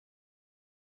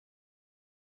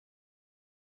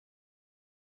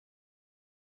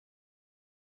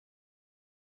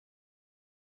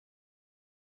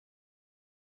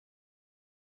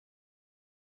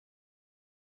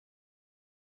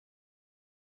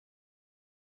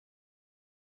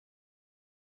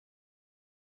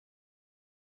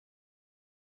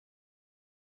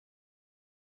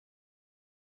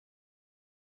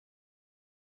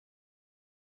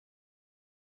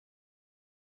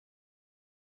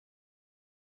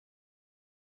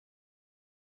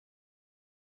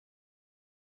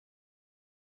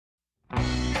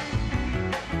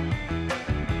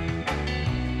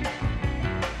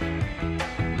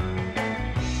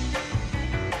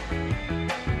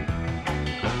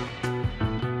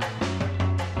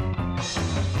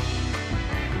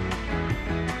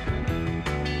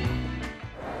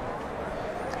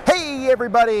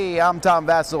everybody, I'm Tom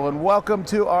Vassell and welcome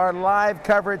to our live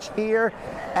coverage here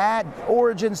at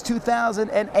Origins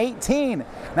 2018.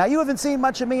 Now, you haven't seen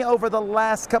much of me over the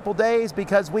last couple days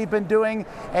because we've been doing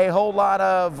a whole lot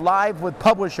of live with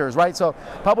publishers, right? So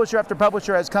publisher after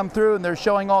publisher has come through and they're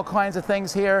showing all kinds of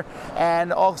things here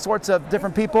and all sorts of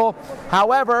different people.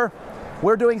 However,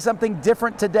 we're doing something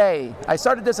different today. I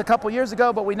started this a couple years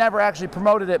ago, but we never actually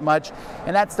promoted it much,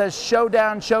 and that's the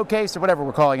SHOWDOwn Showcase, or whatever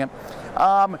we're calling it.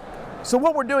 So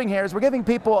what we're doing here is we're giving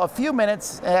people a few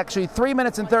minutes, actually 3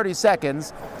 minutes and 30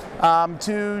 seconds,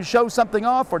 to show something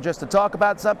off, or just to talk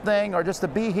about something, or just to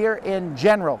be here in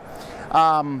general.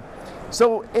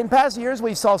 So in past years,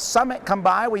 we saw Summit come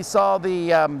by, we saw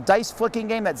the dice flicking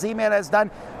game that Z-Man has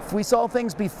done. We saw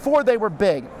things before they were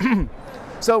big.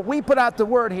 So we put out the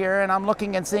word here, and I'm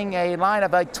looking and seeing a line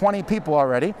of like 20 people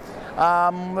already.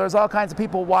 There's all kinds of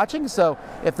people watching, so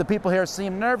if the people here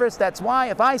seem nervous, that's why.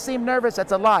 If I seem nervous,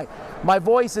 that's a lie. My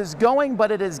voice is going,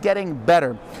 but it is getting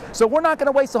better. So we're not going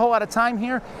to waste a whole lot of time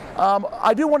here.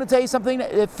 I do want to tell you something.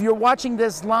 If you're watching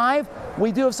this live,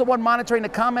 we do have someone monitoring the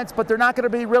comments, but they're not going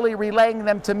to be really relaying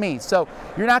them to me. So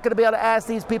you're not going to be able to ask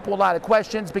these people a lot of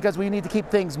questions because we need to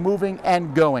keep things moving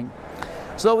and going.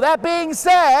 So that being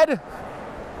said,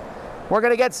 we're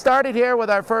going to get started here with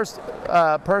our first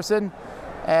person,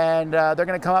 and they're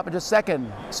going to come up in just a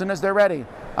second, as soon as they're ready.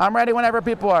 I'm ready whenever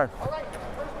people are. All right.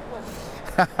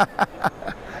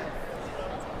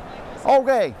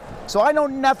 Okay, so I know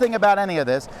nothing about any of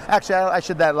this. Actually, I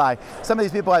should not lie. Some of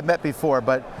these people I've met before,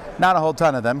 but not a whole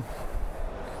ton of them.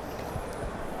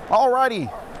 All righty.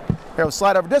 Here, we'll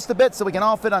slide over just a bit so we can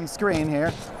all fit on screen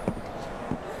here.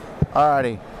 All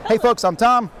righty. Hey, folks, I'm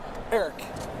Tom. Eric.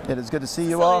 It is good to see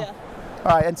you all.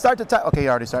 All right, and start the time. Okay, you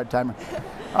already started the timer.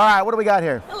 All right, what do we got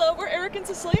here? Hello, we're Eric and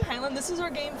Cecilia Highland. This is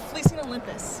our game, Fleecing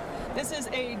Olympus. This is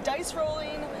a dice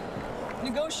rolling,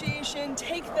 negotiation,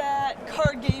 take that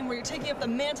card game where you're taking up the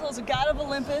mantle as a god of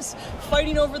Olympus,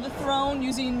 fighting over the throne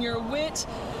using your wit,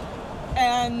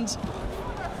 and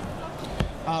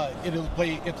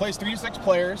it plays 3 to 6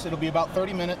 players. It'll be about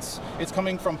 30 minutes. It's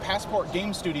coming from Passport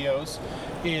Game Studios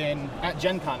at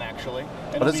Gen Con, actually.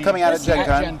 Well, this is coming out at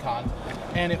Gen Con.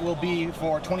 And it will be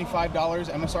for $25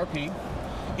 MSRP.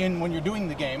 When you're doing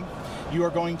the game, you are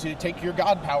going to take your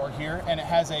god power here, and it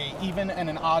has a even and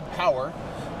an odd power,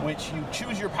 which you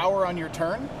choose your power on your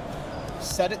turn,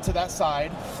 set it to that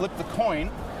side, flip the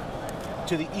coin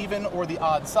to the even or the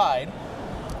odd side,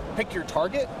 pick your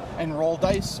target, and roll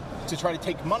dice to try to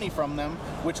take money from them,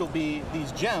 which will be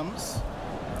these gems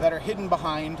that are hidden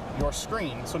behind your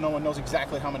screen, so no one knows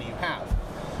exactly how many you have.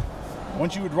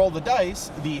 Once you would roll the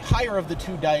dice, the higher of the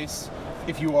 2 dice,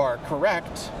 if you are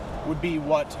correct, would be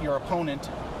what your opponent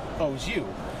owes you.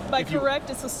 By correct,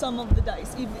 it's the sum of the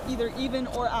dice, either even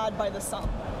or odd by the sum.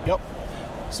 Yep.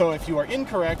 So if you are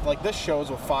incorrect, like this shows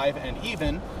with 5 and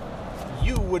even,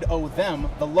 you would owe them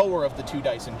the lower of the 2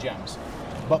 dice and gems.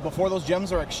 But before those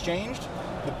gems are exchanged,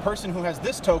 the person who has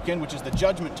this token, which is the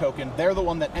judgment token, they're the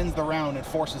one that ends the round and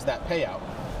forces that payout.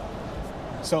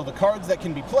 So the cards that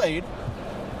can be played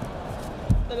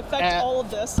that affect all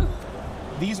of this.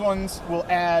 These ones will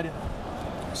add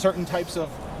certain types of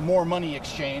more money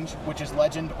exchange, which is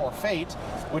Legend or Fate,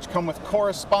 which come with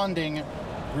corresponding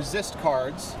resist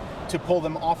cards to pull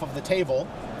them off of the table.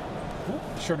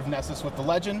 Shirt of Nessus with the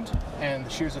Legend, and the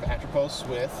Shears of Atropos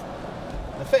with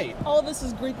the Fate. All of this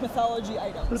is Greek mythology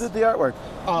items. Who did the artwork?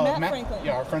 Matt Franklin.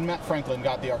 Yeah, our friend Matt Franklin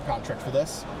got the art contract for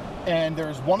this. And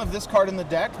there's one of this card in the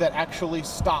deck that actually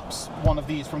stops one of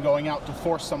these from going out to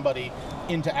force somebody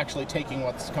into actually taking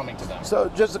what's coming to them.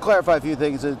 So just to clarify a few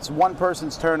things, it's one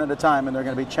person's turn at a time and they're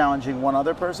going to be challenging one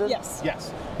other person? Yes.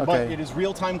 Yes. Okay. But it is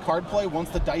real-time card play. Once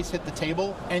the dice hit the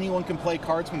table, anyone can play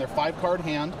cards from their 5-card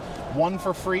hand, 1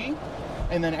 for free,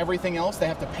 and then everything else, they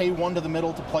have to pay 1 to the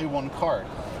middle to play 1 card.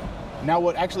 Now,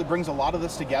 what actually brings a lot of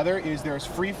this together is there's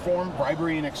free-form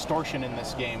bribery and extortion in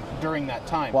this game during that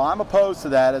time. Well, I'm opposed to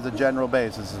that as a general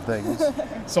basis of things.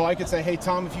 So I could say, hey,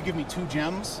 Tom, if you give me 2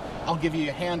 gems, I'll give you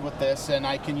a hand with this, and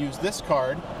I can use this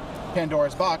card,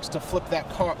 Pandora's Box, to flip that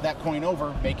coin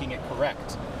over, making it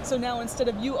correct. So now instead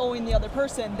of you owing the other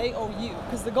person, they owe you.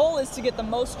 Because the goal is to get the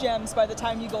most gems by the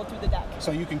time you go through the deck. So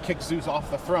you can kick Zeus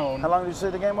off the throne. How long did you say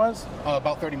the game was?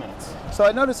 About 30 minutes. So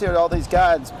I noticed here all these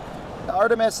gods,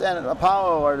 Artemis and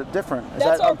Apollo are different. Is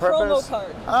that's that our on purpose? promo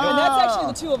card. And that's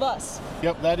actually the 2 of us.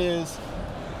 Yep, that is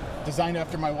designed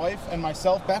after my wife and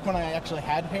myself back when I actually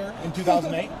had hair in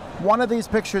 2008. One of these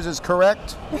pictures is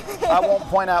correct. I won't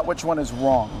point out which one is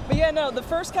wrong. But yeah, no, the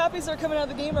first copies that are coming out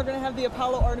of the game are going to have the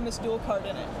Apollo Artemis dual card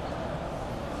in it.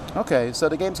 Okay, so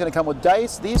the game's going to come with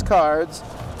dice, these cards,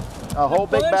 A whole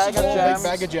big bunch bag of of gems. Big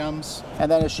bag of gems.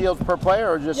 And then a shield per player,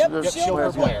 or just Yep, just shield per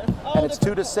where's one? player. All And it's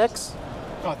 2 different to colors. 6.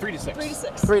 3 to 6. 3 to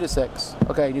 6. 3 to 6.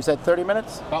 Okay, and you said 30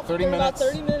 minutes? About 30 For minutes.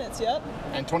 About 30 minutes, yep.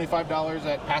 And $25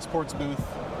 at Passport's booth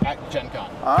at Gen Con.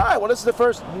 All right, well, this is the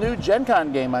first new Gen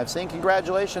Con game I've seen.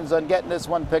 Congratulations on getting this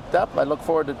one picked up. I look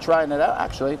forward to trying it out.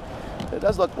 Actually, it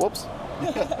does look, whoops.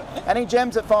 Any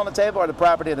gems that fall on the table are the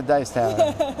property of the Dice Tower.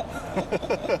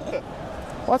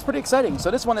 Well, that's pretty exciting. So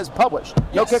this one is published.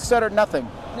 No Yes. Kickstarter, nothing.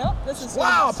 Nope, this is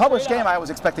Wow, a published straight game. up. I was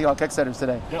expecting all Kickstarters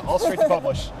today. Yeah, all straight to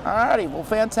publish. All righty, well,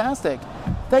 fantastic.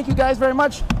 Thank you guys very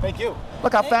much. Thank you.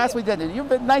 Look how Thank fast you. we did it. You've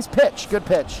been nice pitch, good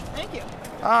pitch. Thank you.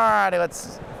 All righty,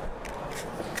 let's.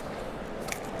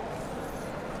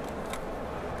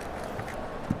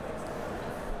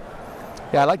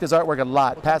 Yeah, I like this artwork a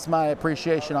lot. Pass my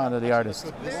appreciation on to the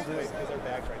artist.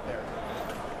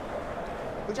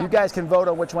 You guys can vote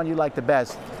on which one you like the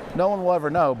best. No one will ever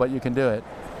know, but you can do it.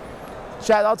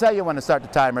 Chad, I'll tell you when to start the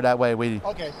timer. That way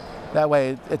Okay. That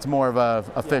way it's more of a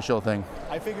official thing.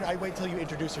 I figured I'd wait till you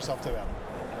introduce yourself to them.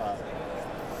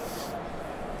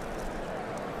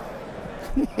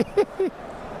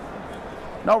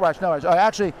 No rush, no rush. Oh,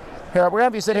 actually, here, we're gonna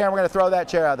have you sit here and we're gonna throw that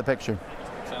chair out of the picture.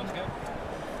 Sounds good.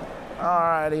 All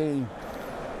righty.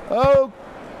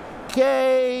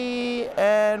 Okay,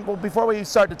 and well, before we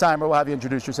start the timer, we'll have you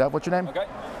introduce yourself. What's your name? Okay.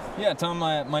 Yeah, Tom,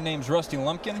 my name's Rusty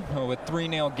Lumpkin with 3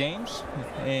 Nail Games,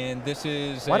 and this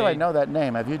is Why do I know that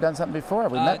name? Have you done something before?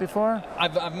 Have we met before?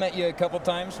 I've met you a couple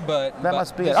times, but That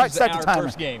must be this it. All right, is start the our timer.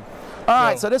 first game. All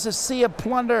right, so this is Sea of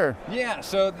Plunder. Yeah,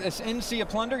 so this in Sea of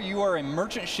Plunder, you are a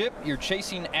merchant ship. You're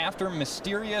chasing after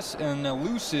mysterious and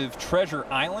elusive treasure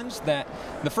islands. That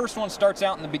the first one starts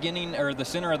out in the beginning or the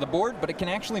center of the board, but it can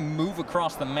actually move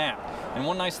across the map. And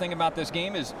one nice thing about this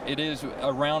game is it is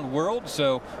a round world.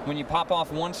 So when you pop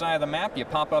off one side of the map, you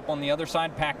pop up on the other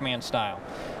side, Pac-Man style.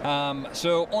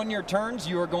 So on your turns,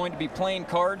 you are going to be playing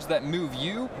cards that move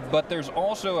you, but there's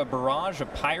also a barrage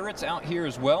of pirates out here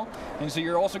as well. And so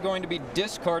you're also going to be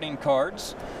discarding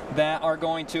cards that are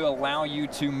going to allow you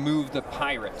to move the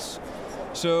pirates.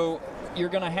 So you're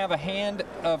going to have a hand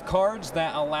of cards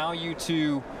that allow you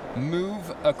to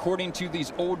move according to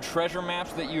these old treasure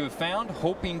maps that you have found,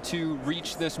 hoping to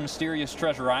reach this mysterious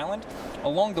treasure island.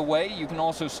 Along the way, you can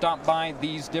also stop by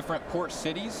these different port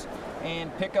cities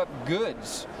and pick up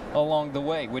goods along the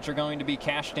way, which are going to be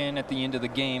cashed in at the end of the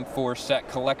game for set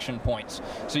collection points.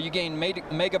 So you gain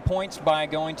mega points by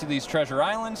going to these treasure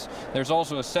islands. There's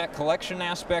also a set collection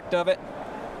aspect of it.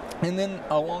 And then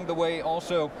along the way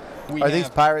also we Are have, these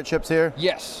pirate ships here?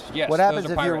 Yes, yes. What those happens are if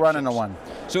you pirate run into ships. one?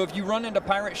 So if you run into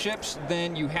pirate ships,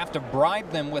 then you have to bribe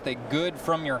them with a good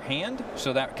from your hand.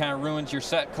 So that kind of ruins your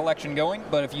set collection going.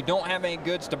 But if you don't have any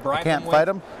goods to bribe them with, Can't fight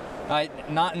them?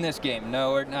 not in this game,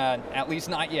 no, or, at least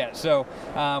not yet. So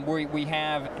we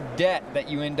have debt that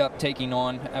you end up taking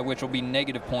on, which will be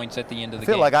negative points at the end of the I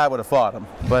feel game. like I would have fought them,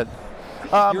 but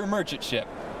You're a merchant ship.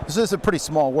 this is a pretty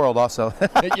small world also.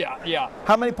 Yeah.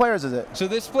 How many players is it? So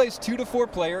this plays 2 to 4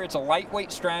 player. It's a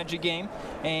lightweight strategy game,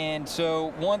 and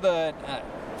so one of the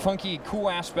funky, cool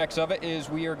aspects of it is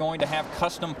we are going to have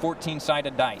custom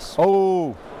 14-sided dice.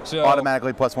 Oh, So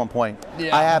automatically plus 1 point.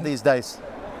 Yeah. I have these dice.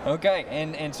 Okay,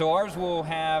 and so ours will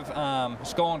have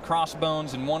skull and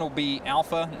crossbones, and one will be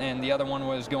alpha, and the other one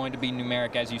was going to be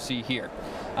numeric, as you see here.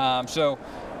 So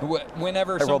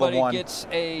whenever I rolled a somebody 1. gets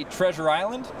a treasure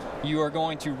island, you are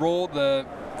going to roll the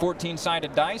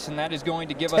 14-sided dice, and that is going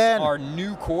to give 10. us our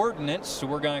new coordinates. So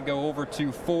we're going to go over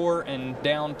to 4 and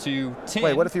down to 10.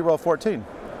 Wait, what if you roll 14?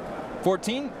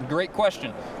 14, great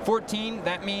question. 14,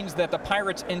 that means that the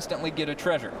pirates instantly get a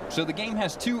treasure. So the game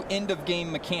has 2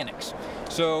 end-of-game mechanics.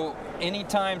 So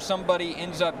anytime somebody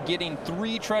ends up getting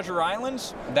 3 treasure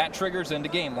islands, that triggers end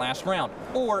of game, last round.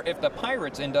 Or if the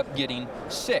pirates end up getting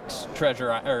 6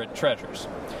 treasures.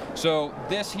 So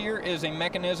this here is a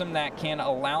mechanism that can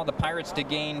allow the pirates to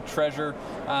gain treasure,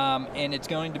 and it's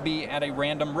going to be at a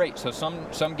random rate. So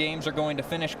some games are going to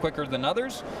finish quicker than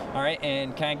others, all right,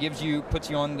 and kind of puts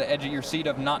you on the edge of your seat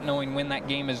of not knowing when that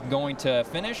game is going to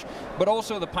finish. But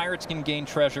also the pirates can gain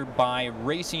treasure by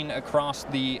racing across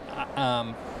the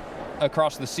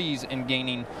seas and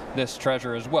gaining this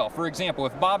treasure as well. For example,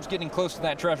 if Bob's getting close to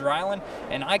that treasure island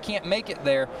and I can't make it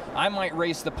there, I might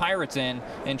race the pirates in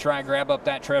and try to grab up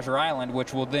that treasure island,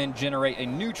 which will then generate a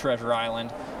new treasure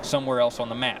island somewhere else on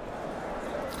the map.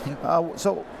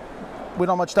 So we don't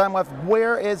have much time left.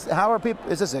 How are people,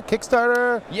 is this a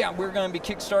Kickstarter? Yeah, we're going to be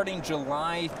kickstarting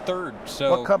July 3rd.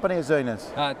 So What company is doing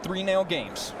this? 3 Nail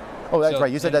Games. Oh, that's So-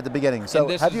 right. You said that at the beginning. So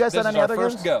have you guys done any other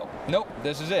games? games? This is our first go. Nope,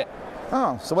 this is it.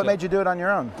 Oh, so what made you do it on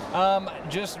your own?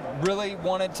 Just really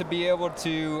wanted to be able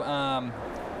to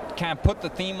kind of put the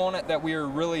theme on it that we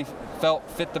really felt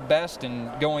fit the best,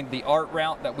 and going the art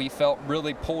route that we felt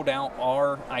really pulled out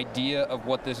our idea of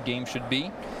what this game should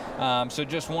be. So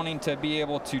just wanting to be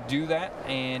able to do that,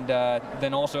 and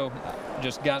then also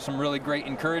just got some really great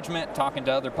encouragement talking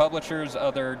to other publishers,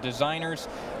 other designers,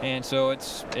 and so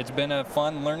it's been a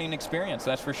fun learning experience,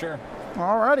 that's for sure.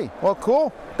 Alrighty, well,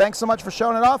 cool. Thanks so much for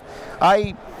showing it off.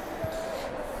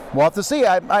 We'll have to see.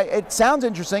 It sounds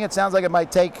interesting. It sounds like it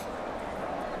might take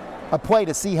a play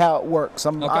to see how it works.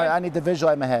 Okay. I need to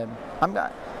visualize in my head.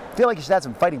 I feel like you should add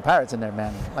some fighting pirates in there,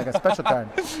 man, like a special card.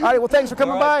 All right, well, thanks for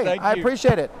coming by. Thank I you.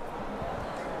 appreciate it.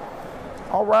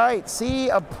 All right, Sea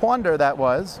of Plunder that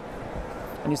was.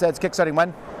 And you said it's kickstarting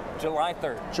when? July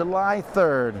 3rd. July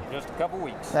 3rd. Just a couple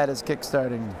weeks. That is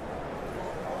kickstarting.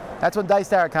 That's when Dice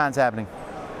Tower Con's happening.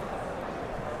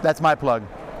 That's my plug.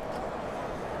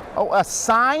 Oh, a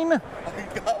sign?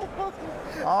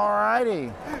 All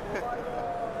righty.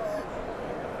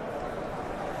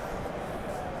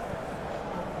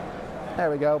 There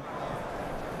we go.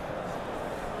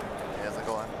 How's it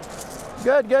going?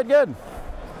 Good, good, good.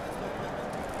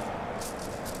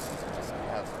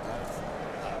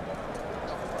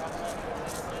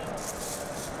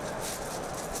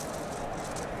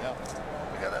 Yeah.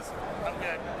 Look at this. I'm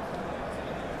good.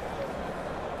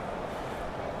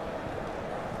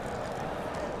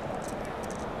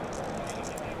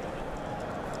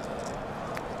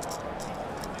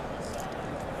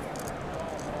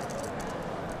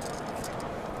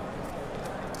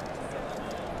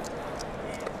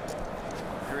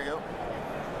 Here we go.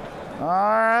 All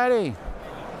righty.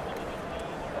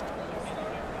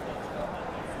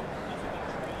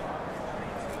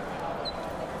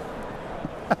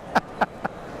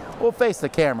 We'll face the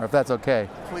camera if that's okay.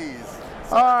 Please.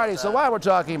 Alrighty, so while we're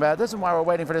talking about this and while we're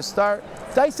waiting for this to start,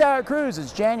 Dice Tower Cruise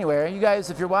is January. You guys,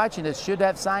 if you're watching this, should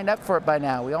have signed up for it by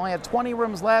now. We only have 20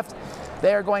 rooms left.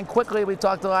 They are going quickly. We've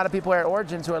talked to a lot of people here at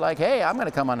Origins who are like, hey, I'm going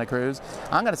to come on the cruise.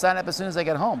 I'm going to sign up as soon as I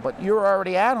get home. But you're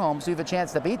already at home, so you have a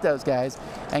chance to beat those guys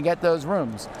and get those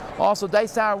rooms. Also,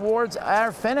 Dice Tower Awards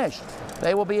are finished.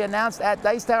 They will be announced at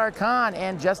Dice Tower Con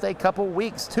in just a couple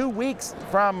weeks. 2 weeks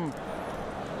from...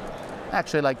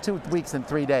 Actually, like 2 weeks and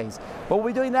 3 days. But we'll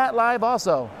be doing that live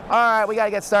also. All right, we got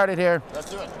to get started here.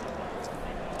 Let's do it.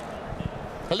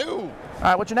 Hello. All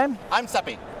right, what's your name? I'm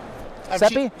Seppi.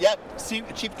 Seppi?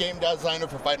 Chief game designer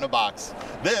for Fight in a Box.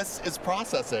 This is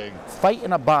processing. Fight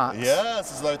in a Box. Yes,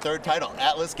 this is our third title.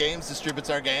 Atlas Games distributes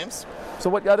our games. So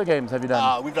what other games have you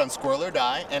done? We've done Squirrel or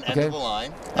Die and End Okay. of the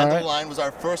Line. All End right. of the Line was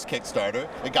our first Kickstarter.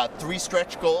 It got 3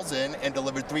 stretch goals in and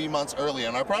delivered 3 months early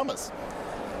on our promise.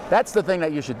 That's the thing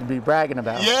that you should be bragging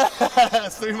about.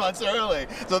 Yes, 3 months early.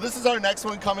 So this is our next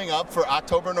one coming up for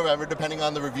October, November, depending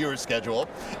on the reviewer's schedule.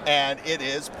 And it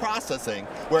is Processing,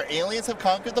 where aliens have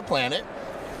conquered the planet.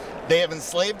 They have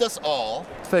enslaved us all.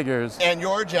 Figures. And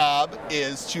your job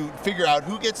is to figure out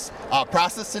who gets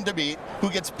processed into meat, who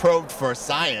gets probed for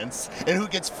science, and who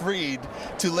gets freed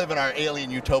to live in our alien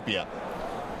utopia.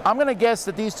 I'm going to guess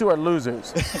that these two are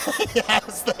losers.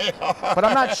 Yes, they are. But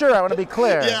I'm not sure. I want to be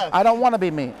clear. Yeah. I don't want to be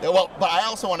me. Yeah, well, but I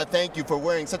also want to thank you for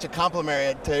wearing such a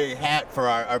complimentary hat for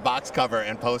our box cover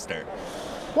and poster.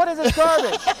 What is this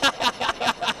garbage?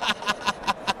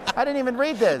 I didn't even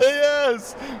read this.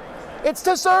 Yes. It's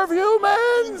to serve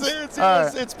humans.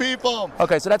 It's people.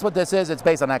 Okay, so that's what this is. It's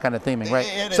based on that kind of theming, right?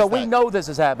 It is So we that. know this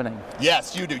is happening.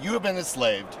 Yes, you do. You have been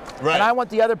enslaved. Right. And I want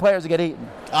the other players to get eaten.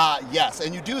 Yes,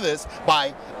 and you do this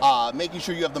by making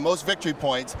sure you have the most victory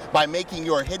points by making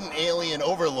your hidden alien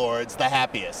overlords the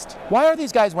happiest. Why are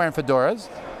these guys wearing fedoras?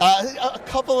 A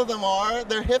couple of them are.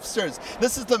 They're hipsters.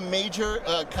 This is the major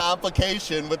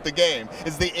complication with the game,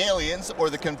 is the aliens,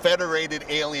 or the Confederated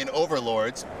Alien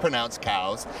Overlords, pronounced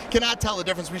cows, cannot tell the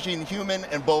difference between human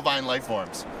and bovine life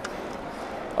forms.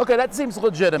 Okay, that seems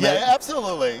legitimate. Yeah,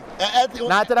 absolutely.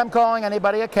 Not that I'm calling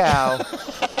anybody a cow.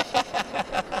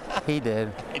 He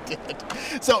did. I did.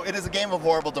 So it is a game of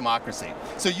horrible democracy.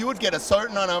 So you would get a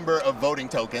certain number of voting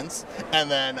tokens,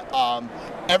 and then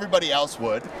everybody else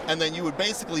would, and then you would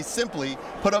basically simply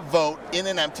put a vote in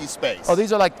an empty space. Oh,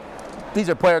 these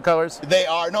are player colors? They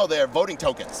are voting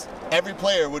tokens. Every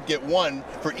player would get one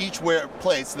for each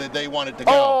place that they wanted to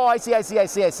go. Oh, I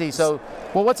see. So,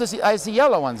 well, what's this? I see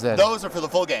yellow ones then. Those are for the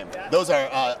full game. Those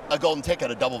are a golden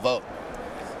ticket, a double vote.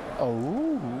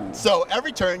 Oh. So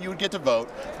every turn you would get to vote,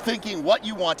 thinking what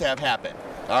you want to have happen.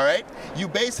 All right? You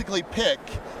basically pick,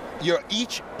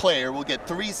 each player will get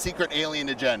 3 secret alien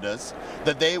agendas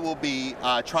that they will be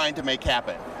trying to make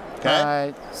happen. Okay? All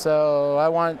right, so I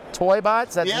want toy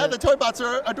bots? Yeah, the toy bots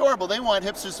are adorable. They want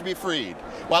hipsters to be freed,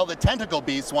 while the tentacle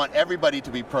beasts want everybody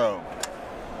to be probed.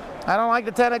 I don't like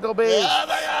the tentacle bees. Oh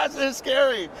my gosh, they're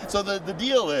scary. So the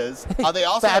deal is, they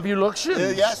also Fabulous.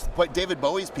 yes, but David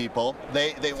Bowie's people,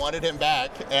 they wanted him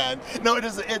back, and no,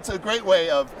 it's a great way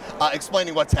of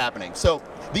explaining what's happening. So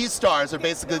these stars are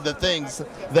basically the things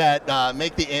that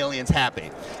make the aliens happy.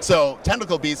 So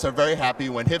tentacle beasts are very happy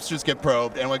when hipsters get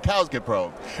probed and when cows get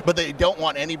probed, but they don't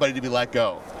want anybody to be let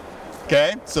go.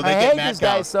 Okay, so they I get hate mad these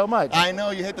cows. guys so much. I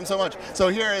know you hate them so much. So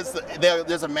here is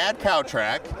there's a mad cow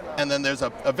track, and then there's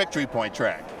a victory point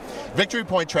track. Victory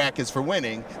point track is for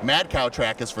winning. Mad cow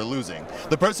track is for losing.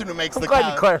 The person who makes I'm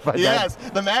glad you clarified yes,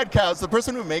 that. the mad cows. The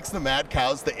person who makes the mad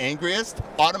cows the angriest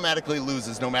automatically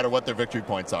loses, no matter what their victory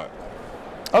points are.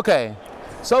 Okay,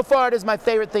 so far it is my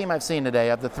favorite theme I've seen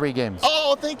today of the 3 games.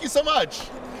 Oh, thank you so much.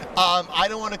 I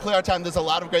don't want to clear our time. There's a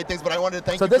lot of great things, but I wanted to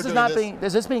thank So you this for is doing not this. being,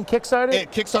 is this being kickstarted? It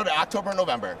kickstarted October,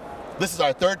 November. This is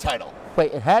our 3rd title.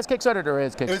 Wait, it has kickstarted or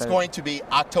is kickstarted? It was going to be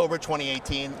October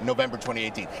 2018, November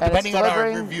 2018, And depending it's on our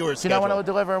delivering- reviewers' Do you know schedule. when it will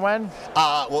deliver and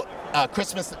when?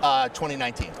 Christmas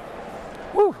 2019.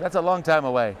 Woo, that's a long time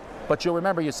away. But you'll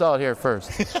remember you saw it here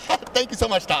first. Thank you so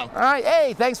much, Tom. All right,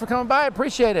 hey, thanks for coming by.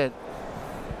 Appreciate it.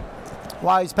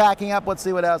 While he's packing up, let's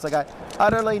see what else I got.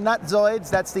 Utterly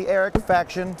Nutzoids, that's the Eric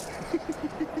faction.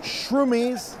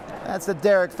 Shroomies, that's the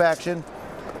Derek faction.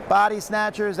 Body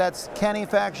Snatchers, that's Kenny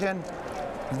faction.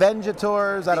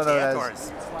 Vengators, I don't know what that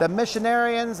is. The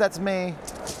Missionarians, that's me.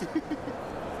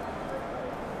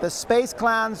 The Space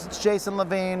Clowns, it's Jason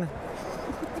Levine.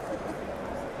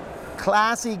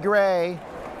 Classy Gray,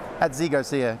 that's Z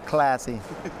Garcia, classy.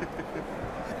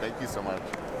 Thank you so much.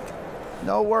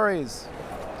 No worries.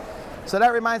 So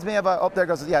that reminds me of oh, there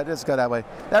goes, yeah, just go that way.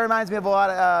 That reminds me of a lot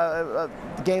of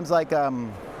games like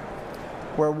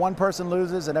where one person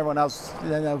loses and everyone else,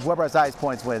 whoever has highest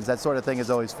points wins. That sort of thing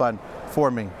is always fun for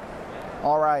me.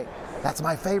 All right, that's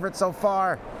my favorite so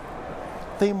far,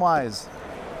 theme-wise.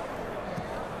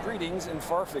 Greetings in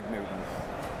Farfignutten,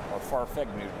 or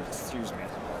Farfignutten, excuse me.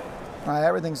 All right,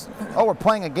 everything's, oh, we're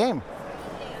playing a game.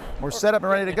 We're set up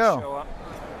and ready to go. Show up.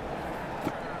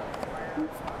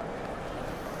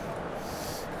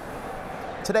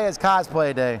 Today is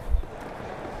cosplay day.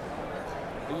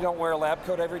 You don't wear a lab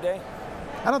coat every day?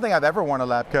 I don't think I've ever worn a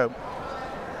lab coat.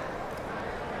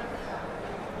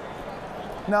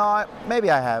 No, maybe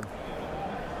I have.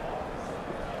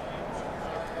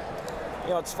 You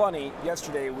know, it's funny,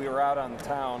 yesterday we were out on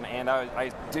town and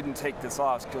I didn't take this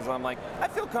off because I'm like, I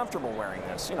feel comfortable wearing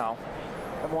this, you know.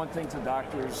 Everyone thinks of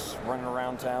doctors running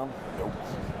around town. Nope.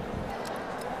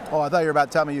 Oh, I thought you were about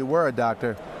to tell me you were a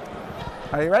doctor.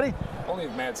 Are you ready? Only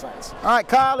of mad science. All right,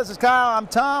 Kyle, this is Kyle. I'm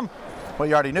Tom. Well,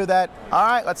 you already knew that. All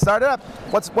right, let's start it up.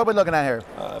 What are we looking at here?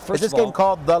 First is this of all, game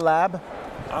called The Lab?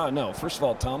 No, first of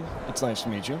all, Tom, it's nice to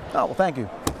meet you. Oh, well, thank you.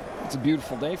 It's a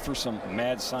beautiful day for some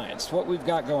mad science. What we've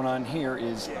got going on here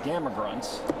is Gamma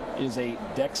Grunts is a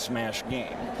deck smash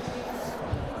game.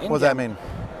 What does that mean?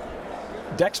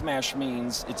 Deck smash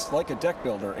means it's like a deck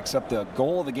builder, except the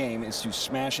goal of the game is to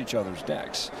smash each other's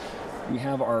decks. We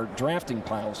have our drafting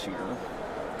piles here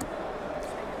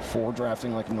for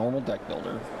drafting like a normal deck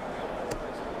builder.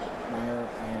 There,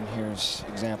 and here's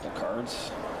example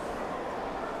cards.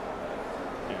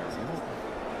 There we go.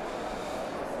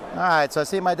 All right, so I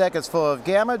see my deck is full of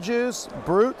Gamma Juice,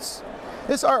 Brutes.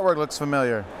 This artwork looks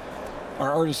familiar.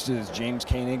 Our artist is James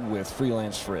Koenig with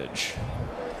Freelance Fridge.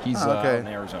 He's okay. in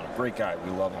Arizona. Great guy.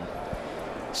 We love him.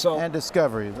 So, And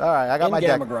Discoveries. All right, I got in my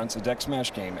Gamma deck. Grunts, a deck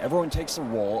smash game, everyone takes the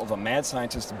role of a mad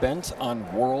scientist bent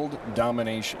on world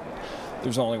domination.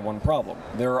 There's only one problem.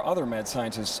 There are other mad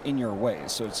scientists in your way,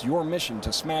 so it's your mission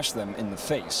to smash them in the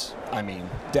face. I mean,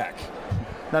 deck.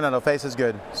 No, face is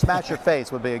good. Smash Your Face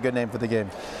would be a good name for the game.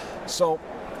 So,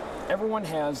 everyone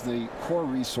has the core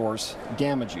resource,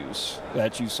 Gamma Juice,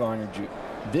 that you saw in your juice.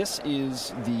 This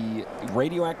is the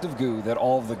radioactive goo that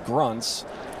all of the grunts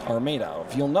are made out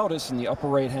of. You'll notice in the upper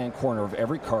right-hand corner of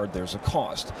every card there's a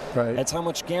cost. Right. That's how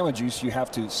much Gamma Juice you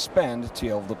have to spend to be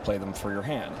able to play them for your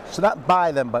hand. So not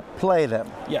buy them, but play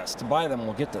them. Yes, to buy them,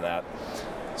 we'll get to that.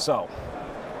 So,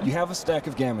 you have a stack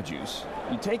of Gamma Juice.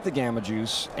 You take the Gamma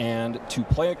Juice, and to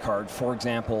play a card, for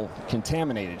example,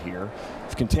 Contaminated here,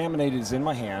 if Contaminated is in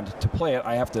my hand, to play it,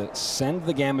 I have to send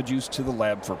the Gamma Juice to the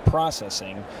lab for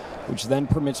processing, which then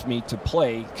permits me to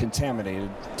play Contaminated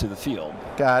to the field.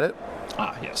 Got it.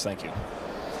 Ah, yes, thank you.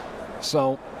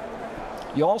 So,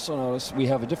 you also notice we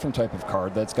have a different type of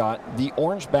card that's got the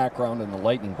orange background and the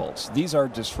lightning bolts. These are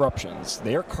disruptions.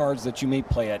 They are cards that you may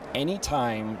play at any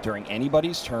time during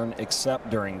anybody's turn except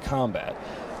during combat.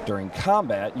 During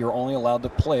combat, you're only allowed to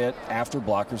play it after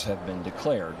blockers have been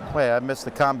declared. Wait, I missed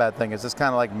the combat thing. Is this kind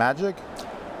of like Magic?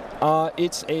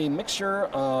 It's a mixture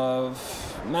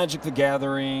of Magic the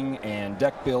Gathering and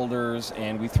deck builders,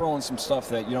 and we throw in some stuff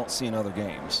that you don't see in other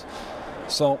games.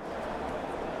 So,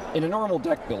 in a normal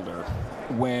deck builder,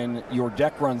 when your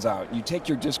deck runs out, you take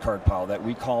your discard pile that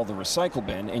we call the recycle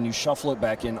bin and you shuffle it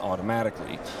back in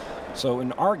automatically. So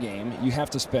in our game, you have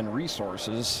to spend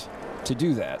resources to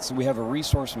do that. So we have a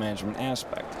resource management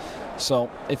aspect. So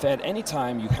if at any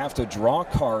time you have to draw a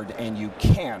card and you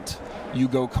can't, you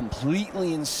go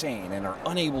completely insane and are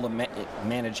unable to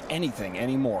manage anything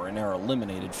anymore and are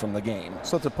eliminated from the game.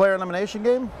 So it's a player elimination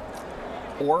game?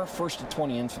 Or first to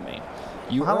 20 infamy.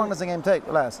 How long does the game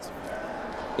last?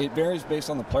 It varies based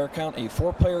on the player count. A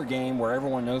 4-player game where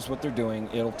everyone knows what they're doing,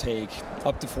 it'll take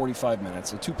up to 45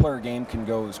 minutes. A 2-player game can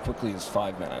go as quickly as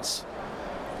 5 minutes.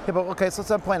 Yeah, but okay, so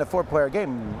I'm playing a 4-player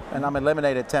game and I'm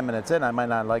eliminated 10 minutes in. I might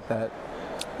not like that.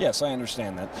 Yes, I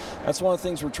understand that. That's one of the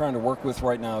things we're trying to work with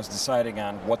right now is deciding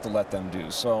on what to let them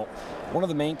do. So one of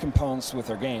the main components with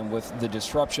our game, with the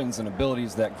disruptions and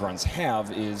abilities that grunts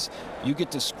have, is you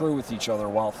get to screw with each other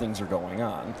while things are going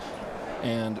on.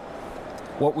 And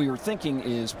what we were thinking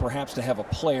is perhaps to have a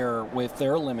player, if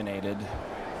they're eliminated,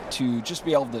 to just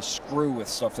be able to screw with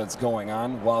stuff that's going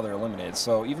on while they're eliminated.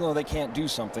 So even though they can't do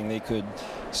something, they could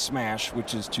smash,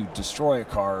 which is to destroy a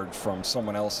card from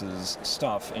someone else's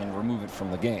stuff and remove it from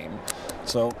the game.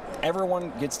 So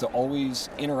everyone gets to always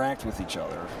interact with each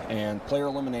other. And player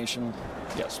elimination,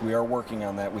 yes, we are working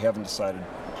on that. We haven't decided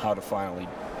how to finalize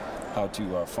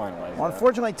well,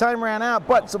 unfortunately, time ran out,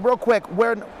 but so real quick,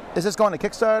 where is this going to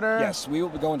Kickstarter? Yes, we will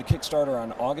be going to Kickstarter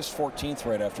on August 14th,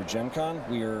 right after Gen Con.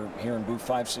 We are here in booth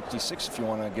 566 if you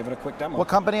want to give it a quick demo. What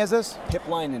company is this?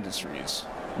 Hipline Industries.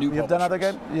 You've done other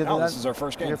games? No, this is our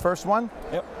first game. Your first one?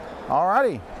 Yep.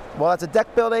 Alrighty. Well, it's a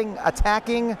deck building,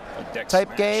 attacking type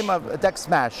smash. game of a deck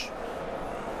smash.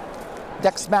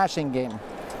 Deck smashing game.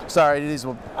 Sorry, these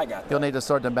will. I got that. You'll need to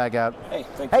sort them back out. Hey,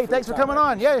 thanks for coming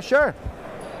on. Yeah, sure.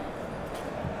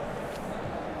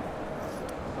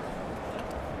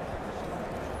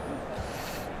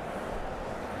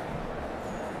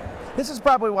 This is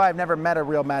probably why I've never met a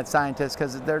real mad scientist,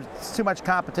 because there's too much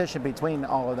competition between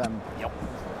all of them. Yep.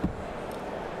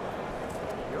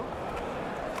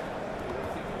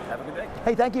 Have a good day.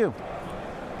 Hey, thank you.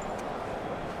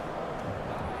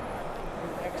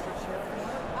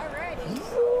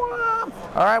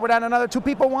 All right, we're down to another 2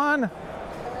 people, 1.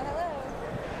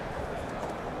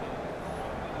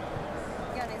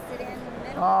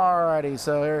 Alrighty,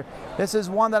 so here, this is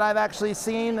one that I've actually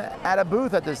seen at a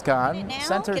booth at this con.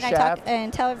 Center Can Shaft, I talk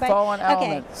and tell everybody? Fallen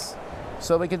Elements.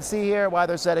 So we can see here while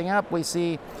they're setting up, we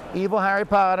see evil Harry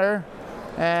Potter,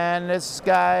 and this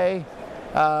guy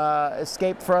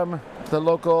escaped from the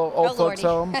local old folks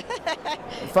home,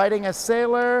 fighting a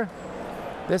sailor.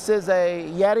 This is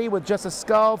a Yeti with just a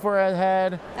skull for a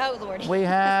head. Oh, Lord. We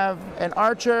have an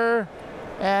archer,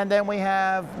 and then we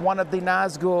have one of the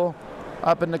Nazgul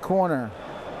up in the corner.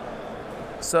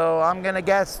 So I'm gonna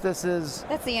guess this is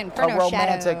That's the a Inferno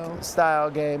romantic Shadow.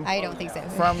 style game. I don't think so.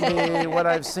 From what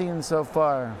I've seen so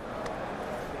far.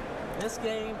 This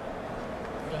game.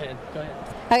 Go ahead.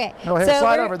 Okay. Oh, here, so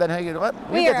slide over then. Hey,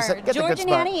 We get are the good George and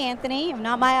spot. Annie Anthony of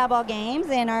Not My Eyeball Games,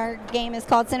 and our game is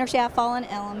called Center Shaft Fallen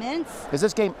Elements. Is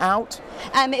this game out?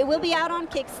 It will be out on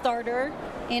Kickstarter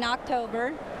in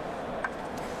October,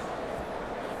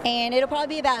 and it'll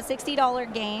probably be about a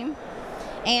 $60 game.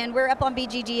 And we're up on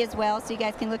BGG as well, so you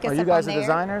guys can look us up on there. Are you guys the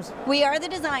designers? We are the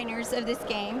designers of this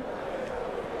game.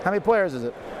 How many players is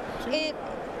it? 2 to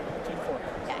 4.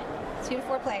 Yeah, 2 to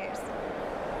 4 players.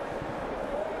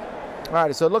 All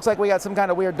right, so it looks like we got some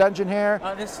kind of weird dungeon here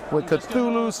with just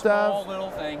doing a Cthulhu stuff. Small little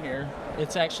thing here.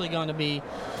 It's actually going to be.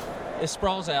 It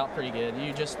sprawls out pretty good.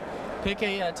 You just pick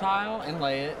a tile and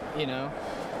lay it.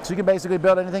 So you can basically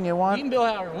build anything you want? You can build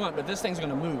however you want, but this thing's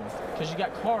going to move because you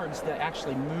got cards that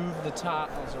actually move the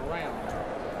tiles around.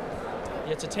 You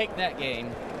have to take that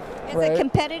game. It's a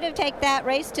competitive take that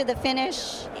race to the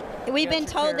finish. We've been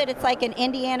told that it's like an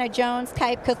Indiana Jones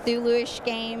type Cthulhu-ish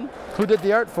game. Who did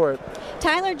the art for it?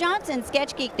 Tyler Johnson,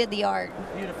 Sketch Geek, did the art.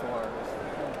 Beautiful artist.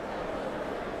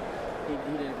 He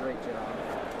did a great job.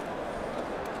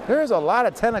 There's a lot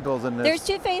of tentacles in this. There's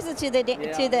 2 phases to the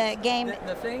game.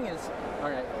 The thing is, all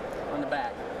right, on the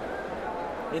back.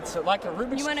 It's like a Rubik's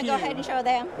Cube. You want to go ahead and show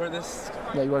them? Where this?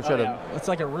 Yeah, you want to show them? It's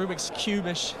like a Rubik's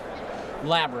Cube-ish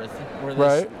labyrinth where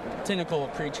this tentacle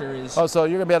creature is. Oh, so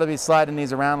you're gonna be able to be sliding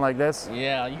these around like this?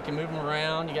 Yeah, you can move them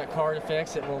around. You got card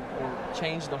effects that will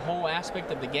change the whole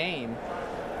aspect of the game.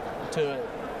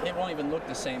 It won't even look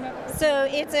the same. So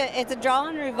it's a draw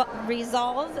and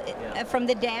resolve from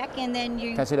the deck, and then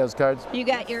Can I see those cards? You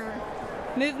got your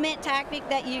movement tactic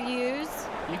that you use.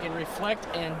 reflect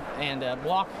and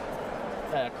block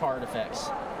card effects.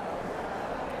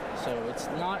 So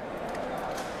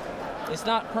it's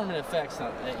not permanent effects.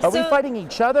 Are we fighting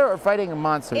each other or fighting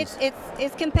monsters?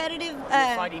 It's competitive.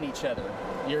 You're fighting each other.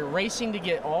 You're racing to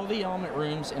get all the element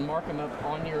rooms and mark them up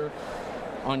on your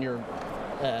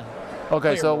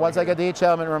okay, so once I get to each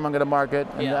element room, I'm going to mark it.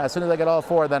 And as soon as I get all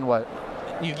 4, then what?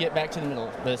 You get back to the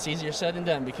middle. But it's easier said than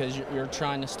done because you're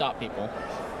trying to stop people.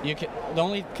 The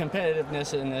only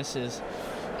competitiveness in this is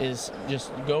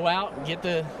just go out, get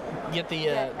the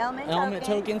element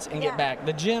tokens and get back.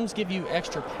 The gems give you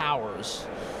extra powers.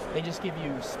 They just give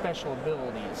you special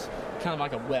abilities, kind of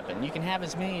like a weapon. You can have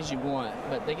as many as you want,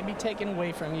 but they can be taken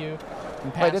away from you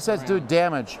and passed Wait, this says do around.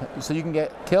 Damage. So you can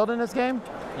get killed in this game?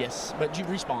 Yes, but you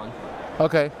respawn.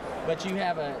 Okay. But you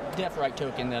have a death right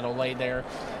token that'll lay there,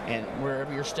 and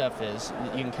wherever your stuff is,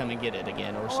 you can come and get it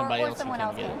again, or somebody else can come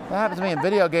and get it. That happens to me in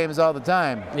video games all the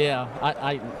time. Yeah,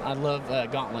 I love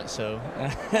Gauntlet, so.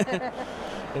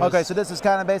 Okay, so this is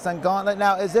kind of based on Gauntlet.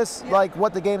 Now, is this like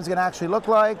what the game is going to actually look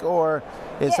like, or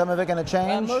is some of it going to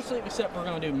change? Mostly, except we're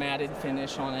going to do matted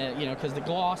finish on it, because the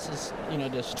gloss is,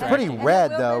 distracting. It's pretty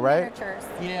red, though, right?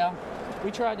 Yeah,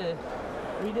 we tried to.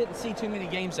 We didn't see too many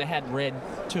games that had red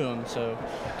to them, so.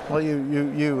 Well,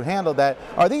 you handled that.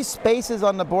 Are these spaces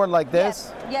on the board like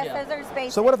this? Yes, those are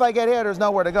spaces. So what if I get here? There's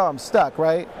nowhere to go. I'm stuck,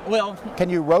 right? Well. Can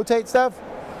you rotate stuff?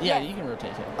 Yeah, you can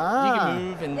rotate it. You can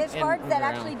move and there's cards that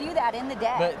actually do that in the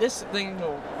deck. But this thing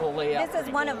will lay out.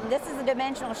 This is a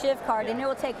dimensional shift card, and it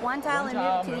will take one tile and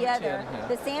move it to the other.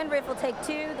 The Sand Rift will take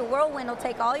 2. The Whirlwind will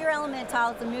take all your element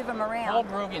tiles and move them around. Paul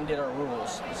Grogan did our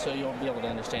rules, so you'll be able to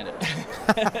understand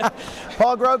it.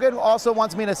 Paul Grogan also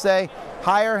wants me to say,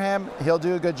 hire him. He'll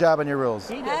do a good job on your rules.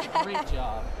 He does a great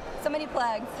job. So many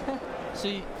plugs.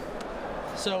 See.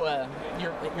 So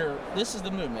this is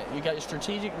the movement. You got your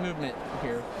strategic movement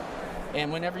here,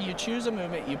 and whenever you choose a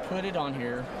movement, you put it on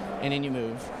here, and then you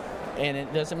move, and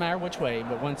it doesn't matter which way.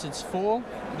 But once it's full,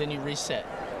 then you reset.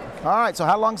 All right. So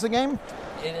how long's the game?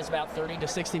 It is about 30 to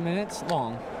 60 minutes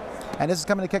long. And this is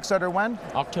coming to Kickstarter when?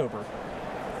 October.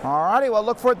 All righty. Well,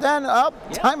 look for it then.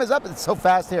 Time is up. It's so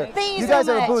fast here. Thank you You guys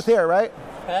so have a much. booth here, right?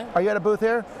 Huh? Are you at a booth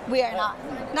here? We are not.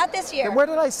 Not this year. Then where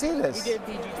did I see this? We did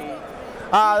DGT.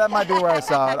 That might be where I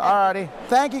saw it. All righty.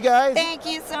 Thank you, guys. Thank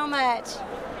you so much.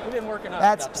 We've been working on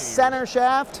That's about 2 years. Center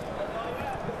Shaft,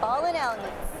 All in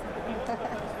elements.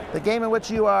 the game in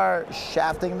which you are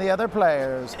shafting the other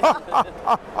players.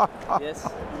 Yes.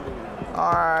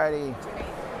 All righty.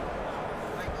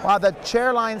 Wow, the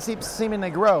chair line keeps seeming to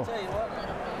grow. Tell you what,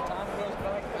 time goes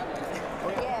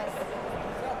by. Yes.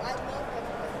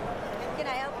 Can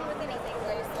I help you with anything,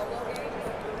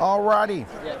 please? All righty.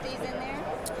 Put these in there.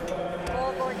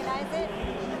 We'll organize it.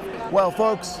 Well,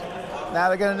 folks, now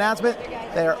they're getting an announcement.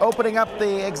 They're opening up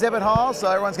the exhibit hall, so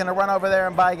everyone's going to run over there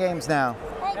and buy games now.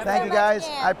 Thank you, guys.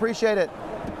 I appreciate it.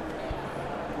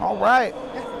 All right,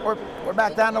 we're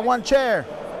back down to 1 chair.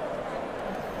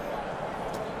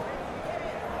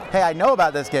 Hey, I know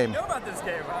about this game. I know about this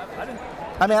game.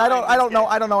 I mean, I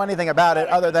don't know anything about it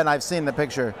other than I've seen the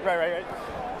picture. Right.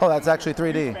 Oh, that's actually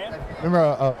 3D.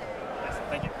 Remember,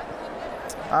 thank you.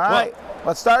 All right,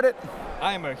 let's start it.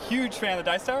 I am a huge fan of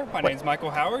the Dice Tower. My name's Michael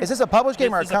Howard. Is this a published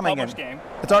game or a coming game? It's a published game.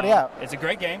 It's already out. It's a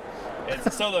great game. It's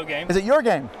a solo game. Is it your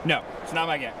game? No, it's not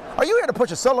my game. Are you here to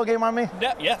push a solo game on me?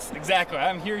 No, yes, exactly.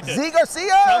 I'm here to. Z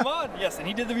Garcia! Come on, yes, and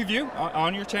he did the review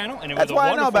on your channel, and it was That's why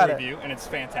I know wonderful about it. review, and it's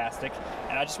fantastic.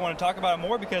 And I just want to talk about it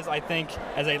more because I think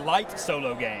as a light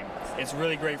solo game, it's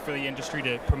really great for the industry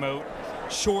to promote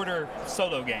shorter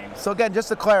solo games. So again, just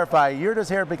to clarify, you're just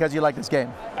here because you like this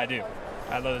game. I do.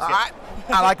 I love this game.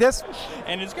 I like this.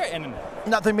 And it's great. And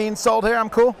Nothing being sold here. I'm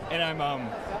cool. And I'm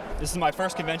this is my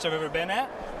first convention I've ever been at.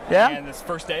 Yeah? And this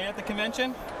first day at the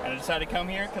convention, and I decided to come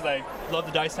here because I love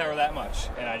the Dice Tower that much,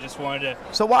 and I just wanted to.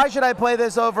 So why should I play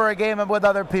this over a game with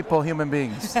other people, human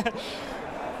beings?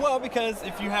 Well, because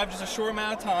if you have just a short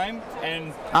amount of time,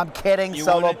 and I'm kidding,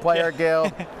 solo player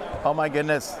Gil. Oh my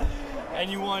goodness. And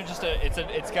you want just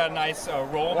it's got a nice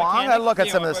roll. Well, I'm gonna look at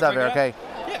some of this stuff here. Okay.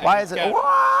 Yeah, Why is it?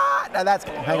 What? Now that's.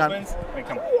 Hang on. Wait,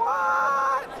 come on.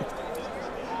 What?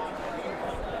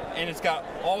 And it's got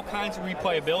all kinds of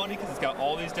replayability because it's got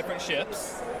all these different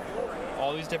ships,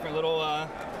 all these different little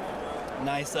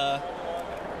nice. Because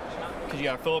you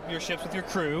gotta fill up your ships with your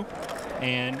crew,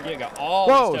 and you got all.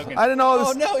 Whoa! These tokens. I didn't know this.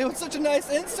 Oh no! It was such a nice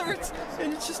insert,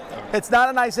 and it's just. It's not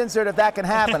a nice insert if that can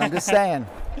happen. I'm just saying.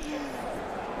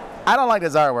 I don't like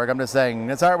this artwork. I'm just saying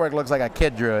this artwork looks like a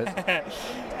kid drew it.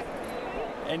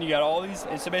 And you got all these.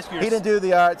 So basically, He didn't do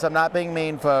the art, so I'm not being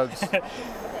mean, folks.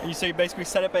 So you basically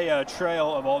set up a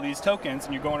trail of all these tokens,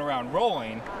 and you're going around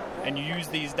rolling, and you use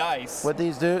these dice. What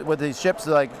these do? What these ships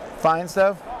like find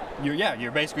stuff?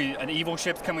 You're basically an evil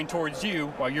ship's coming towards you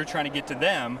while you're trying to get to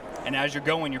them, and as you're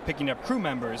going, you're picking up crew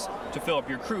members to fill up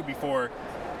your crew before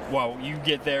you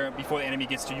get there, before the enemy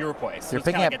gets to your place. So you're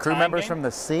picking up crew members from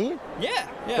the sea? Yeah.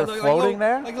 They're floating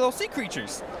there? Like little sea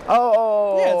creatures.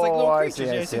 Oh, yeah, it's like little I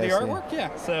creatures. see, See the artwork?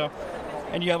 Yeah. So,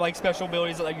 and you have like special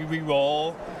abilities that let you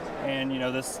re-roll, and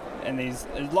there's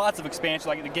lots of expansion.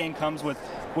 Like the game comes with,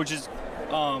 which is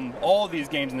all of these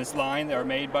games in this line that are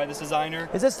made by this designer.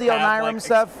 Is this the Onirim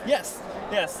stuff? Yes.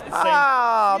 It's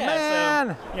oh, same.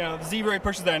 man! So, Z-Ray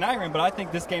pushes the Onirim, but I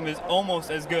think this game is almost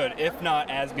as good, if not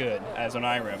as good, as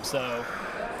Onirim. So,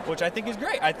 which I think is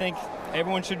great. I think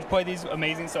everyone should play these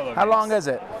amazing solo games. How long is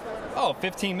it? Oh,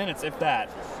 15 minutes, if that.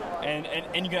 And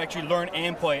you can actually learn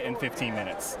and play it in 15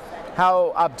 minutes.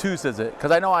 How obtuse is it?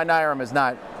 Because I know Onirim is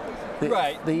not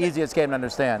the easiest game to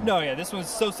understand. No, yeah, this one's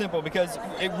so simple because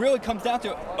it really comes down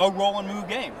to a roll and move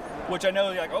game, which I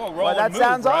know you're like, oh, roll and move, that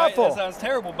sounds awful. That sounds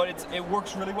terrible, but it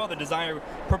works really well. The designer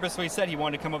purposely said he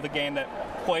wanted to come up with a game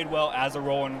that played well as a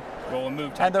roll and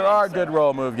move type And there are good roll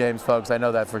and move games, folks. I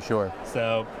know that for sure.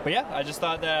 So, but yeah, I just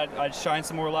thought that I'd shine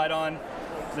some more light on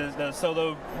the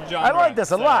solo genre. I like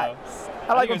this a lot.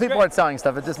 I like when people great. are selling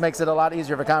stuff. It just makes it a lot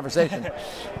easier of a conversation.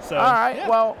 So, all right, yeah.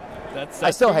 well, that's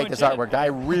I still hate pretty this much it. artwork. I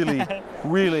really,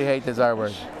 really hate this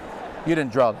artwork. You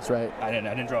didn't draw this, right? I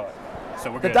didn't draw it.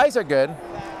 So we're the good. dice are good,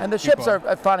 and the ships fun.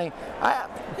 are funny.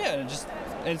 And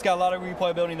it's got a lot of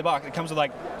replayability in the box. It comes with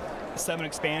like 7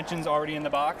 expansions already in the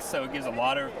box, so it gives a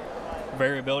lot of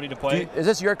variability to play. Is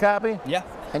this your copy? Yeah.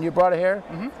 And you brought it here?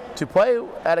 Mm-hmm. To play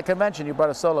at a convention, you brought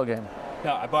a solo game.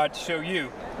 No, I brought it to show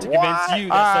you, to convince you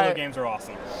that solo games are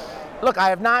awesome. Look, I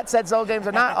have not said solo games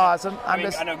are not awesome. I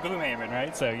know Gloomhaven,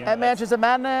 right? So and Mansions of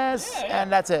Madness,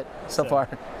 and that's it so far.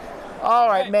 All All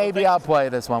right, right, maybe well, I'll play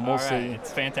this one. We'll all right, see.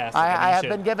 it's fantastic. I have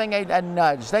been giving a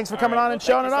nudge. Thanks for coming on and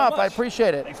showing it off. I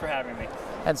appreciate it. Thanks for having me.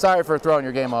 And sorry for throwing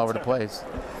your game all over the place.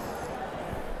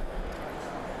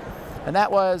 And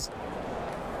that was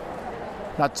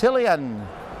Nautilian,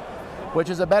 which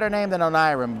is a better name than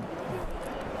Onirim.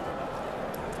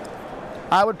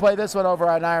 I would play this one over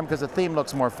Onirim because the theme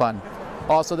looks more fun.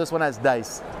 Also, this one has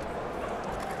dice.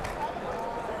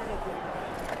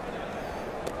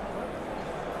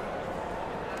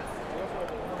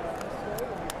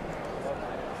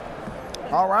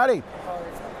 All righty.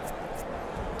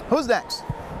 Who's next?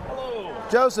 Hello.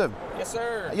 Joseph. Yes,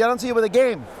 sir. I don't see you with a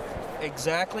game.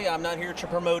 Exactly. I'm not here to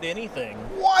promote anything.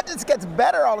 What? This gets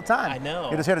better all the time. I know.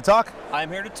 You're just here to talk?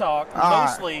 I'm here to talk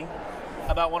mostly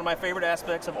about one of my favorite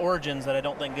aspects of Origins that I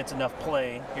don't think gets enough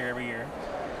play here every year.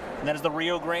 And that is the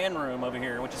Rio Grande room over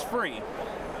here, which is free.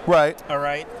 Right. All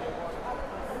right.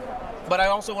 But I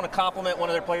also want to compliment one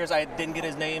of their players. I didn't get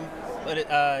his name,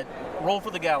 but Roll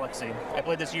for the Galaxy. I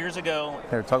played this years ago.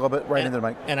 Here, talk a little bit right into the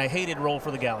mic. And I hated Roll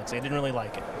for the Galaxy. I didn't really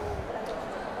like it.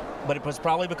 But it was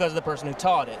probably because of the person who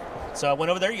taught it. So I went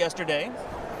over there yesterday.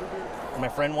 My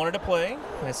friend wanted to play.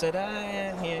 I said,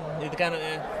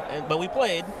 but we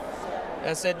played.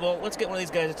 I said, well, let's get one of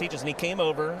these guys to teach us. And he came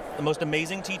over, the most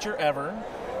amazing teacher ever.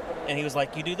 And he was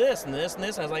like, you do this and this and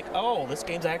this. And I was like, oh, this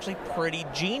game's actually pretty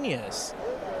genius.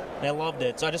 And I loved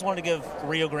it. So I just wanted to give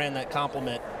Rio Grande that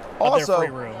compliment of their free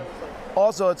room.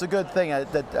 Also, it's a good thing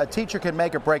that a teacher can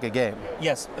make or break a game.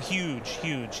 Yes, huge,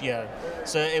 yeah.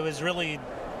 So it was really...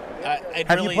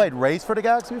 Have you played Race for the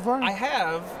Galaxy before? I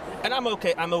have, and I'm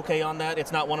okay on that.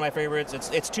 It's not one of my favorites.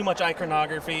 It's too much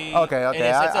iconography. Okay. And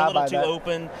it's a little too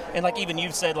open. And like even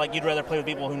you've said, like you'd rather play with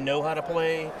people who know how to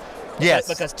play. Yes.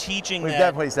 Because teaching We've that...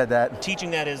 definitely said that.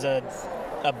 Teaching that is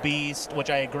a beast, which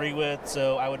I agree with.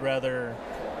 So I would rather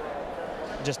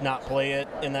just not play it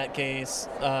in that case.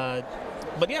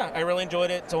 But yeah, I really enjoyed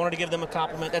it, so I wanted to give them a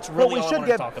compliment. That's really all I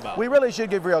wanted to talk about. We really should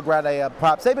give Rio Grande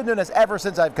props. They've been doing this ever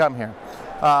since I've come here.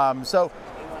 So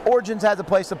Origins has a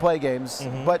place to play games,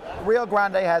 but Rio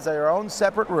Grande has their own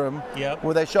separate room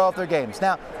where they show off their games.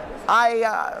 Now,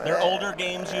 they're older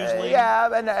games usually. Yeah,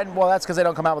 and well, that's because they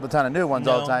don't come out with a ton of new ones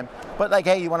all the time. But like,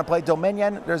 hey, you want to play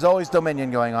Dominion? There's always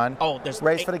Dominion going on. Oh, there's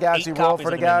Race for the Galaxy, Roll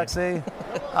for the Galaxy.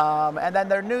 And then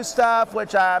their new stuff,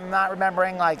 which I'm not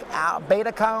remembering, like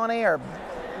Beta Colony or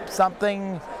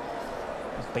something.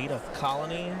 Beta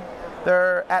Colony?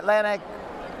 They're Atlantic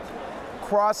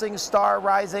Crossing, Star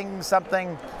Rising,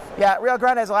 something. Yeah, Rio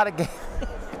Grande has a lot of games.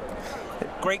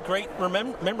 Great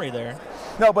memory there.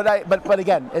 No, but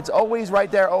again, it's always right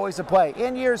there, always to play.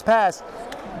 In years past,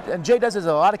 and Jay does this at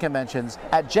a lot of conventions.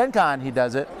 At Gen Con, he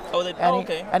does it.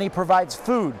 Okay. And he provides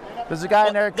food. There's a guy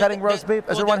in there cutting roast beef.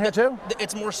 Is there one here too?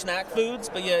 It's more snack foods,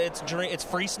 but yeah, it's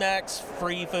free snacks,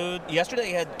 free food. Yesterday,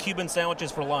 he had Cuban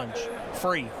sandwiches for lunch,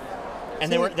 free.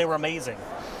 And they were amazing.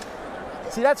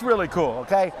 See, that's really cool,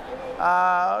 okay?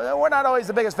 We're not always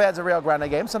the biggest fans of Rio Grande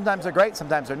games. Sometimes they're great,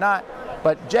 sometimes they're not.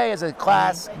 But Jay is a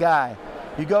class guy.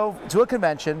 You go to a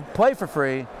convention, play for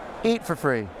free, eat for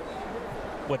free.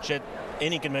 Which at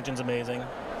any convention's amazing.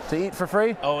 To eat for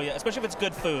free? Oh, yeah, especially if it's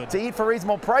good food. To eat for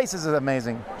reasonable prices is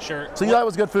amazing. Sure. So you thought it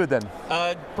was good food then?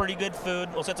 Pretty good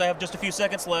food. Well, since I have just a few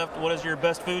seconds left, what is your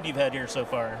best food you've had here so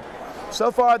far? So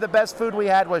far, the best food we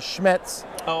had was Schmidt's.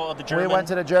 Oh, the German? We went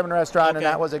to the German restaurant, and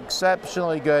that was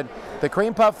exceptionally good. The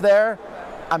cream puff there,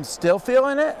 I'm still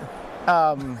feeling it.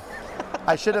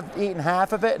 I should have eaten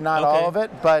half of it, not all of it,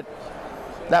 but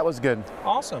that was good.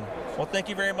 Awesome. Well, thank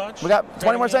you very much. We got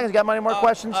 20 more seconds. You got any more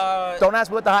questions? Don't ask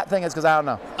me what the hot thing is, because I don't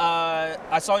know.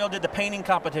 I saw y'all did the painting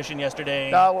competition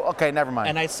yesterday. Oh, okay, never mind.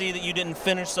 And I see that you didn't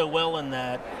finish so well in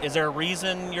that. Is there a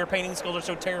reason your painting skills are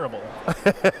so terrible?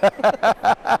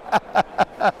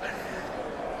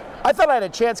 I thought I had a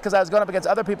chance because I was going up against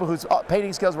other people whose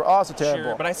painting skills were also terrible.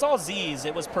 Sure, but I saw Z's.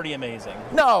 It was pretty amazing.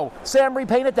 No, Sam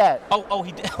repainted that.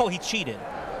 He cheated.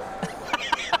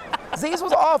 Z's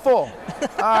was awful.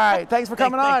 All right, thanks for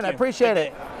coming on. you. I appreciate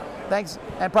it. Thanks,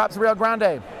 and props to Rio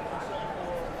Grande.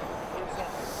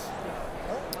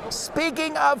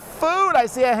 Speaking of food, I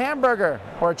see a hamburger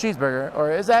or a cheeseburger,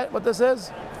 or is that what this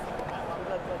is?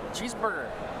 Cheeseburger.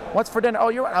 What's for dinner? Oh,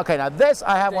 you're right. Okay, now this,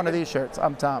 I have one of these shirts.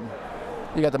 I'm Tom.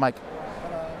 You got the mic.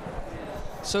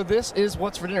 So this is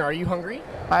what's for dinner. Are you hungry?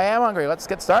 I am hungry. Let's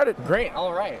get started. Great.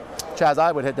 All right. Chaz,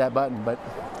 I would hit that button, but.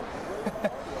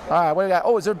 All right, what do we got?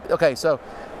 Oh, is there? Okay, so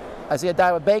I see a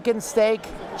die with bacon, steak,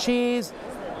 cheese,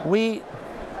 wheat,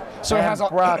 so it has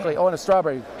broccoli. Oh, and a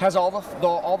strawberry. Has all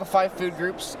the 5 food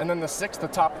groups, and then the 6th, the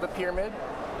top of the pyramid,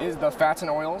 is the fats and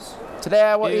oils. Today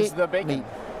I will eat the bacon. Meat.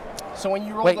 So when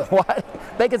you roll Wait, what?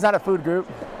 Bacon's not a food group.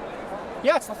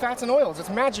 Yeah, it's the fats and oils.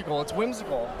 It's magical. It's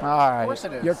whimsical. All right. Of course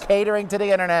it is. You're catering to the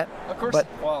internet. Of course. But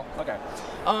well, okay.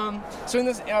 So in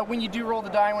this, when you do roll the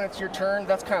die when it's your turn,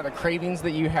 that's kind of the cravings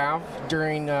that you have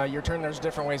during your turn. There's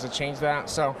different ways to change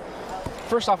that. So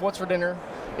first off, what's for dinner?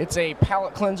 It's a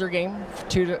palate cleanser game for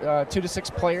 2 to 6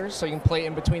 players, so you can play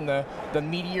in between the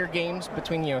meatier games,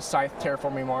 between Scythe,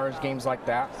 Terraforming Mars, games like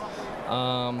that.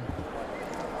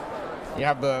 You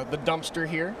have the dumpster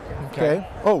here. Okay.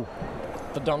 Oh.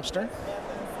 The dumpster.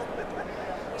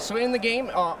 So in the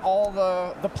game, all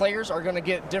the players are going to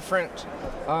get different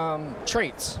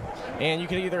traits, and you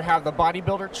can either have the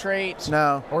bodybuilder trait,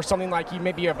 or something like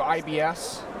maybe you have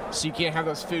IBS, so you can't have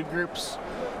those food groups.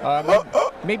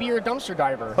 Maybe you're a dumpster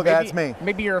diver. Okay, that's me.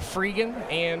 Maybe you're a freegan,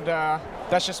 and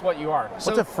that's just what you are. What's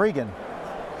a freegan?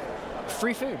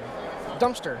 Free food,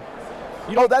 dumpster.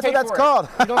 Oh, that's what that's called.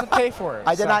 You don't have to pay for it.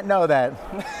 I did not know that.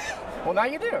 Well, now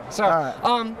you do.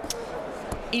 So,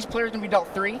 each player is going to be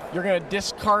dealt 3. You're going to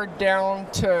discard down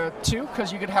to 2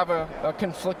 because you could have a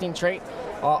conflicting trait.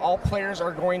 All players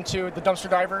are going to, the dumpster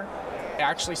diver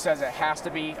actually says it has to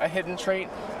be a hidden trait.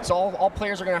 So all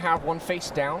players are going to have one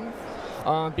face down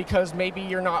because maybe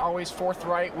you're not always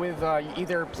forthright with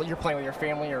either you're playing with your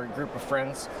family or a group of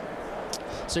friends.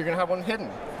 So you're going to have one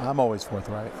hidden. I'm always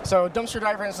forthright. So dumpster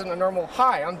diver isn't a normal,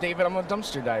 hi, I'm David, I'm a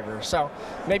dumpster diver. So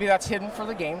maybe that's hidden for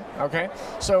the game, okay?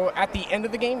 So at the end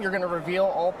of the game, you're going to reveal,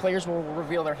 all players will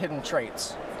reveal their hidden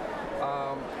traits.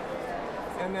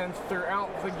 And then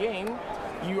throughout the game,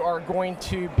 you are going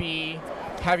to be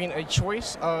having a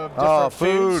choice of different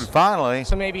foods. Finally.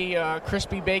 So maybe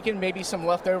crispy bacon, maybe some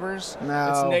leftovers.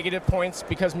 No. It's negative points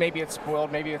because maybe it's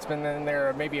spoiled, maybe it's been in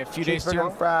there maybe a few days too long. Cheeseburger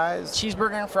and fries.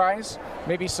 Cheeseburger and fries.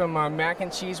 Maybe some mac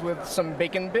and cheese with some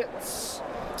bacon bits.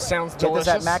 Sounds delicious.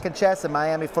 Get this at Mac and Chess in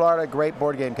Miami, Florida. Great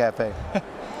board game cafe.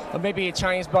 Maybe a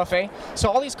Chinese buffet. So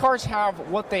all these cards have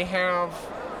what they have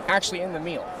actually in the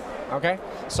meal. Okay?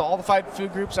 So all the 5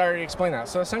 food groups, I already explained that.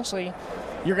 So essentially,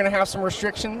 you're going to have some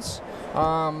restrictions.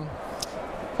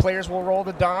 Players will roll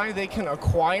the die. They can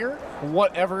acquire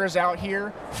whatever is out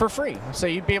here for free. So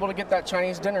you'd be able to get that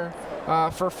Chinese dinner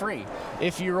for free.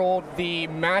 If you rolled the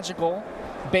magical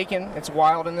bacon, it's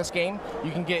wild in this game,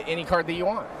 you can get any card that you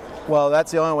want. Well,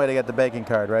 that's the only way to get the bacon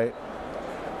card, right?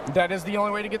 That is the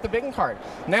only way to get the bacon card.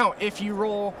 Now, if you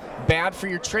roll bad for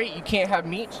your trait, you can't have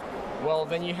meat. Well,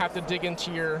 then you have to dig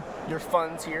into your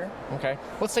funds here. Okay.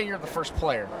 Let's say you're the first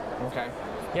player. Okay.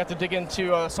 You have to dig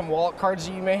into some wallet cards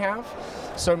that you may have.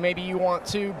 So maybe you want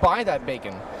to buy that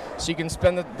bacon. So you can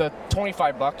spend the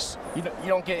 $25. You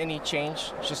don't get any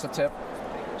change. It's just a tip.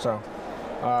 So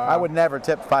I would never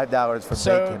tip $5 for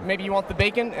so bacon. Maybe you want the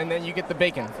bacon, and then you get the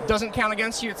bacon. Doesn't count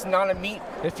against you. It's not a meat.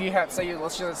 If you had,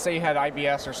 let's just say you had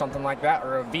IBS or something like that,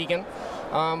 or a vegan.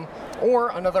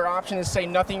 Or another option is say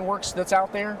nothing works that's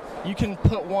out there. You can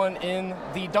put one in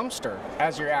the dumpster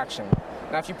as your action.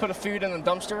 Now, if you put a food in the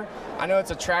dumpster, I know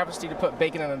it's a travesty to put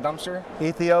bacon in a dumpster.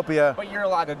 Ethiopia. But you're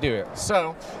allowed to do it.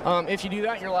 So if you do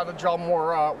that, you're allowed to draw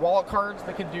more wallet cards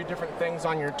that can do different things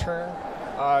on your turn.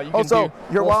 You can also,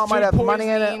 your wallet might have money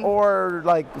in it poisoning. or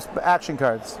like action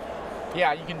cards.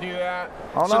 Yeah, you can do that.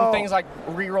 Oh, Some no. things like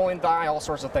re-rolling die, all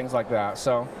sorts of things like that.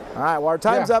 So. All right, well, our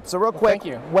time's Yeah. up. So real Well, quick, thank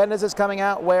you. when is this coming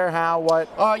out? Where, how, what?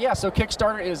 Yeah, so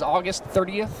Kickstarter is August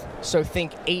 30th. So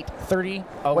think 8:30,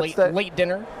 What's late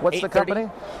dinner. What's the 8:30. company?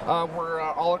 We're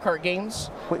a la carte games.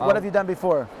 What have you done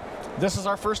before? This is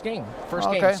our first game.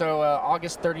 Okay. Game. So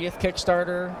August 30th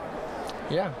Kickstarter.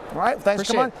 Yeah. All right, thanks.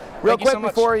 Appreciate Come on. it. Real Thank you quick so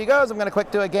much. before he goes, I'm going to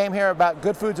quick do a game here about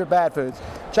good foods or bad foods.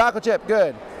 Chocolate chip,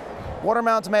 good.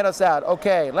 Watermelon tomato salad,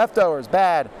 okay. Leftovers,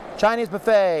 bad. Chinese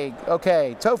buffet,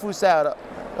 okay. Tofu salad,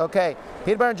 okay.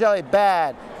 Peanut butter and jelly,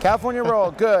 bad. California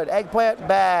roll, good. Eggplant,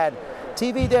 bad.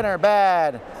 TV dinner,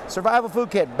 bad. Survival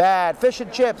food kit, bad. Fish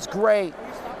and chips, great.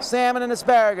 Salmon and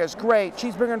asparagus, great.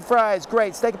 Cheeseburger and fries,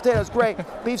 great. Steak and potatoes, great.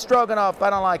 Beef stroganoff, I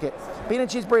don't like it. Bean and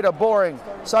cheese burrito, boring.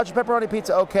 Sausage pepperoni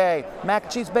pizza, okay. Mac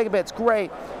and cheese bacon bits, great.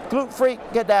 Gluten-free,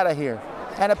 get out of here.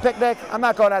 And a picnic, I'm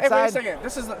not going Hey, outside. wait a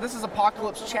second. This is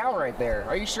Apocalypse Chow right there.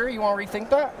 Are you sure you want to rethink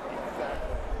that?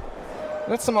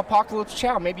 That's some Apocalypse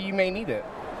Chow. Maybe you may need it.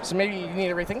 So maybe you need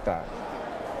to rethink that.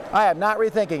 I am not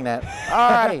rethinking that.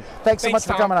 All righty. Thanks so much for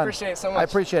Tom. coming on. Appreciate it so much. I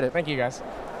appreciate it. Thank you, guys.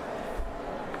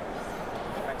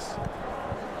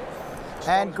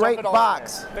 And great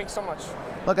box. Thanks so much.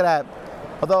 Look at that.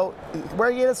 Although, where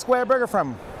do you get a square burger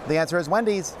from? The answer is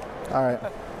Wendy's. All right.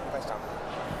 Thanks, Tom.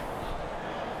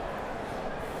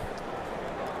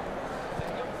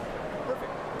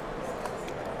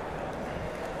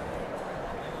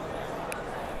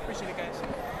 Appreciate it, guys.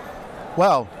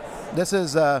 Well, this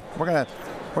is we're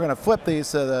gonna flip these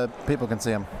so the people can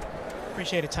see them.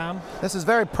 Appreciate it, Tom. This is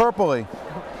very purpley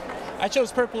I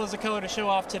chose purple as a color to show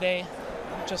off today.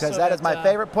 Just because so that is my uh,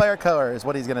 favorite player color. Is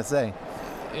what he's gonna say.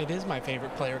 It is my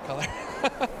favorite player color.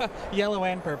 Yellow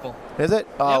and purple. Is it?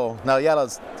 Oh no, yellow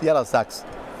sucks. Yellow sucks.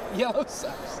 Yellow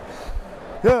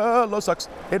sucks.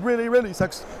 It really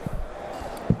sucks.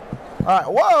 All right.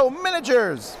 Whoa,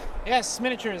 miniatures. Yes,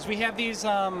 miniatures. We have these.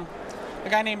 A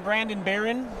guy named Brandon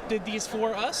Barron did these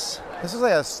for us. This is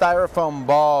like a styrofoam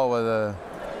ball with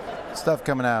stuff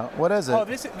coming out. What is it? Oh,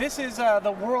 this is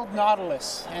the World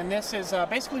Nautilus, and this is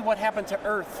basically what happened to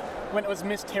Earth when it was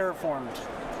misterraformed.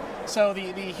 So the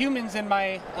humans in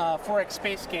my 4X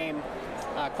space game,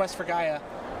 Quest for Gaia,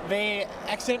 they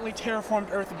accidentally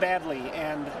terraformed Earth badly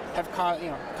and have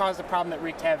caused a problem that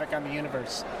wreaked havoc on the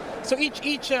universe. So each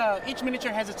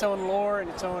miniature has its own lore and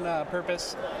its own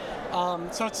purpose.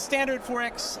 So it's a standard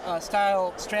 4X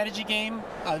style strategy game,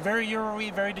 very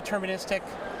Euro-y, very deterministic,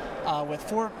 with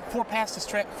four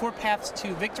paths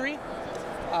to victory.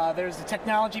 There's the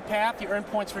technology path. You earn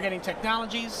points for getting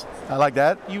technologies. I like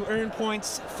that. You earn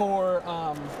points for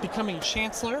becoming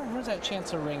Chancellor. Where's that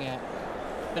Chancellor ring at?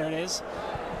 There it is.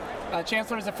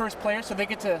 Chancellor is the first player, so they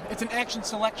get to. It's an action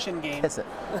selection game. Kiss it.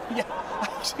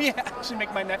 Yeah, I actually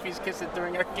make my nephews kiss it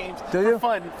during our games. Do you?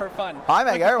 For fun. I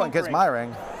make Like a everyone poke kiss my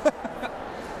ring.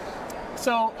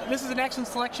 So this is an action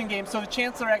selection game, so the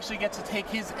Chancellor actually gets to take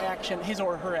his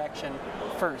or her action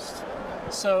first.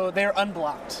 So they're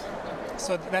unblocked.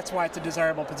 So that's why it's a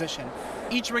desirable position.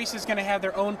 Each race is going to have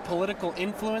their own political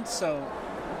influence, so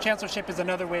Chancellorship is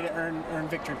another way to earn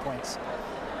victory points.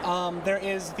 There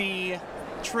is the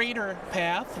trader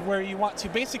path, where you want to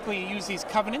basically use these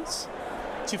covenants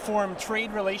to form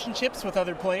trade relationships with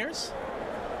other players.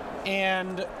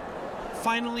 And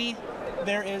finally,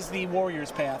 there is the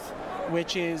warriors path,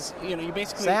 which is, you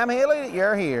basically... Sam Healy,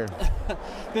 you're here.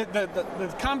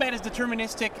 the combat is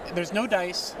deterministic. There's no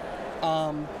dice.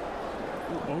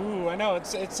 Ooh, I know,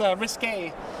 it's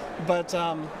risque, but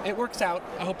it works out.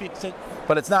 I hope it's...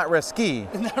 But it's not risky.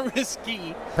 Not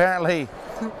risky. Apparently,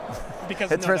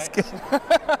 because it's no risky.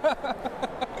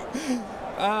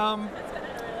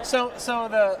 So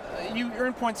you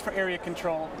earn points for area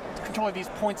control of these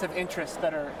points of interest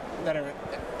that are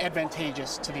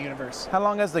advantageous to the universe. How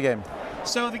long is the game?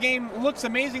 So the game looks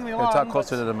amazingly long. Talk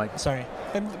closer to the mic. Sorry.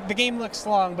 The game looks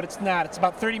long, but it's not. It's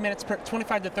about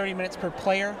 25 to 30 minutes per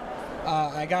player.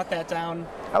 I got that down.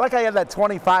 I like how you have that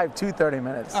 25 to 30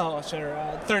 minutes. Oh, sure.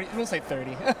 30. We'll say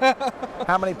 30.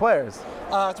 How many players?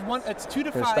 It's 2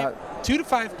 to 5. 2 to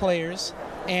 5 players,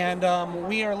 and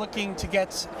we are looking to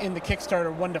get in the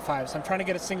Kickstarter 1 to 5. So I'm trying to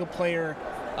get a single player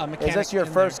mechanic. Is this your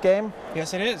first game?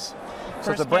 Yes, it is.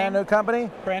 So it's a brand new company?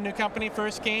 Brand new company,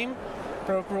 first game.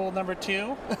 Broke rule number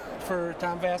 2 for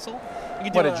Tom Vassell.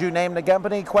 What, did you name the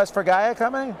company Quest for Gaia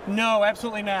Company? No,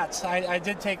 absolutely not. I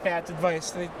did take that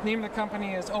advice. The name of the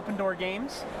company is Open Door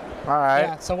Games. All right.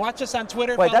 Yeah, so watch us on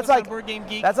Twitter. Wait, follow that's us on like Board Game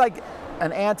Geek. that's like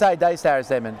an anti-Dice Tower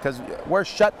statement because we're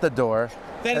shut the door.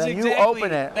 That is and exactly, you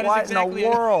open it. That What is exactly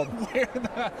in the world?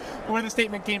 where the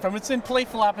statement came from. It's in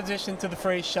playful opposition to the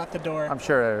phrase "shut the door." I'm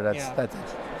sure that's Yeah. that's.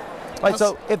 Wait,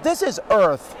 so if this is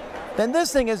Earth, then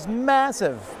this thing is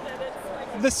massive.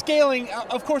 The scaling,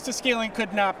 of course, the scaling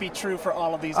could not be true for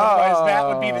all of these. Otherwise, that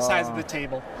would be the size of the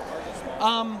table.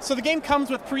 So the game comes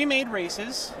with pre-made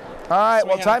races. All right, So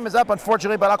well, we time is up,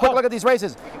 unfortunately, but I'll quick look at these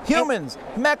races. Humans,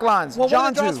 Mechlons, Well, one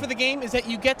of the Jonju. draws for the game is that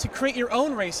you get to create your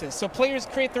own races. So players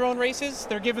create their own races.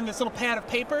 They're given this little pad of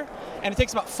paper, and it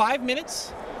takes about 5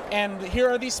 minutes. And here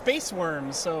are these space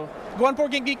worms. So go on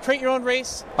Board Game Geek, create your own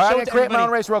race. All right, I'm show going it to to create my own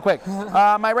everybody. race real quick.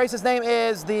 My race's name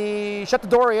is the Shut the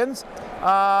Dorians.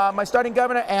 My starting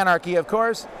governor, Anarchy, of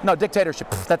course. No, Dictatorship.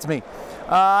 Pff, that's me.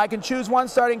 I can choose one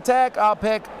starting tech. I'll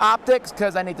pick Optics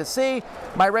because I need to see.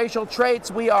 My racial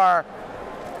traits, we are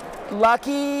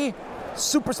Lucky,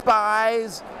 Super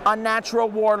Spies, Unnatural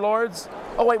Warlords.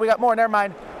 Oh, wait, we got more. Never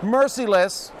mind.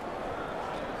 Merciless,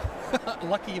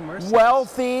 Lucky and merciless.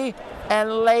 Wealthy,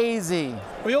 and Lazy.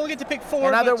 We only get to pick 4.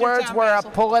 In other but Jim words, Tom we're a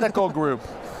Vassell. political group.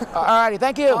 All righty,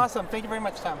 thank you. Awesome. Thank you very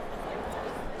much, Tom.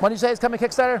 When did you say it's coming to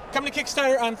Kickstarter? Coming to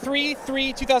Kickstarter on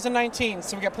 3/3/2019,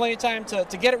 so we got plenty of time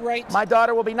to get it right. My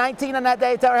daughter will be 19 on that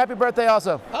day. Tell her happy birthday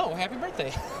also. Oh, happy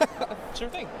birthday. Sure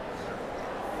thing.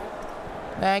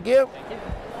 Thank you.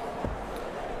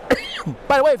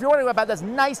 By the way, if you're wondering about this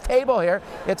nice table here,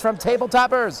 it's from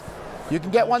Tabletoppers. You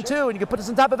can get one too, and you can put this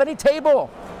on top of any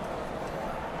table.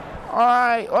 All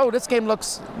right. Oh, this game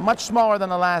looks much smaller than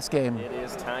the last game. It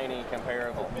is tiny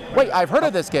comparable. Wait, I've heard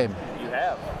of this game. You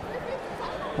have.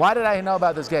 Why did I know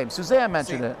about this game? Suzanne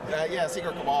mentioned it. Yeah,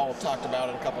 Secret Cabal talked about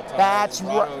it a couple times. That's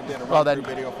Rado right. did a Well, then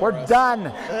run-through video for we're us.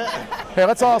 done. Here,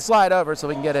 let's all slide over so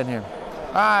we can get in here.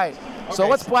 All right. So Okay,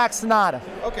 what's Black Sonata?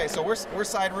 Okay, so we're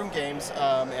Side Room Games,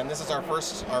 and this is our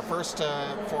first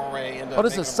foray into. Oh,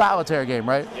 this is a solitaire game,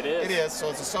 right? It is. It is. So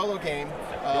it's a solo game.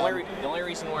 The only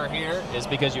reason we're here is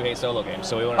because you hate solo games,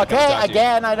 so we wanted to come Okay, talk to you.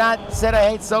 again, I not said I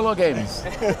hate solo games.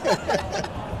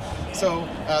 So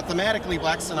thematically,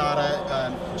 Black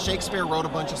Sonata, Shakespeare wrote a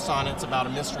bunch of sonnets about a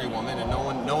mystery woman, and no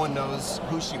one knows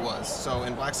who she was. So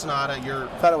in Black Sonata, you're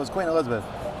Thought it was Queen Elizabeth.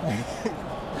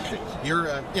 You're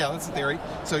yeah, that's the theory.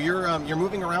 So you're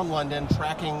moving around London,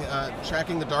 tracking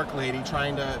the Dark Lady,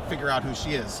 trying to figure out who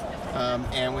she is.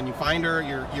 And when you find her,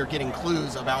 you're getting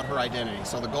clues about her identity.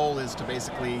 So the goal is to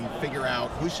basically figure out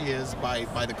who she is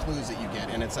by the clues that you get,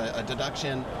 and it's a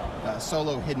deduction,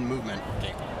 solo hidden movement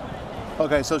game.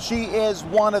 Okay, so she is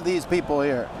one of these people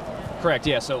here. Correct,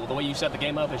 yeah. So the way you set the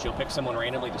game up is you'll pick someone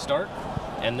randomly to start,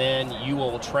 and then you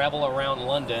will travel around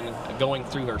London going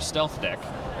through her stealth deck.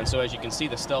 And so as you can see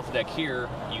the stealth deck here,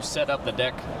 you set up the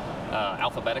deck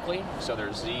alphabetically. So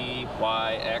there's Z,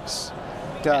 Y, X.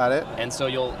 Got it. And so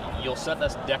you'll set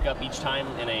this deck up each time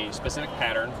in a specific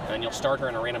pattern, and you'll start her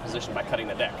in a random position by cutting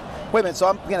the deck. Wait a minute, so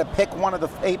I'm going to pick one of the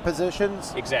 8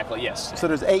 positions? Exactly, yes. So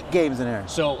there's 8 games in here.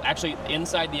 So actually,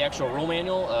 inside the actual rule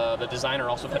manual, the designer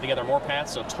also put together more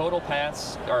paths. So total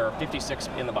paths are 56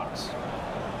 in the box.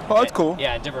 Oh, that's cool.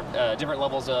 Yeah, different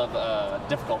levels of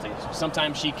difficulty.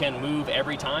 Sometimes she can move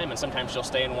every time, and sometimes she'll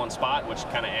stay in one spot, which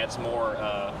kind of adds more.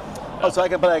 Oh, so I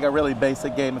can play like a really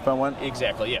basic game if I want?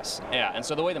 Exactly, yes. Yeah, and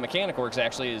so the way the mechanic works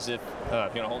actually is if you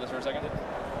want to hold this for a second.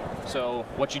 So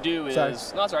what you do is Sorry.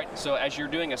 no, that's all right. So as you're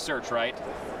doing a search, right?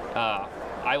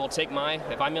 I will take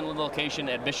if I'm in the location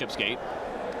at Bishopsgate,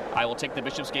 I will take the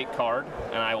Bishopsgate card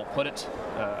and I will put it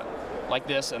like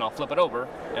this, and I'll flip it over,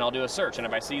 and I'll do a search. And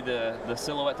if I see the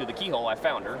silhouette through the keyhole, I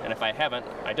found her. And if I haven't,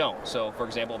 I don't. So for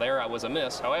example, there I was a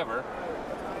miss. However,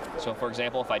 so for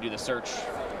example, if I do the search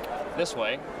this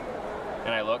way,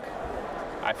 and I look,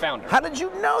 I found her. How did you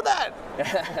know that?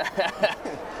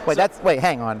 Wait,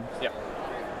 hang on. Yeah.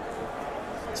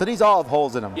 So these all have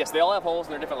holes in them. Yes, they all have holes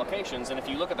in their different locations, and if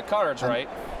you look at the cards, right,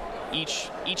 each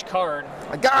card,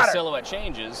 I got the her. silhouette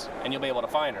changes, and you'll be able to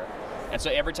find her. And so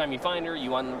every time you find her,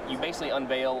 you basically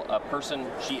unveil a person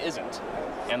she isn't.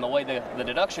 And the way the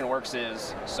deduction works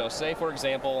is, so say for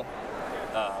example,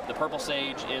 the Purple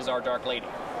Sage is our Dark Lady,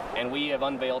 and we have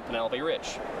unveiled Penelope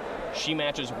Rich. She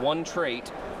matches one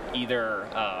trait, either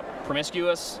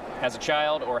promiscuous, has a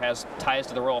child, or has ties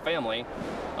to the royal family.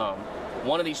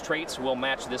 One of these traits will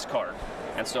match this card.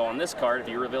 And so on this card, if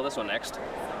you reveal this one next,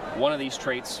 one of these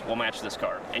traits will match this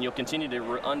card. And you'll continue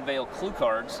to unveil clue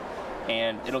cards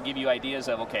and it'll give you ideas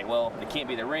of, okay, well, it can't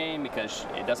be the ring because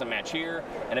it doesn't match here,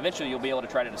 and eventually you'll be able to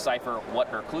try to decipher what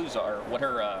her clues are, what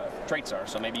her traits are.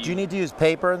 So maybe do you need to use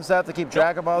paper and stuff to keep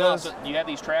track of all those? So you have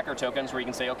these tracker tokens where you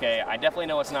can say, okay, I definitely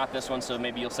know it's not this one, so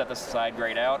maybe you'll set this aside,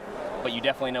 grayed out, but you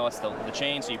definitely know it's the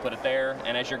chain, so you put it there,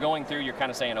 and as you're going through, you're kind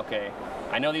of saying, okay,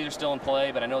 I know these are still in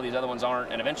play, but I know these other ones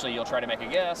aren't, and eventually you'll try to make a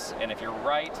guess, and if you're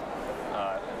right,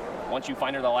 once you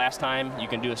find her the last time, you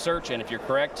can do a search, and if you're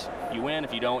correct, you win.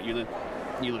 If you don't, you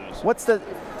lose. What's the?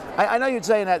 I know you're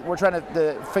saying that we're trying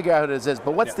to figure out who this is,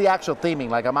 but what's the actual theming?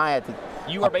 Like, am I a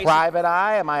private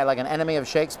eye? Am I like an enemy of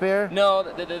Shakespeare? No,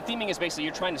 the theming is basically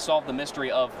you're trying to solve the mystery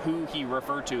of who he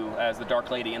referred to as the Dark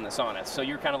Lady in the sonnets. So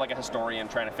you're kind of like a historian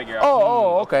trying to figure out.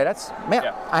 Okay. That's man.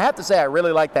 Yeah. I have to say, I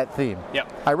really like that theme. Yep.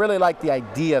 I really like the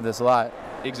idea of this a lot.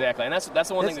 Exactly, and that's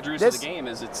the one thing that drew us to the game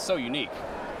is it's so unique.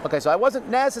 Okay, so I wasn't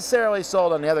necessarily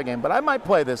sold on the other game, but I might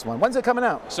play this one. When's it coming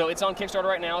out? So it's on Kickstarter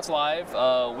right now. It's live.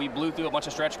 We blew through a bunch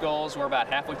of stretch goals. We're about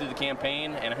halfway through the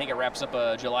campaign, and I think it wraps up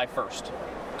July 1st.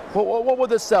 What will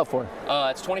this sell for?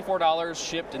 It's $24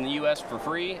 shipped in the U.S. for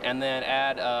free, and then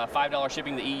add $5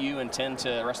 shipping to the EU and $10 to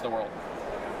the rest of the world.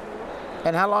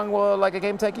 And how long will like a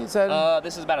game take, you said?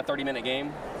 This is about a 30-minute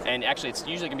game, and actually it's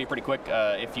usually going to be pretty quick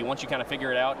once you kind of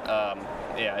figure it out.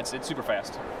 Yeah, it's super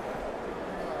fast.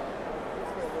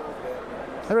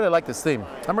 I really like this theme.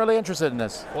 I'm really interested in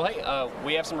this. Well, hey,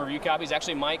 we have some review copies.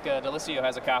 Actually, Mike Delicio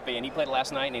has a copy, and he played it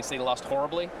last night, and he said he lost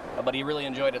horribly, but he really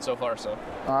enjoyed it so far. So.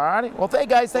 All righty. Well, hey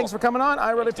guys, thanks for coming on.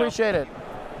 I really appreciate it.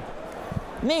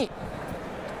 Neat.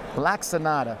 Black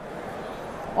Sonata.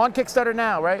 On Kickstarter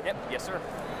now, right? Yep. Yes, sir.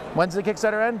 When's the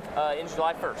Kickstarter end? In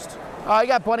July 1st. Oh, you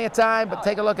got plenty of time, but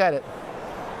take a look at it.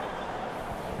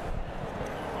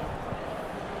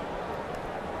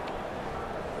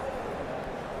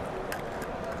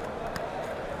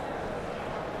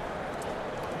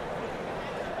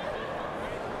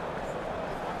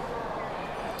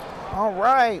 All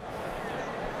right.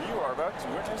 You are about to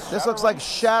witness This looks like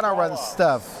Shadowrun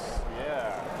stuff.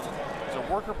 Yeah. It's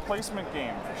a worker placement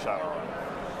game for Shadowrun.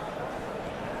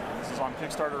 This is on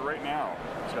Kickstarter right now.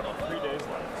 It's got about 3 days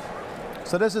left.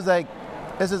 So this is a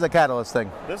Catalyst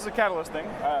thing. This is a Catalyst thing.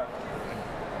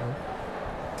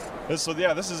 This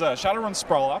is Shadowrun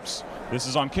Sprawl Ops. This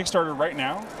is on Kickstarter right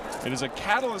now. It is a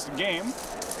Catalyst game,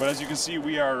 but as you can see,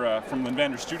 we are from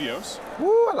Linvander Studios.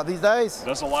 Woo, I love these dice.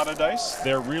 There's a lot of dice.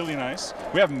 They're really nice.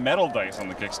 We have metal dice on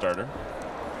the Kickstarter.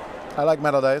 I like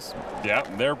metal dice. Yeah,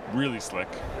 they're really slick.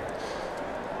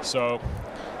 So,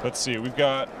 let's see. We've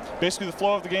got, basically the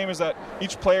flow of the game is that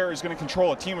each player is going to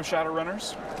control a team of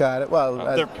Shadowrunners. Got it. Well,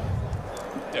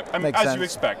 as you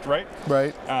expect, right?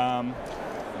 Right.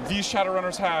 These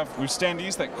Shadowrunners have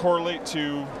standees that correlate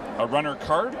to a runner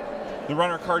card. The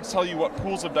runner cards tell you what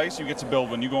pools of dice you get to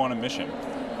build when you go on a mission.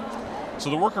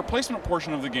 So the worker placement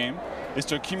portion of the game is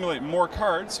to accumulate more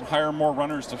cards, hire more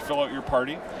runners to fill out your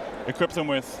party, equip them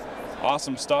with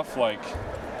awesome stuff like,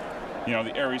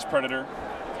 the Ares Predator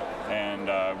and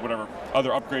whatever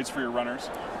other upgrades for your runners.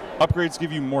 Upgrades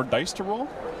give you more dice to roll,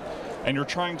 and you're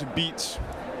trying to beat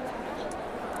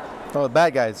the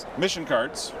bad guys. Mission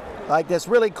cards. Like this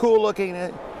really cool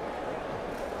looking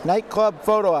nightclub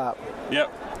photo op.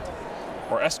 Yep.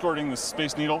 Or escorting the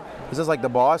Space Needle. Is this like the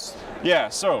boss? Yeah,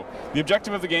 so the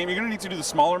objective of the game, you're going to need to do the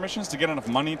smaller missions to get enough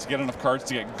money, to get enough cards,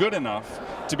 to get good enough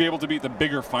to be able to beat the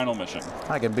bigger final mission.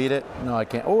 I can beat it. No, I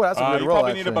can't. Oh, that's a good you roll,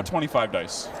 probably actually. need about 25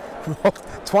 dice.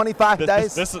 25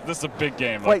 dice? This is a big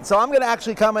game. Wait, so I'm going to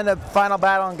actually come into final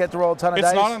battle and get to roll a ton of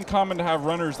dice? It's not uncommon to have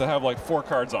runners that have like 4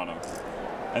 cards on them.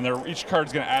 And each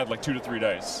card's going to add like 2 to 3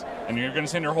 dice. And you're going to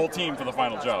send your whole team for the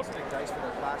final job.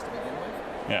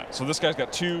 Yeah, so this guy's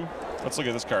got 2. Let's look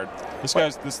at this card.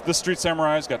 This Street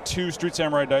Samurai's got 2 Street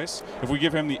Samurai dice. If we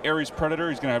give him the Ares Predator,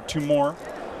 he's going to have 2 more.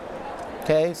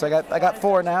 Okay, so I got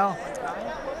 4 now.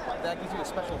 That gives you a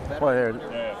special veteran. Well,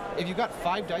 here. Yeah. If you've got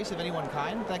 5 dice of any one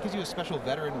kind, that gives you a special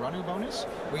veteran runner bonus,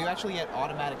 where you actually get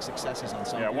automatic successes on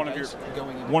some of your dice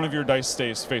going in. One of your dice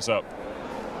stays face up.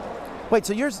 Wait,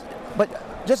 so yours?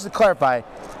 But just to clarify,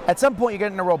 at some point you're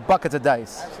getting to roll buckets of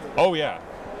dice. Oh yeah,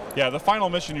 yeah. The final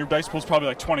mission, your dice pool's probably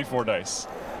like 24 dice,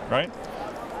 right?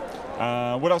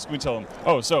 What else can we tell them?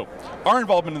 Oh, so our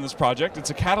involvement in this project, it's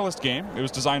a Catalyst game. It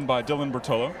was designed by Dylan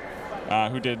Bertolo,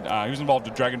 he was involved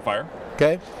with Dragonfire.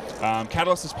 Okay.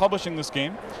 Catalyst is publishing this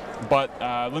game, but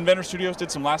Linvander Studios did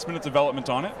some last-minute development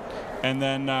on it, and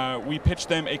then we pitched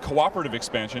them a cooperative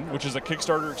expansion, which is a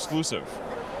Kickstarter exclusive.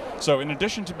 So in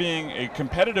addition to being a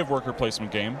competitive worker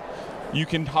placement game, You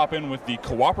can hop in with the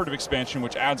cooperative expansion,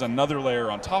 which adds another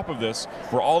layer on top of this,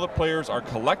 where all the players are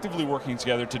collectively working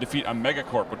together to defeat a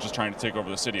megacorp, which is trying to take over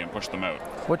the city and push them out.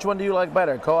 Which one do you like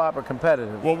better, co-op or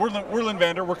competitive? Well, we're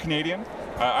Linvander. We're Canadian.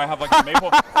 I have like a maple.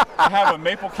 I have a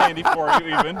maple candy for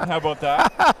you, even. How about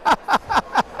that?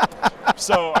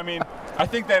 So, I mean, I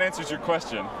think that answers your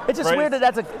question. It's just right? weird that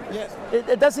that's a.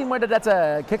 It does seem weird that that's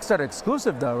a Kickstarter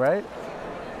exclusive, though, right?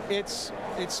 It's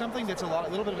something that's a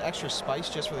little bit of extra spice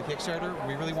just for the Kickstarter.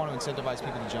 We really want to incentivize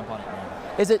people to jump on it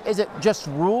now. Is it just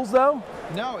rules though?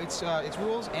 No, it's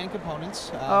rules and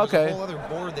components. Okay. There's a whole other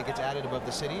board that gets added above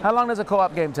the city. How long does a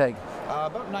co-op game take?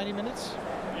 About 90 minutes.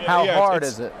 How hard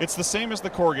is it? It's the same as the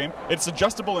core game. It's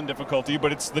adjustable in difficulty,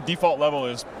 but the default level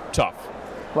is tough.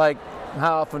 Like,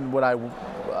 how often would I?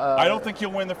 I don't think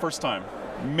you'll win the first time.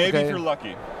 Maybe if you're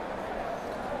lucky.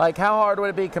 Like, how hard would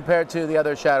it be compared to the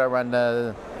other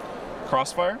Shadowrun?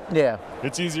 Crossfire? Yeah.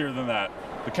 It's easier than that.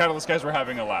 The Catalyst guys were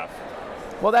having a laugh.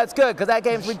 Well, that's good, because that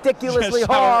game's ridiculously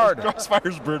hard.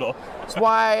 Crossfire's brutal. That's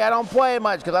why I don't play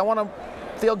much, because I want to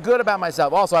feel good about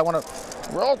myself. Also, I want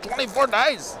to roll 24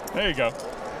 dice. There you go.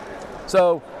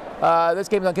 So, this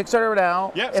game's on Kickstarter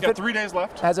now. Yeah, it's got 3 days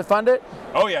left. Has it funded?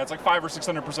 Oh, yeah, it's like 500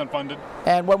 or 600% funded.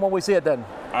 And when will we see it then?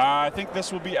 I think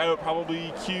this will be out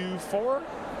probably Q4.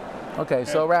 Okay,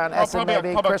 so around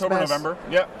maybe Christmas. October, November.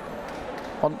 Yep.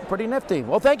 Well, pretty nifty.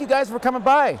 Well, thank you guys for coming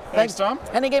by. Thanks, Tom.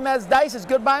 Any game that has dice is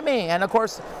good by me. And, of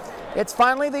course, it's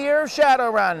finally the year of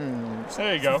Shadowrun.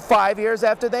 There you go. 5 years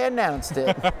after they announced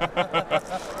it.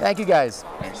 Thank you, guys.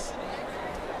 Thanks.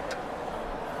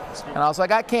 And also, I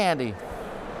got candy.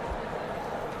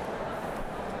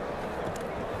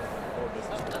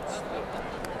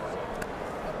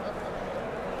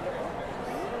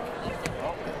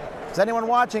 Is anyone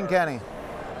watching, Kenny?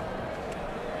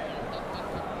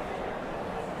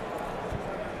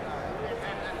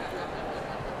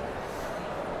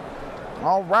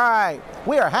 All right,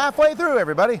 we are halfway through,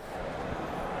 everybody.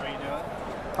 How are you doing?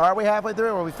 Are we halfway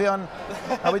through? Are we feeling?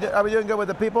 Are we doing good with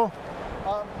the people?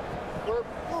 We're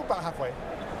about halfway.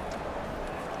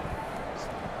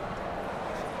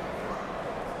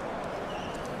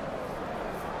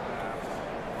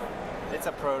 It's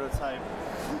a prototype.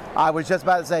 I was just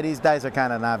about to say these dice are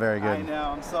kind of not very good. I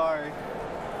know. I'm sorry.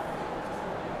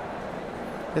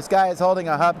 This guy is holding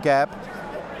a hubcap.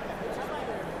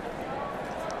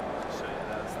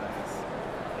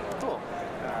 Cool.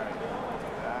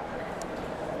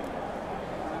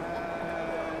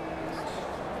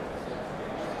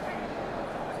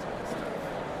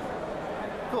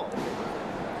 Cool.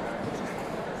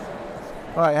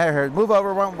 All right, here, move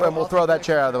over and we'll throw that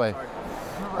chair out of the way.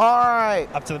 All right.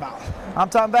 Up to the mouth. I'm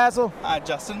Tom Vassell.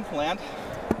 Justin Land.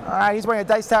 All right, he's wearing a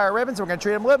Dice Tower ribbon, so we're going to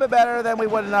treat him a little bit better than we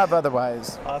would have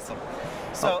otherwise. Awesome.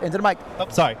 So into the mic. Oh,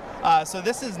 sorry. So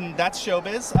that's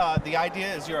Showbiz. The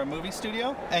idea is you're a movie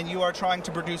studio and you are trying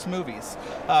to produce movies.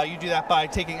 You do that by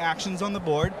taking actions on the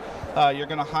board. You're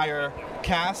going to hire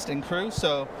cast and crew.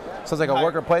 So it's like a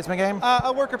worker placement game?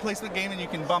 A worker placement game, and you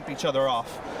can bump each other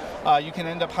off. You can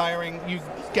end up hiring. You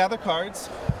gather cards.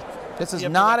 This is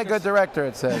not a good director,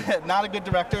 it says. Not a good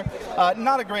director.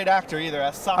 Not a great actor either.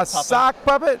 A sock puppet. Sock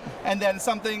puppet? And then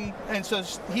something, and so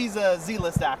he's a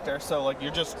Z-list actor, so like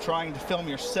you're just trying to film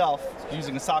yourself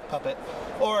using a sock puppet.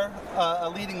 Or a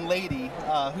leading lady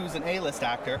who's an A-list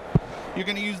actor. You're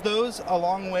going to use those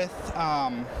along with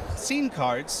scene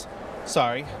cards.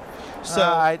 Sorry. So,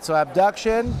 all right, so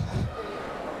abduction.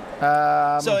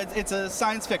 So it's a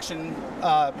science fiction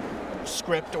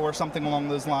script or something along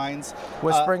those lines.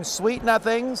 Whispering sweet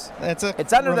nothings. It's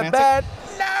under romantic. the bed.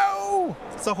 No!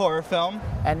 It's a horror film.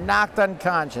 And knocked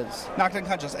unconscious. Knocked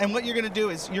unconscious. And what you're going to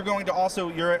do is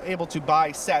you're able to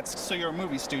buy sets, so you're a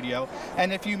movie studio.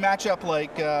 And if you match up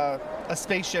like a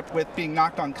spaceship with being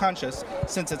knocked unconscious,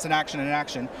 since it's an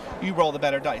action, you roll the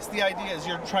better dice. The idea is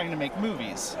you're trying to make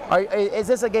movies. Is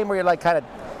this a game where you're like kind of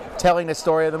telling the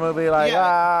story of the movie, like,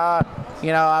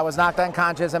 I was knocked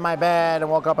unconscious in my bed and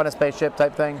woke up on a spaceship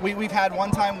type thing? We've had one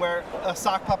time where a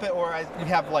sock puppet, or you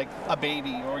have like a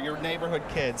baby or your neighborhood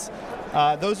kids.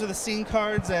 Those are the scene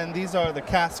cards, and these are the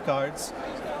cast cards.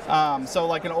 So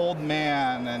like an old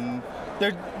man, and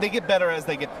they get better as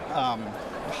they get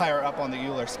higher up on the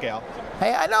Euler scale.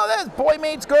 Hey, I know this. Boy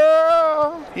meets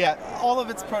girl. Yeah, all of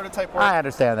it's prototype work. I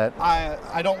understand that.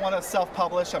 I don't want to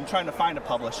self-publish. I'm trying to find a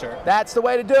publisher. That's the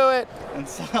way to do it. And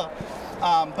so,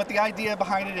 but the idea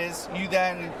behind it is you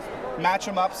then match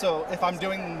them up. So if I'm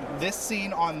doing this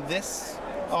scene on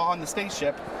the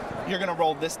spaceship, you're going to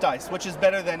roll this dice, which is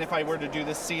better than if I were to do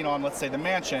this scene on, let's say, the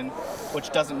mansion, which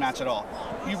doesn't match at all.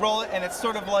 You roll it, and it's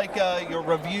sort of like your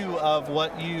review of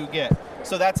what you get.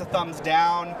 So that's a thumbs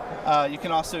down. You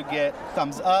can also get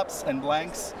thumbs ups and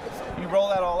blanks. You roll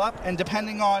that all up, and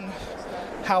depending on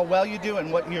how well you do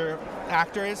and what your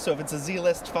actor is, so if it's a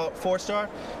Z-list 4-star,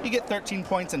 you get 13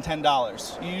 points and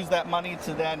 $10. You use that money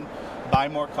to then buy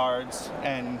more cards,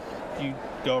 and you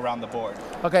go around the board.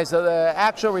 Okay, so the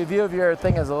actual review of your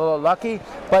thing is a little lucky,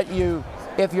 but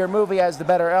if your movie has the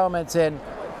better elements in,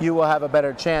 you will have a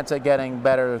better chance at getting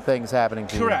better things happening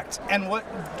to you. Correct. And what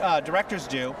directors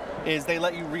do is they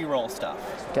let you re-roll stuff.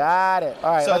 Got it.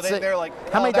 All right. So let's see. they're like,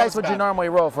 how many that dice was would you bad. normally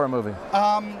roll for a movie?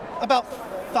 About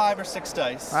 5 or 6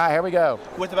 dice. All right, here we go.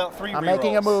 With about 3 I'm re-rolls.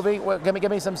 making a movie. Well, give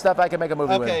me some stuff I can make a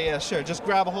movie with. Okay, yeah, sure. Just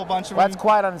grab a whole bunch of Well, that's them.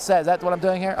 quiet on set. Is that what I'm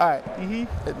doing here? All right.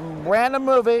 Mm-hmm. Random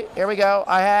movie. Here we go.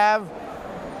 I have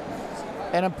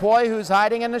an employee who's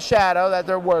hiding in the shadow that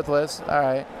they're worthless. All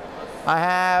right. I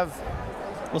have...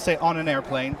 We'll say on an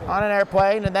airplane. On an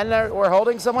airplane, and then we're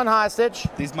holding someone hostage.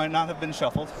 These might not have been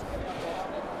shuffled.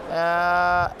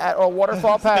 At a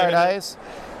waterfall paradise.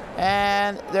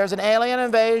 And there's an alien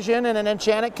invasion in an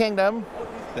enchanted kingdom.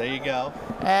 There you go.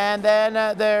 And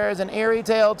then there's an eerie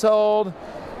tale told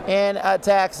in a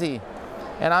taxi.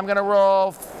 And I'm going to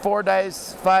roll 4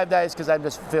 dice, 5 dice, because I'm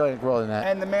just feeling like rolling that.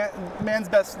 And the man's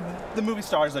best, the movie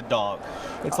star is a dog.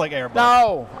 It's like Airbud.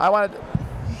 No! I wanted...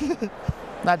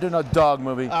 Not doing no dog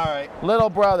movie. All right. Little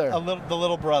brother. The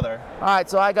little brother. All right,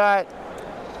 so I got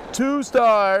 2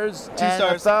 stars 2 and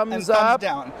stars a thumbs and up. thumbs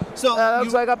down. So that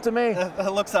looks like up to me.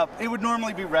 It looks up. It would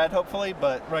normally be red, hopefully,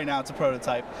 but right now it's a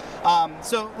prototype.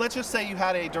 So let's just say you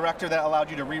had a director that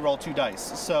allowed you to re-roll 2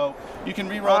 dice. So you can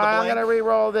re-roll the blank. I'm going to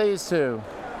re-roll these 2.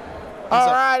 All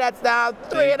right, that's now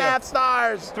 3.5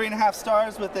 stars. 3.5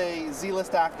 stars with a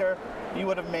Z-list actor. You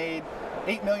would have made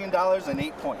 $8 million and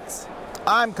 8 points.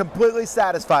 I'm completely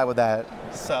satisfied with that.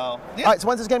 So, yeah. All right, so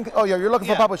when's this game? Oh, you're looking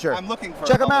for a publisher. I'm looking for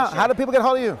Check a them out. publisher. How do people get a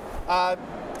hold of you? Oh,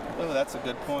 that's a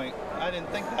good point. I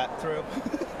didn't think that through.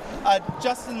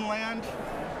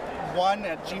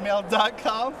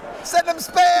 JustinLand1@gmail.com. Send them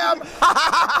spam!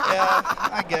 Yeah,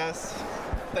 I guess.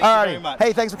 Thank you very much.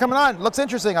 Hey, thanks for coming on. Looks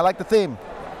interesting. I like the theme.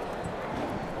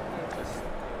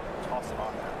 Toss it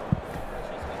on there.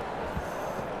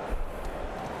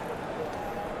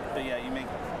 But yeah, you make...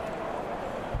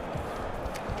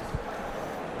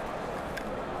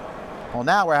 Well,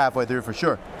 now we're halfway through for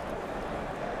sure.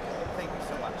 Thank you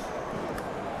so much.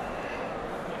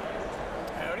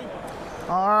 Howdy.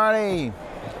 Alrighty.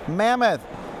 Mammoth.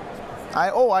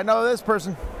 I know this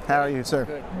person. How are you, sir?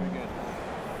 Good, very good.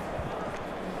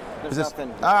 There's Is this-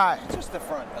 nothing. all right. Just the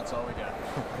front. That's all we got.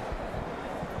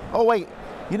 Oh, wait.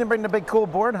 You didn't bring the big cool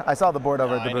board? I saw the board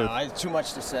over at the I booth. know. It's too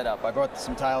much to set up. I brought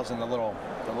some tiles and the little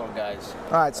guys.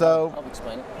 All right, so I'll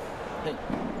explain it. Hey.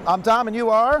 I'm Tom, and you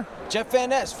are? Jeff Van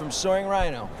Ness from Soaring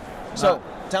Rhino. So,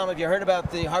 Tom, have you heard about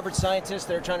the Harvard scientists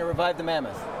that are trying to revive the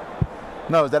mammoth?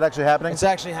 No, is that actually happening? It's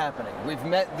actually happening. We've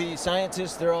met the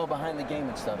scientists. They're all behind the game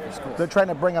and stuff. It's cool. They're trying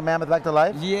to bring a mammoth back to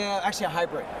life? Yeah, actually a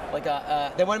hybrid. Like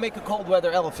they want to make a cold weather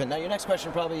elephant. Now, your next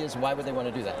question probably is, why would they want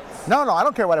to do that? No, I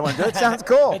don't care what I want to do. It sounds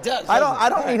cool. It does. I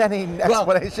don't need any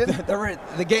explanation. Well,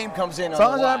 the game comes in As on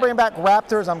long the as I'm not bringing back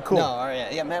raptors, I'm cool. No, all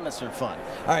right, yeah, mammoths are fun.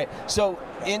 All right, so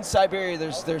in Siberia,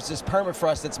 there's this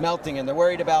permafrost that's melting, and they're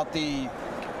worried about the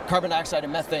carbon dioxide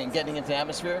and methane getting into the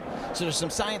atmosphere. So there's some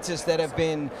scientists that have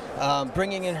been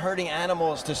bringing in herding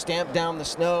animals to stamp down the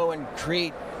snow and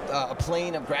create a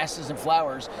plain of grasses and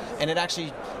flowers, and it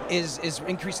actually is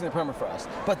increasing the permafrost.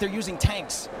 But they're using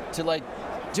tanks to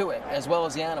do it, as well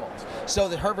as the animals. So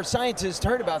the Harvard scientists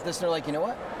heard about this, and they're like, you know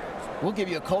what? We'll give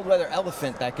you a cold weather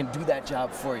elephant that can do that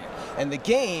job for you. And the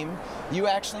game, you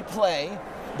actually play.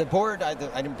 The board, I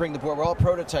didn't bring the board, we're all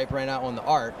prototype right now on the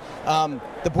art.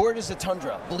 The board is a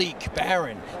tundra, bleak,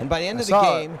 barren. And by the end of the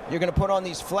game, you're going to put on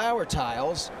these flower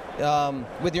tiles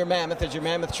with your mammoth as your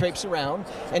mammoth traipses around.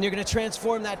 And you're going to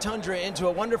transform that tundra into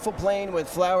a wonderful plain with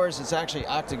flowers. It's actually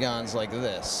octagons like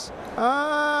this.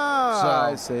 Ah,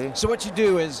 I see. So what you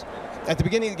do is, at the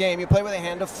beginning of the game, you play with a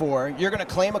hand of 4. You're going to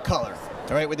claim a color.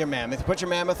 All right, with your mammoth. You put your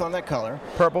mammoth on that color.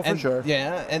 Purple for sure.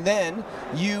 Yeah, and then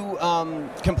you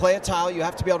can play a tile. You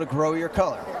have to be able to grow your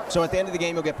color. So at the end of the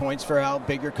game, you'll get points for how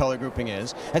big your color grouping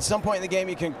is. At some point in the game,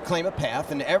 you can claim a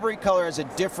path, and every color has a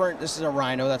different. This is a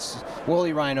rhino. That's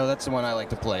woolly rhino. That's the one I like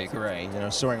to play. Gray,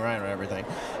 soaring rhino and everything.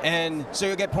 And so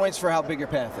you'll get points for how big your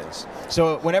path is.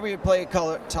 So whenever you play a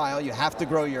color tile, you have to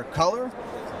grow your color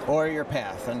or your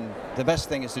path, and the best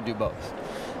thing is to do both.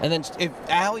 And then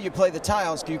how you play the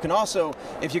tiles, you can also,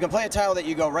 if you can play a tile that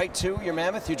you go right to your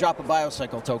mammoth, you drop a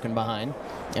biocycle token behind,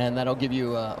 and that'll give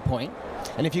you a point.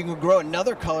 And if you can grow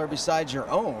another color besides your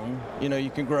own, you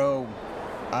can grow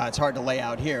it's hard to lay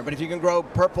out here. But if you can grow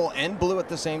purple and blue at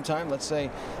the same time, let's say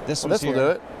this was this here. will do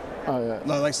it. Oh, yeah.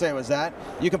 No, like say it was that.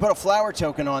 You can put a flower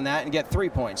token on that and get 3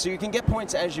 points. So you can get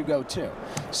points as you go too.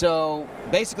 So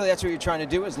basically that's what you're trying to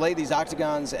do is lay these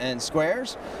octagons and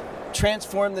squares,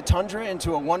 transform the tundra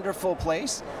into a wonderful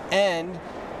place, and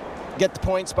get the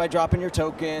points by dropping your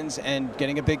tokens and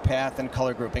getting a big path and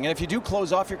color grouping. And if you do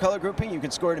close off your color grouping, you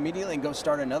can score it immediately and go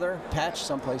start another patch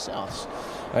someplace else.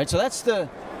 All right, so that's the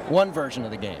one version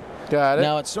of the game. Got it.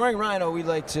 Now at Soaring Rhino, we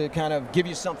like to kind of give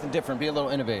you something different, be a little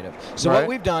innovative. So Right. what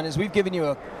we've done is we've given you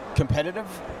a competitive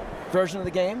version of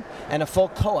the game and a full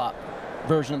co-op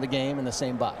version of the game in the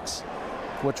same box.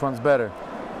 Which one's better?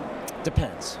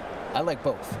 Depends. I like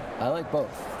both. I like both.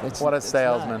 What a it's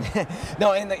salesman. not-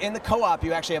 No, in the co-op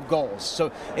you actually have goals.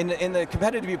 So in the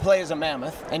competitive you play as a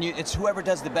mammoth, and it's whoever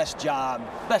does the best job,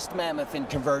 best mammoth in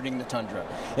converting the tundra.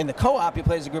 In the co-op you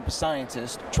play as a group of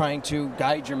scientists trying to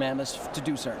guide your mammoths to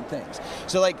do certain things.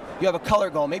 So like you have a color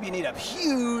goal. Maybe you need a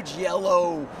huge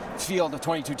yellow field of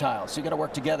 22 tiles. So you got to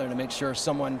work together to make sure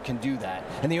someone can do that.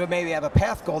 And then you maybe have a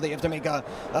path goal that you have to make a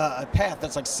path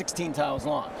that's like 16 tiles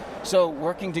long. So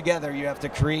working together you have to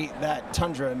create that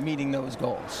tundra meeting those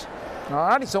goals.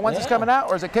 Alrighty, so when's this coming out,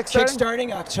 or is it kickstarting?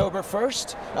 Kickstarting October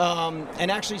 1st, and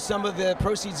actually some of the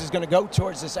proceeds is going to go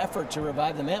towards this effort to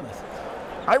revive the mammoth.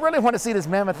 I really want to see this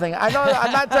mammoth thing. I know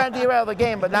I'm not trying to derail the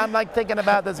game, but now I'm like thinking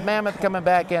about this mammoth coming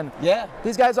back in. Yeah.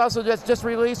 These guys also just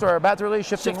released or are about to release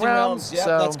Shifting Realms. Yeah,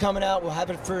 so that's coming out. We'll have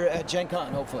it for Gen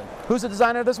Con, hopefully. Who's the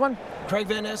designer of this one? Craig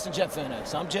Van Ness and Jeff Van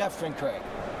Ness. I'm Jeff and Craig.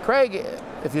 Craig,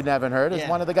 if you haven't heard, is Yeah.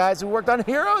 one of the guys who worked on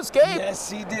Hero Escape. Yes,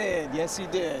 he did. Yes, he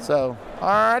did. So,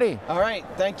 alrighty. All right,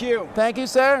 thank you. Thank you,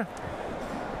 sir.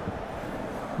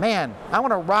 Man, I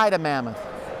want to ride a mammoth.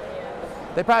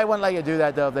 They probably wouldn't let you do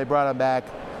that, though, if they brought them back.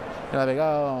 You know, like,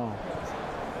 oh.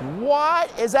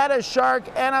 What? Is that a shark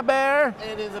and a bear?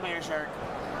 It is a bear shark.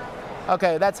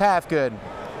 Okay, that's half good.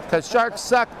 Because sharks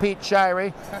suck, Pete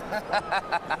Shirey.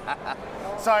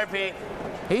 Sorry, Pete.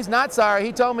 He's not sorry.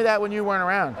 He told me that when you weren't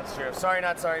around. That's true. Sorry,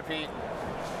 not sorry, Pete.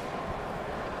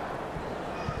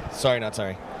 Sorry, not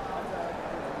sorry.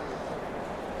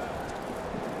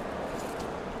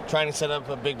 Trying to set up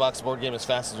a big box board game as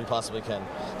fast as we possibly can.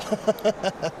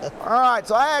 All right,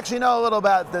 so I actually know a little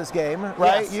about this game,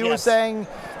 right? Yes, you were yes. saying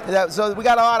that, so we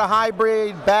got a lot of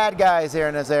hybrid bad guys here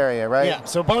in this area, right? Yeah,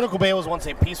 so Barnacle Bay was once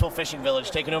a peaceful fishing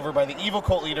village taken over by the evil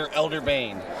cult leader Elder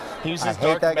Bane. He uses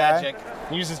dark magic.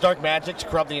 He uses dark magic to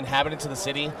corrupt the inhabitants of the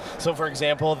city. So, for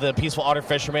example, the peaceful otter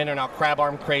fishermen are now crab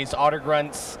arm crazed otter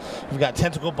grunts. We've got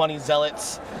tentacle bunny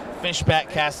zealots, fish bat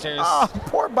casters. Oh,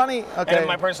 poor bunny. Okay. And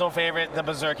my personal favorite, the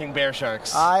berserking bear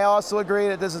sharks. I also agree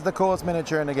that this is the coolest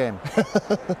miniature in the game.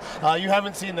 You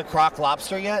haven't seen the croc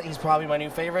lobster yet. He's probably my new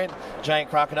favorite. Giant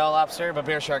crocodile lobster, but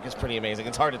bear shark is pretty amazing.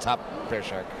 It's hard to top bear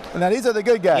shark. Now, these are the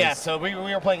good guys. Yeah, so we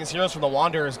were playing as heroes from the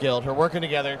Wanderers Guild who are working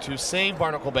together to save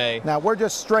Barnacle Bay. Now, we're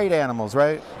just straight animals,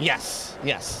 right? Yes,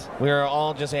 yes. We're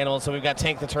all just animals. So we've got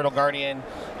Tank the Turtle Guardian,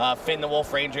 Finn the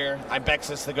Wolf Ranger,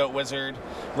 Ibexus the Goat Wizard,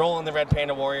 Roland the Red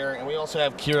Panda Warrior, and we also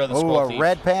have Kira the Ooh, Squirrel a Thief.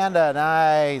 red panda,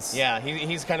 nice. Yeah,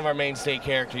 he's kind of our mainstay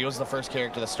character. He was the first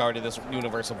character that started this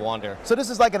universe of Wander. So this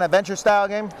is like an adventure style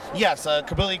game? Yes, a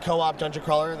completely co-op dungeon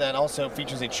crawler that also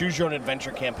features a choose your own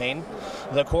adventure campaign.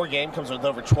 The core game comes with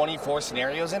over 24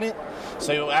 scenarios in it.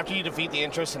 So after you defeat the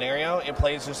intro scenario, it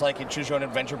plays just like a choose your own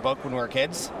adventure book when we were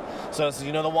kids. So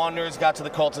you know, the Wanderers got to the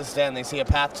cultist den, they see a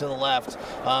path to the left,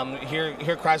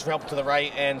 hear cries for help to the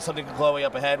right, and something glowy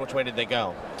up ahead. Which way did they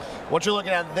go? What you're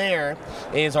looking at there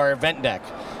is our event deck.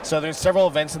 So there's several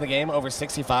events in the game, over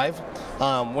 65.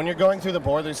 When you're going through the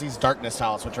board, there's these darkness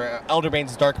tiles, which are Elder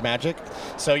Bane's dark magic.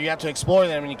 So you have to explore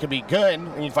them, and you could be good,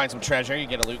 and you find some treasure, you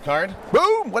get a loot card.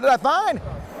 Boom! What did I find?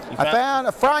 I found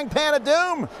a frying pan of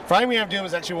doom. Frying pan of doom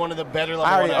is actually one of the better level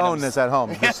I already 1 own items. this at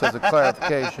home, just as a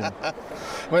clarification.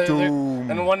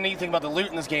 Doom. And the one neat thing about the loot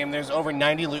in this game, there's over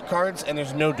 90 loot cards, and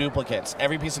there's no duplicates.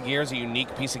 Every piece of gear is a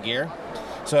unique piece of gear.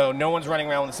 So no one's running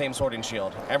around with the same sword and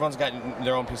shield. Everyone's got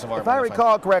their own piece of armor. If I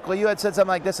recall correctly, you had said something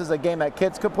like this is a game that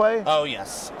kids could play? Oh,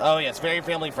 yes. Oh, yes. Very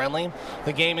family friendly.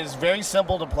 The game is very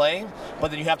simple to play, but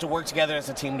then you have to work together as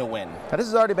a team to win. Now, this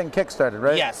has already been kickstarted,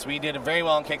 right? Yes, we did it very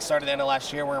well on Kickstarter at the end of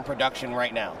last year. We're in production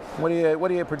right now. What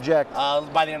do you project?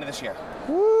 By the end of this year.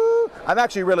 Woo! I'm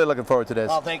actually really looking forward to this.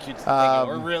 Oh, thank you. Thank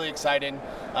you. We're really excited.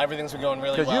 Everything's been going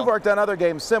really well. Because you've worked on other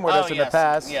games similar to this in the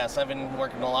past. Yes, I've been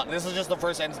working a lot. This is just the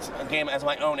first game as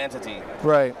my own entity.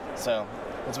 Right. So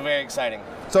it's very exciting.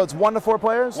 So it's 1 to 4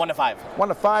 players? 1 to 5. 1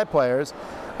 to 5 players.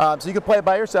 So you can play it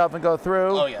by yourself and go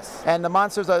through. Oh, yes. And the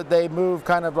monsters, they move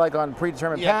kind of like on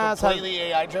predetermined paths. Completely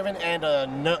AI driven, and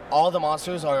all the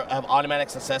monsters have automatic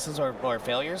successes or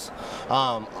failures.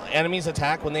 Enemies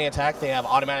attack. When they attack, they have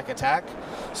automatic attack.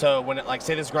 So when, like,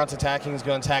 say this grunt's attacking, he's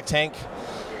going to attack Tank.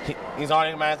 He's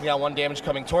automatically got 1 damage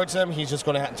coming towards him. He's just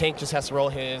going to Tank just has to roll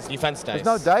his defense dice. There's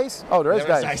no dice? Oh, there is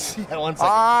dice. Yeah, 1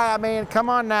 second. I mean, come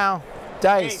on now.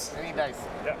 Dice. I need dice.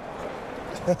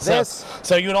 This.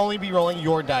 So you would only be rolling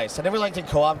your dice. I never liked in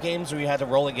co-op games where you had to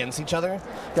roll against each other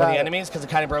for the enemies because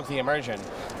it kind of broke the immersion.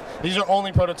 These are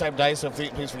only prototype dice, so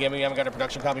please forgive me, we haven't got our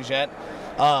production copies yet.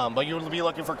 But you would be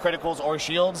looking for criticals or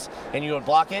shields, and you would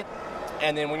block it.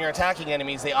 And then when you're attacking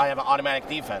enemies, they have an automatic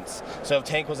defense. So if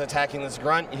Tank was attacking this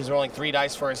grunt, he's rolling 3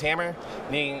 dice for his hammer,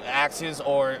 needing axes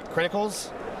or criticals.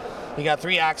 He got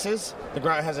 3 axes. The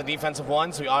grunt has a defensive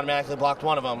 1, so he automatically blocked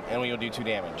 1 of them, and we will do 2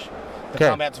 damage. The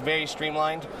combat's very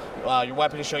streamlined. Your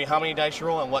weapon will show you how many dice you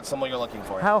roll and what symbol you're looking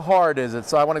for. How hard is it?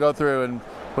 So I want to go through and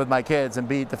with my kids and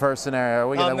beat the first scenario.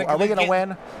 Are we gonna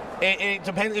win? It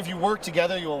depends. If you work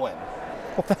together, you will win.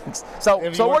 Well, thanks. So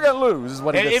we're going to lose is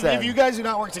what he just said. If you guys do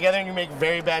not work together and you make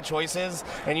very bad choices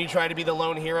and you try to be the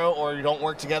lone hero or you don't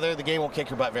work together, the game will kick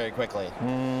your butt very quickly.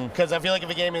 Because I feel like if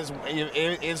a game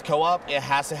is co-op, it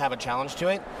has to have a challenge to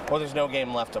it or there's no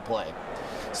game left to play.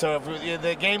 So if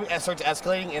the game starts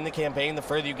escalating in the campaign, the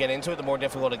further you get into it, the more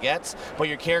difficult it gets. But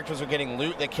your characters are getting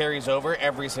loot that carries over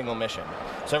every single mission.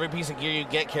 So every piece of gear you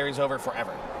get carries over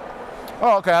forever.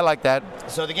 Oh, okay, I like that.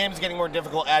 So the game is getting more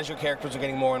difficult as your characters are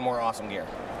getting more and more awesome gear.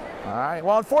 All right.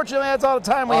 Well, unfortunately, that's all the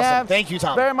time we have. Thank you,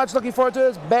 Tom. Very much looking forward to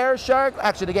this. Bear Shark.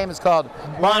 Actually, the game is called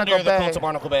Barnacle Bay. The Cult of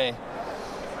Barnacle Bay.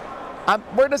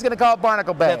 We're just going to call it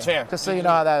Barnacle Bay. That's fair. Just so you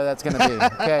know how that's going to be,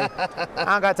 okay? I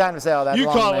don't got time to say all that. You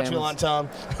call it names. what you want, Tom.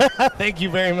 Thank you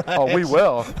very much. Oh, we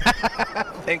will.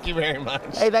 Thank you very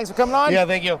much. Hey, thanks for coming on. Yeah,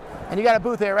 thank you. And you got a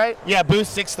booth here, right? Yeah, booth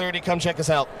 630. Come check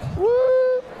us out. Woo!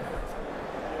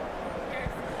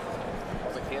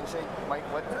 Was it handshake, Mike?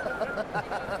 What?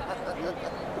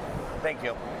 Thank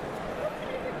you.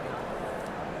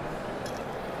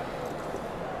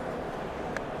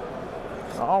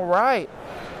 All right.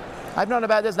 I've known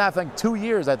about this now for like 2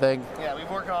 years, I think. Yeah,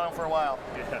 we've worked on it for a while.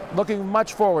 Looking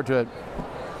much forward to it.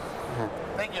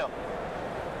 Thank you. All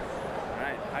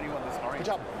right, how do you want this orange? Good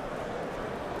job.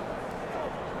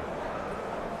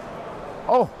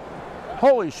 Oh,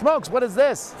 holy smokes, what is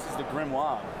this? This is the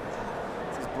Grimoire.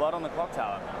 This is blood on the clock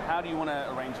tower. How do you want to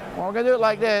arrange it? Well, we're going to do it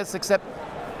like this, except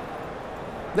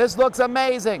this looks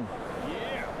amazing.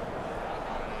 Yeah.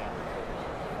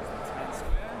 10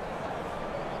 square.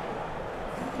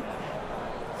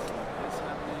 What's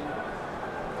happening?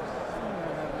 What's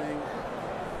happening?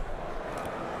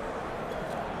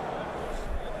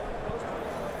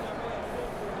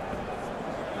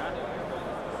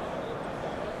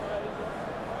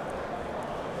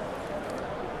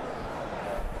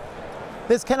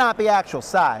 This cannot be actual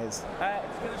size.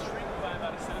 It's going to shrink by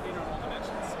about a centimeter in all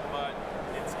dimensions, but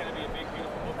it's going to be a big,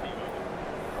 beautiful book for you.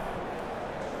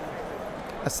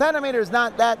 A centimeter is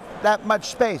not that much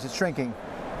space. It's shrinking.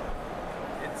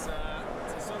 It's a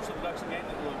social deduction game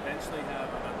that will eventually have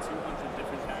about 200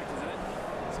 different characters in it.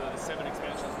 So the 7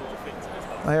 expansions will fit into this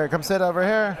box. Well, here, come sit over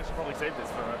here. I should probably save this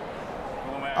for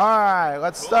when we're All right,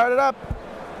 let's start it up.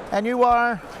 And you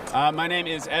are? My name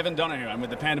is Evan Donoghue. I'm with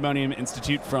the Pandemonium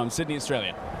Institute from Sydney,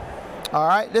 Australia. All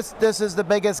right, this is the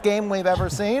biggest game we've ever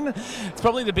seen. It's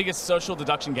probably the biggest social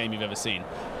deduction game you've ever seen.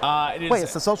 Wait,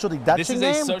 it's a social deduction game?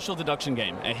 This is a social deduction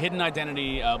game, a hidden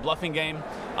identity bluffing game.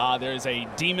 There is a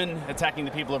demon attacking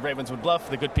the people of Ravenswood Bluff.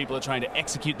 The good people are trying to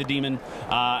execute the demon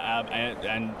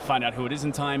and find out who it is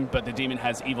in time, but the demon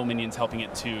has evil minions helping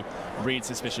it to breed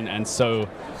suspicion and sow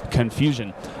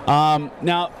confusion.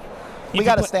 Now, we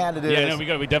got to stand to do this. Yeah, no,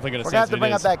 we definitely got to stand to do this. We're going to have to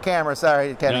bring up that camera.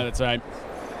 Sorry, Kenny. No, that's all right.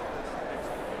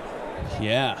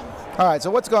 Yeah. All right,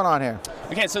 so what's going on here?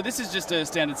 Okay, so this is just a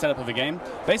standard setup of a game.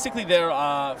 Basically, there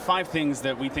are 5 things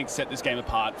that we think set this game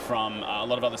apart from a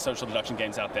lot of other social deduction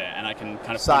games out there, and I can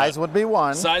kind of size would be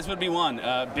one. Size would be one.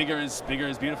 Bigger is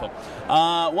beautiful.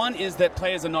 One is that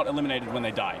players are not eliminated when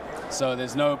they die, so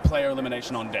there's no player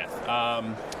elimination on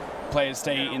death. Players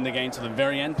stay in the game to the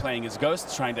very end, playing as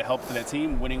ghosts, trying to help for their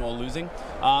team, winning or losing.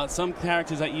 Some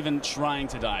characters are even trying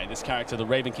to die. This character, the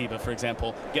Ravenkeeper, for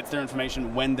example, gets their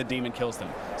information when the demon kills them.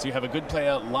 So you have a good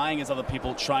player lying as other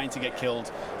people, trying to get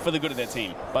killed for the good of their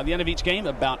team. By the end of each game,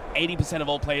 about 80% of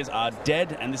all players are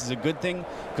dead, and this is a good thing,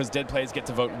 because dead players get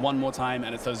to vote one more time,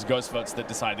 and it's those ghost votes that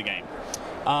decide the game.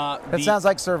 It sounds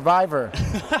like Survivor.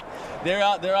 There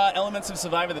are elements of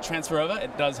Survivor that transfer over.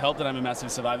 It does help that I'm a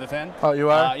massive Survivor fan. Oh, you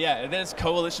are? Yeah, there's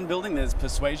coalition building, there's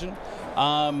persuasion.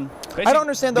 I don't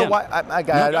understand though why. I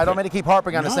don't mean to keep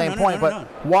harping on the same point, but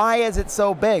why is it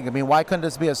so big? I mean, why couldn't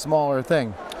this be a smaller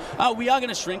thing? We are going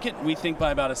to shrink it, we think,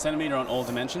 by about a centimeter on all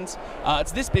dimensions.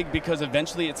 It's this big because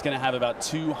eventually it's going to have about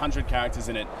 200 characters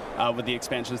in it with the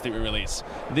expansions that we release.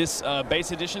 This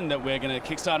base edition that we're going to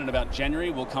kickstart in about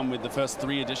January will come with the first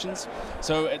 3 editions.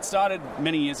 So it started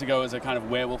many years ago as a kind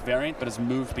of werewolf variant, but has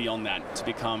moved beyond that to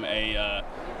become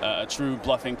a true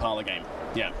bluffing parlor game.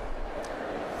 Yeah.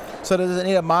 So does it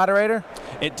need a moderator?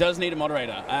 It does need a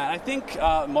moderator. I think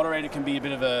moderator can be a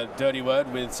bit of a dirty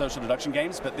word with social deduction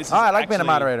games, but this is I like being a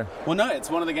moderator. Well, no, it's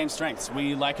one of the game's strengths.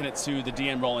 We liken it to the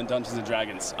DM role in Dungeons &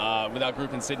 Dragons. With our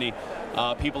group in Sydney,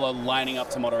 people are lining up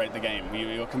to moderate the game.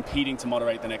 You're competing to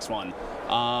moderate the next one.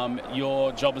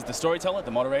 Your job as the storyteller,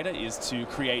 the moderator, is to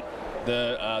create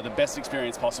the best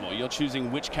experience possible. You're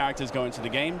choosing which characters go into the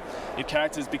game. If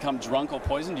characters become drunk or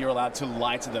poisoned, you're allowed to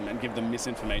lie to them and give them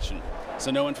misinformation.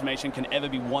 So no information can ever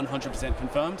be 100%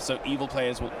 confirmed, so evil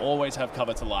players will always have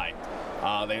cover to lie.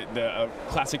 The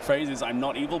classic phrase is, I'm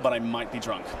not evil, but I might be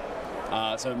drunk.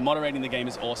 So moderating the game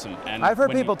is awesome. And I've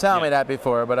heard people tell me that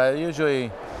before, but I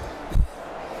usually...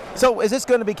 So is this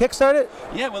going to be kickstarted?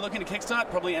 Yeah, we're looking to kickstart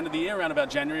probably end of the year, around about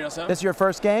January or so. This is your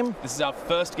first game? This is our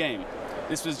first game.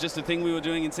 This was just a thing we were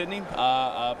doing in Sydney,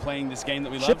 playing this game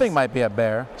that we love. Shipping might be a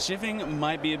bear. Shipping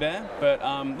might be a bear, but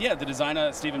yeah, the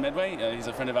designer, Stephen Medway, he's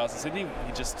a friend of ours in Sydney.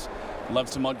 He just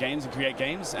loves to mod games and create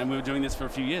games, and we were doing this for a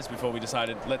few years before we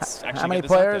decided, let's actually How many get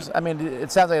this out players? there. I mean,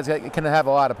 it sounds like it can have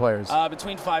a lot of players.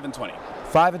 Between 5 and 20.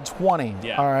 5 and 20.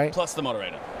 Yeah. All right. Plus the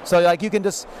moderator. So like you can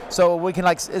just, so we can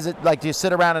like, is it like, do you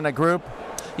sit around in a group?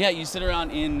 Yeah, you sit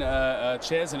around in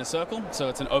chairs in a circle, so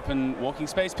it's an open walking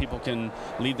space. People can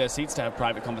leave their seats to have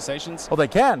private conversations. Oh, they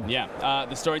can? Yeah.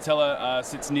 The storyteller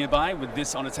sits nearby with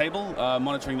this on a table,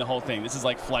 monitoring the whole thing. This is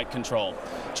like flight control,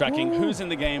 tracking who's in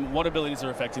the game, what abilities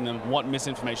are affecting them, what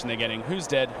misinformation they're getting, who's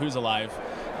dead, who's alive.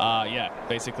 Yeah,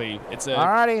 basically, it's a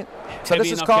Alrighty. So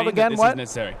this is called again what? This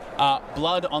is necessary.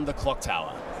 Blood on the Clock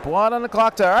Tower. Blood on the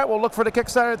Clock Tower. All right, we'll look for the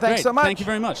Kickstarter. Thanks Great. so much. Thank you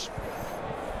very much.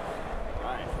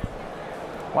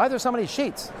 Why are there so many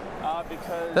sheets?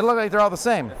 Because they look like they're all the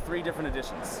same. 3 different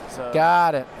editions. So,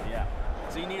 Got it. Yeah.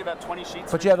 So you need about 20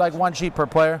 sheets. But you have like 1 sheet per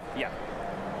player? Yeah.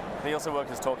 They also work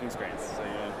as talking screens. So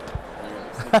you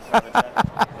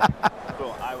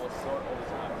cool. I will sort all this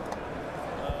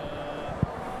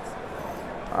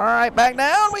out. All right, back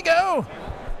down we go.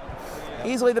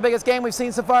 Easily the biggest game we've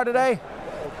seen so far today.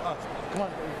 Come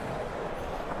on.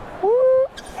 Woo.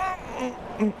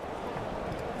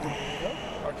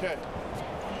 Okay.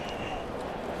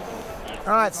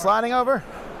 All right, sliding over.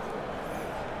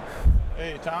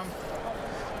 Hey, Tom.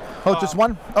 Oh, just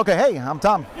one? Okay, hey, I'm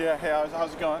Tom. Yeah, hey,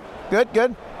 how's it going? Good,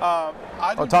 good.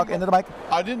 Talk into the mic.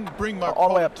 I didn't bring my all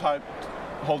the way up. prototype.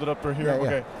 Hold it up right here. Yeah, yeah.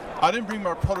 Okay. I didn't bring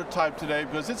my prototype today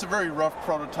because it's a very rough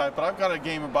prototype, but I've got a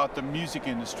game about the music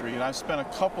industry, and I've spent a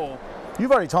couple...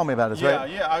 You've already told me about this,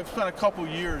 right? Yeah, I've spent a couple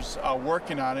years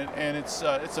working on it, and it's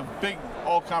a big,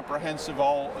 all-comprehensive,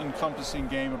 all-encompassing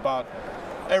game about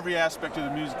every aspect of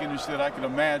the music industry that I could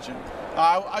imagine.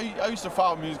 I used to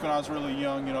follow music when I was really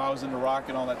young. You know, I was into rock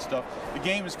and all that stuff. The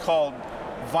game is called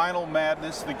Vinyl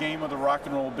Madness, the game of the rock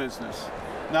and roll business.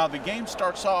 Now, the game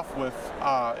starts off with,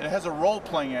 it has a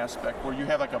role-playing aspect where you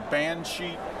have like a band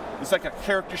sheet. It's like a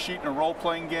character sheet in a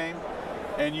role-playing game.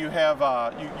 And you have,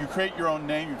 you create your own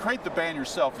name. You create the band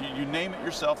yourself. You name it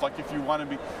yourself, like if you want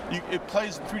to be, it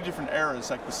plays in 3 different eras,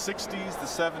 like the 60s, the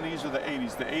 70s, or the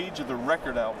 80s, the age of the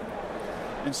record album.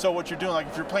 And so what you're doing, like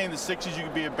if you're playing the 60s, you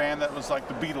could be a band that was like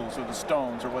the Beatles or the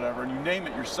Stones or whatever, and you name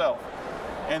it yourself.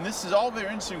 And this is all very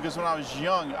interesting because when I was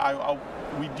young,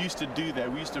 we used to do that.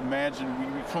 We used to imagine,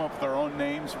 we'd come up with our own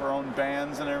names for our own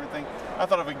bands and everything. I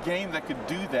thought of a game that could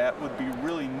do that would be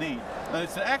really neat. And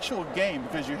it's an actual game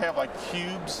because you have like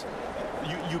cubes.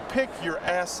 You pick your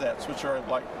assets, which are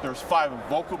like, there's 5 of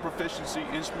vocal proficiency,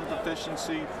 instrument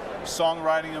proficiency,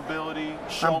 songwriting ability,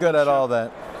 showmanship. I'm good at all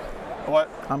that. What?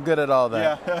 I'm good at all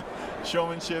that. Yeah,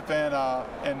 showmanship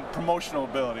and promotional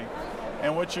ability.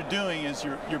 And what you're doing is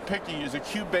you're picking is a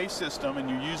cube-based system, and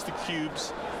you use the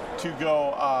cubes to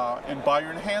go and buy your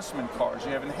enhancement cards.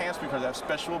 You have enhancement cards that have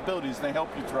special abilities, and they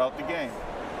help you throughout the game.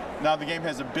 Now the game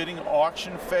has a bidding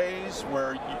auction phase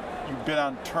where you bid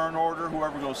on turn order.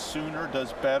 Whoever goes sooner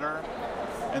does better.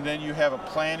 And then you have a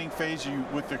planning phase.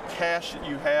 With the cash that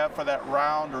you have for that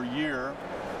round or year,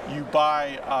 you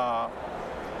buy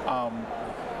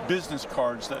business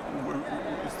cards.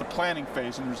 It's the planning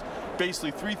phase, and there's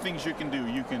basically 3 things you can do.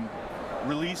 You can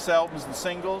release albums and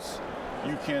singles.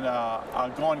 You can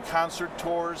go on concert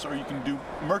tours, or you can do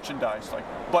merchandise like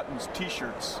buttons,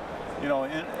 T-shirts. You know,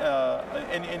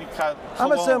 any kind of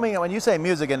I'm assuming when you say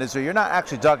music industry, you're not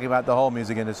actually talking about the whole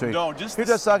music industry. No, just you're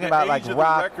just talking about like age of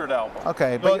rock. the record album.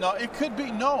 Okay, no, but no, it could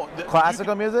be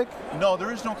classical music. No,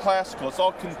 there is no classical. It's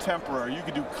all contemporary. You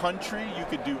could do country, you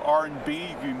could do R&B,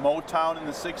 you could do Motown in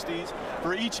the '60s.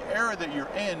 For each era that you're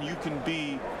in, you can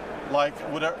be like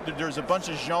whatever. There's a bunch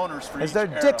of genres for each Is there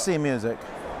era. Dixie music?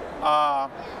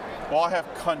 Well, I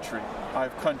have country. I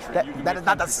have country. That is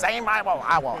not the same.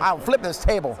 I'll flip this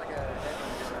table.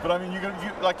 But I mean,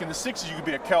 like in the '60s, you could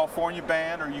be a California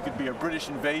band, or you could be a British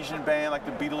invasion band, like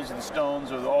the Beatles or the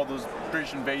Stones, or all those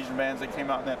British invasion bands that came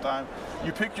out in that time.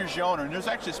 You pick your genre, and there's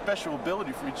actually a special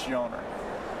ability for each genre.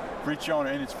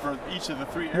 And it's for each of the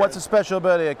 3 eras. What's the special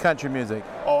ability of country music?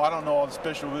 Oh, I don't know all the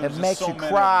special abilities. It makes you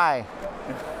cry.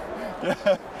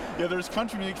 Yeah, there's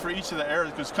country music for each of the eras,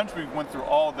 because country went through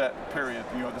all that period,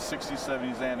 you know, the '60s,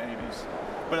 '70s, and '80s.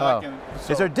 But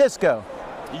Is there disco?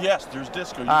 Yes, there's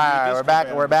disco. All right,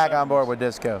 we're back on board with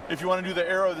disco. If you want to do the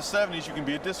era of the '70s, you can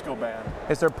be a disco band.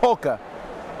 Is there polka?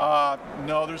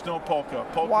 No, there's no polka.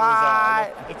 Polka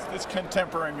Why? was it's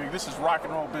contemporary music. This is rock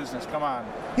and roll business. Come on.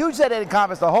 You said it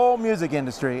encompassed the whole music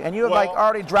industry, and you have like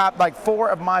already dropped like 4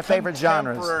 of my favorite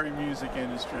genres. Contemporary music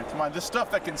industry. Come on, this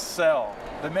stuff that can sell.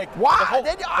 They make why?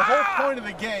 The whole point of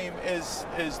the game is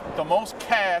the most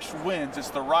cash wins.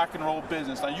 It's the rock and roll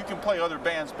business. Now you can play other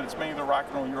bands, but it's mainly the rock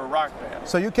and roll. You're a rock band.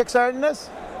 So you kickstarting this?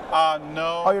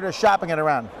 No. Oh, you're just shopping it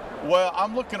around. Well,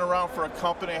 I'm looking around for a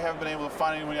company. I haven't been able to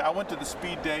find anyone. I went to the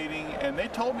speed dating, and they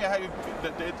told me I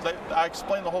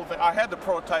explained the whole thing. I had the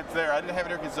prototype there. I didn't have it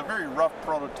here because it's a very rough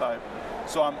prototype.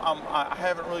 So I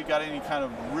haven't really got any kind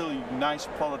of really nice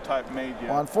prototype made yet.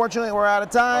 Well, unfortunately, we're out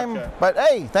of time. Okay. But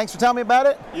hey, thanks for telling me about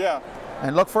it. Yeah.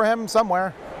 And look for him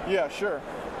somewhere. Yeah, sure.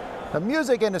 The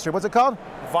music industry. What's it called?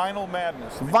 Vinyl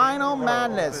Madness. Vinyl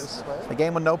Madness. The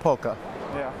game with no polka.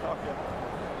 Yeah. Okay.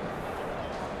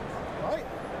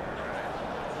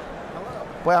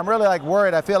 Boy, I'm really like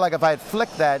worried. I feel like if I had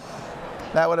flicked that,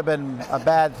 that would have been a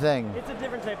bad thing. It's a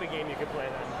different type of game you could play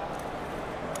then.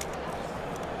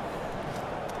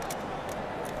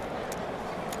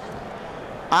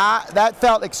 That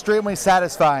felt extremely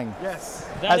satisfying. Yes.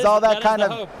 As all that kind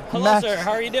of hope. Hello, sir.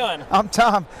 How are you doing? I'm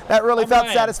Tom. That really felt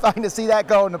Ryan. satisfying to see that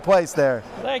go into place there.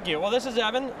 Thank you. Well, this is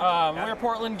Evan. We're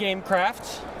Portland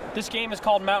Gamecraft. This game is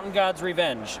called Mountain God's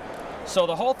Revenge. So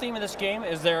the whole theme of this game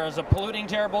is there is a polluting,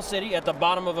 terrible city at the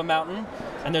bottom of a mountain,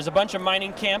 and there's a bunch of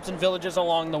mining camps and villages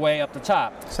along the way up the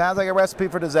top. Sounds like a recipe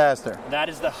for disaster. That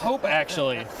is the hope,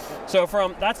 actually. So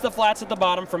that's the flats at the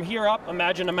bottom. From here up,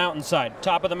 imagine a mountainside.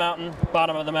 Top of the mountain,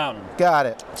 bottom of the mountain. Got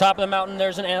it. Top of the mountain,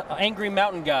 there's an angry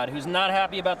mountain god who's not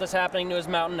happy about this happening to his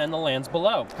mountain and the lands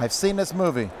below. I've seen this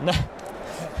movie.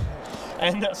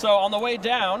 And so on the way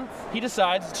down, he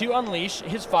decides to unleash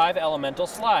his 5 elemental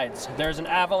slides. There's an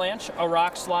avalanche, a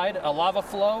rock slide, a lava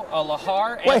flow, a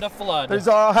lahar, and a flood. These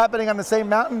are all happening on the same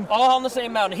mountain? All on the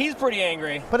same mountain. He's pretty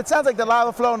angry. But it sounds like the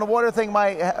lava flow and the water thing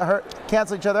might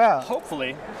cancel each other out.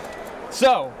 Hopefully.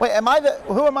 So. Wait,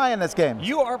 who am I in this game?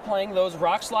 You are playing those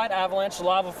rock slide, avalanche,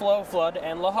 lava flow, flood,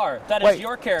 and lahar. That is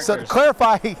your characters. So to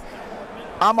clarify,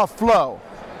 I'm a flow.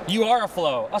 You are a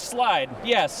flow. A slide,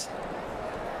 yes.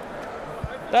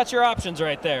 That's your options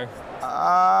right there.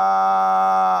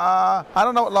 I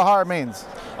don't know what lahar means.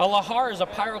 A lahar is a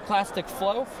pyroclastic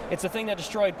flow. It's the thing that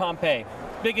destroyed Pompeii.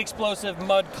 Big explosive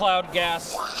mud cloud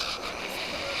gas.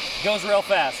 Goes real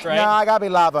fast, right? No, I gotta be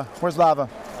lava. Where's lava?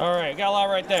 All right, got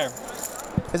lava right there.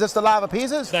 Is this the lava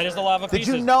pieces? That is the lava pieces.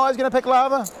 Did you know I was going to pick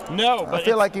lava? No, but I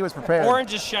feel like he was prepared.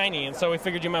 Orange is shiny, and so we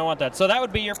figured you might want that. So that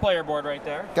would be your player board right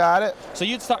there. Got it. So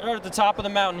you'd start at the top of the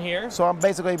mountain here. So I'm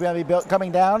basically going to be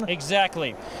coming down?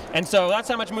 Exactly. And so that's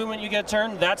how much movement you get a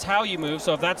turn. That's how you move.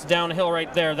 So if that's downhill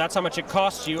right there, that's how much it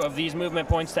costs you of these movement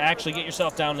points to actually get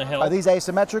yourself down the hill. Are these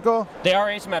asymmetrical? They are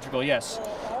asymmetrical, yes.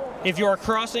 If you're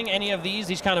crossing any of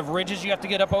these kind of ridges you have to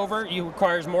get up over, it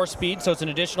requires more speed, so it's an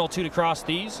additional 2 to cross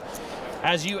these.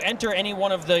 As you enter any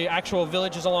one of the actual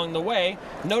villages along the way,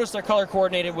 notice they're color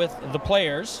coordinated with the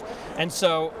players. And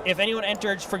so if anyone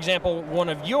entered, for example, one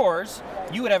of yours,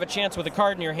 you would have a chance with a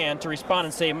card in your hand to respond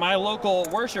and say, my local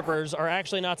worshipers are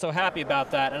actually not so happy about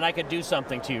that, and I could do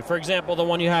something to you. For example, the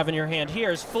one you have in your hand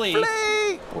here is flee.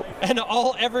 Flee! And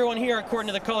everyone here, according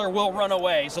to the color, will run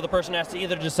away. So the person has to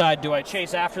either decide, do I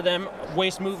chase after them,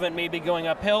 waste movement maybe going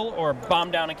uphill, or bomb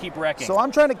down and keep wrecking. So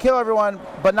I'm trying to kill everyone,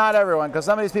 but not everyone, because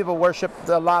some of these people worship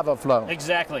the lava flow.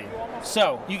 Exactly.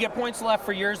 So you get points left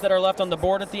for yours that are left on the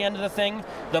board at the end of the thing.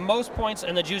 The most points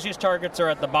and the juiciest targets are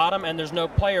at the bottom, and there's no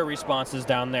player responses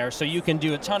down there, so you can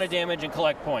do a ton of damage and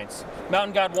collect points.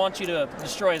 Mountain God wants you to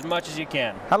destroy as much as you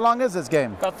can. How long is this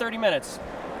game? About 30 minutes.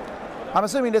 I'm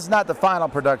assuming this is not the final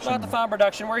production. Not the final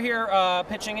production. We're here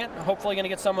pitching it. Hopefully going to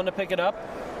get someone to pick it up.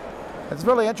 It's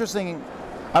really interesting.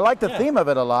 I like the theme of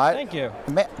it a lot. Thank you.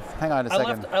 Hang on a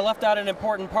second. I left out an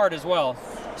important part as well.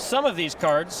 Some of these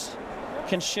cards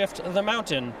can shift the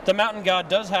mountain. The mountain god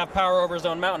does have power over his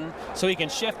own mountain, so he can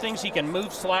shift things, he can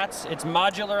move slats. It's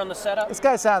modular on the setup. This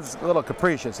guy sounds a little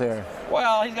capricious here.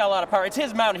 Well, he's got a lot of power. It's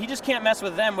his mountain. He just can't mess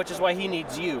with them, which is why he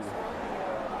needs you.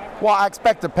 Well, I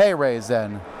expect a pay raise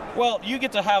then. Well, you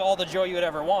get to have all the joy you would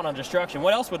ever want on destruction.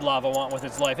 What else would lava want with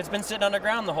its life? It's been sitting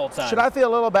underground the whole time. Should I feel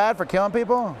a little bad for killing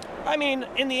people? I mean,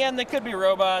 in the end, they could be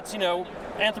robots, you know,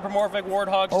 anthropomorphic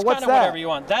warthogs, just what's kind of that? whatever you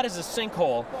want. That is a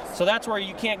sinkhole, so that's where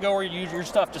you can't go where your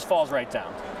stuff just falls right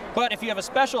down. But if you have a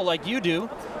special like you do,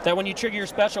 that when you trigger your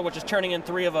special, which is turning in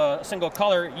 3 of a single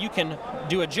color, you can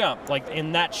do a jump, like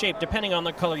in that shape, depending on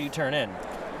the color you turn in.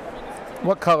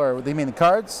 What color? Do you mean the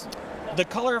cards? The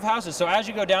color of houses. So as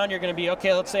you go down, you're going to be,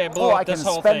 okay, let's say I blew up this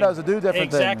whole thing. I can spend those to do different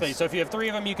Exactly. things. So if you have 3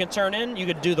 of them you can turn in, you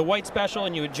could do the white special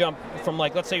and you would jump from,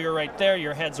 like, let's say you're right there,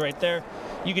 your head's right there.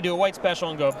 You could do a white special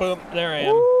and go, boom, there I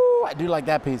am. Ooh, I do like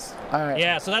that piece. All right.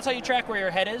 Yeah, so that's how you track where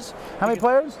your head is. How many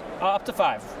players? Up to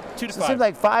 5. 2 to 5. It seems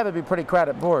like 5 would be pretty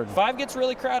crowded board. 5 gets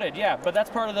really crowded, yeah, but that's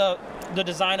part of the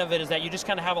design of it, is that you just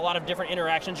kind of have a lot of different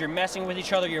interactions. You're messing with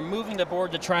each other. You're moving the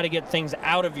board to try to get things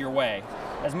out of your way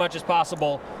as much as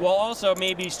possible, while also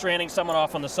maybe stranding someone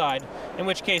off on the side, in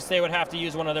which case they would have to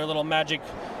use one of their little magic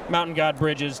mountain god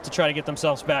bridges to try to get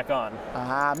themselves back on.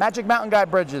 Magic mountain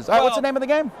god bridges. All right, what's the name of the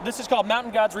game? This is called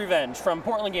Mountain God's Revenge from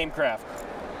Portland Gamecraft.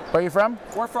 Where are you from?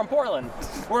 We're from Portland.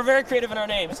 We're very creative in our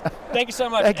names. Thank you so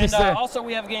much. Thank you, sir. Also,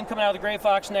 we have a game coming out of the Gray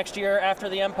Fox next year after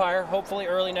the Empire. Hopefully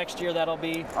early next year that'll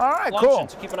be all right, launching, cool.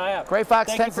 So keep an eye out. Gray Fox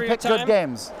Thank tends you to for pick your good time.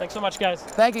 games. Thanks so much, guys.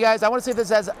 Thank you, guys. I want to see if this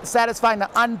is as satisfying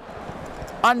to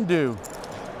undo.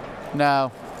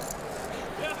 No.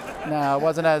 No, it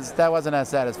wasn't as, that wasn't as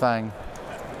satisfying.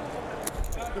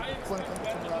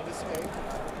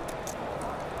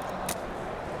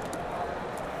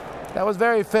 That was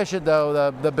very efficient,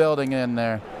 though, the building in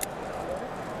there.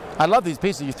 I love these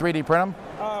pieces. You 3D print them?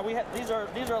 These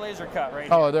are laser cut right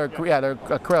Oh, here. they're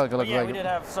acrylic. It looks Yeah, like. we did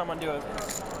have someone do it.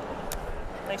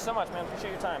 Thanks so much, man.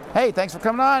 Appreciate your time. Hey, thanks for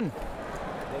coming on.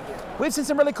 Thank you. We've seen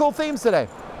some really cool themes today.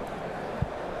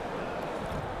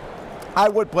 I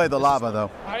would play the lava,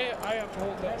 though. I have to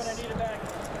hold this.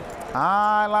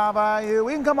 I lava you.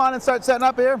 We can come on and start setting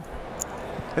up here.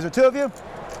 Is there 2 of you?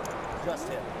 Just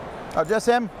him. Oh, just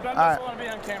him? Ben All doesn't right. want to be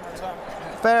on camera, so.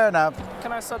 Fair enough.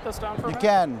 Can I set this down for a You minute?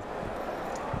 can.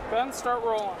 Ben, start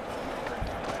rolling.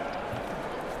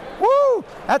 Woo!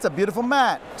 That's a beautiful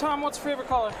mat. Tom, what's your favorite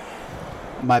color?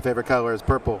 My favorite color is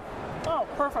purple. Oh,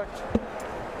 perfect.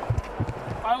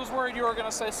 I was worried you were going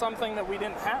to say something that we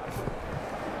didn't have.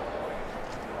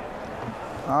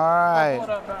 All right. What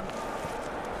up, Ben?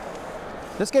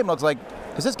 This game looks like,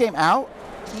 is this game out?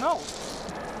 No.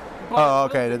 Oh,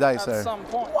 okay, the dice At are. some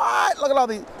point. What? Look at all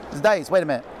these dice. Wait a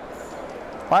minute.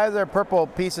 Why are there purple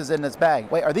pieces in this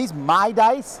bag? Wait, are these my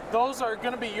dice? Those are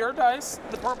going to be your dice.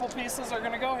 The purple pieces are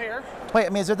going to go here. Wait, I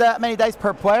mean, is there that many dice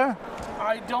per player?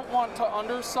 I don't want to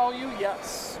undersell you,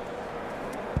 yes.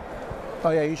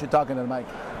 Oh, yeah, you should talk into the mic.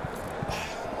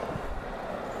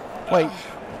 Wait.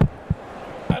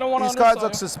 I don't want to These cards undersell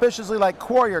look you. suspiciously like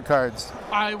warrior cards.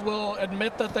 I will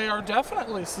admit that they are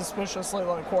definitely suspiciously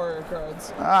like warrior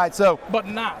cards. All right, so. But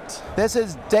not. This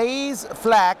is Days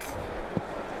Flack.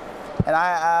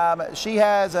 And she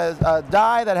has a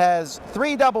die that has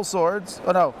 3 double swords.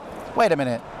 Oh, no. Wait a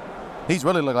minute. These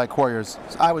really look like warriors.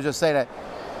 I would just say that.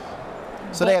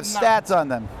 So they have stats on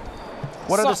them.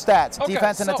 What are the stats? Okay,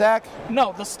 Defense and so- attack?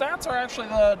 No, the stats are actually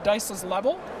the dice's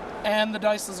level and the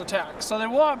dice's attack. So they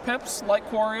will have pips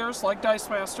like warriors, like dice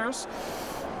masters,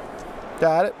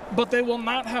 Got it. but they will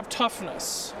not have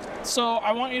toughness. So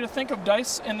I want you to think of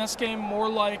dice in this game more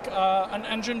like an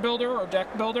engine builder or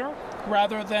deck builder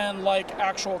rather than like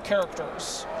actual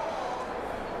characters.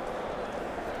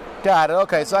 Got it.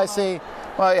 Okay, so I see.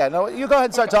 Well, yeah, no, you go ahead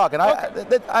and start talking.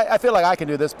 I feel like I can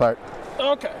do this part.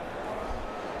 Okay.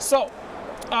 So,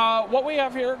 what we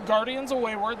have here, Guardians of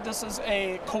Wayward. This is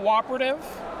a cooperative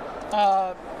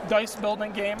dice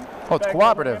building game. Oh, it's Bag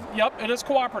cooperative. building game. Yep, it is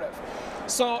cooperative.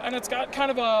 So, and it's got kind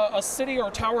of a city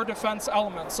or tower defense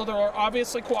element. So there are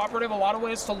obviously cooperative, a lot of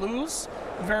ways to lose,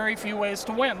 very few ways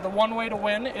to win. The one way to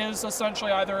win is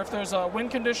essentially either if there's a win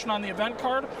condition on the event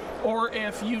card or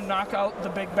if you knock out the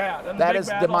big bad. And that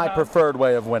is my preferred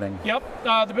way of winning. Yep.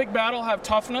 The big bad will have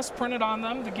toughness printed on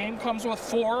them. The game comes with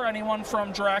 4, anyone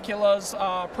from Dracula's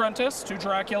apprentice to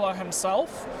Dracula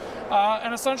himself.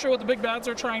 And essentially what the big bads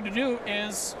are trying to do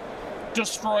is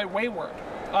destroy Wayward.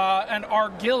 And our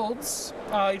guilds,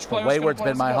 each player. Wayward's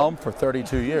been my home for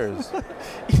 32 years.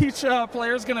 Each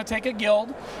player is going to take a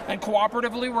guild, and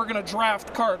cooperatively we're going to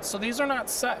draft cards. So these are not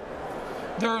set.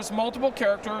 There's multiple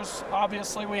characters.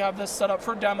 Obviously, we have this set up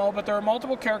for demo, but there are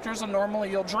multiple characters, and normally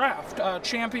you'll draft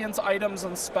champions, items,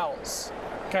 and spells.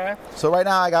 Okay. So right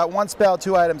now I got 1 spell,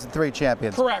 2 items, and 3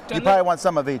 champions. Correct. You probably want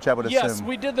some of each, I would assume. Yes,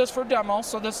 we did this for demo,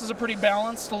 so this is a pretty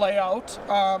balanced layout.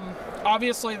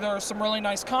 Obviously, there are some really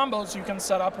nice combos you can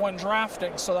set up when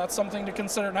drafting, so that's something to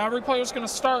consider. Now, every player is going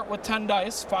to start with 10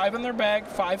 dice, 5 in their bag,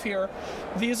 5 here.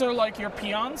 These are like your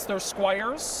peons. They're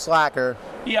squires. Slacker.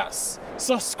 Yes.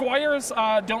 So squires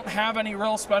don't have any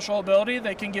real special ability.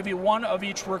 They can give you 1 of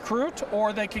each recruit,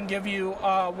 or they can give you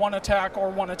 1 attack or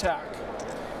 1 attack.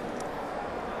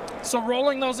 So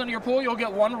rolling those into your pool, you'll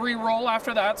get 1 re-roll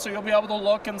after that, so you'll be able to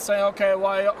look and say, okay,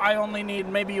 well, I only need,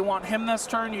 maybe you want him this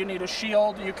turn, you need a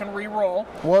shield, you can re-roll.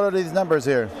 What are these numbers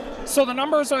here? So the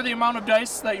numbers are the amount of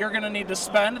dice that you're going to need to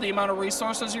spend, the amount of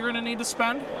resources you're going to need to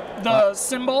spend. The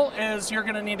symbol is you're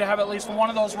going to need to have at least 1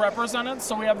 of those represented,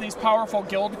 so we have these powerful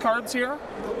guild cards here.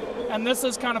 And this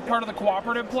is kind of part of the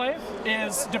cooperative play,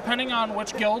 is depending on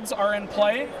which guilds are in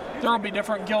play, there will be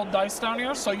different guild dice down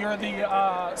here. So you're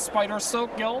the Spider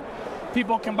Silk Guild.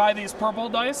 People can buy these purple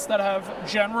dice that have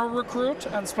general recruit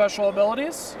and special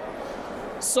abilities.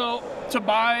 So to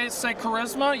buy, say,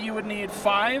 Charisma, you would need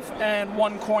 5 and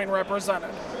 1 coin represented.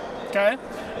 Okay?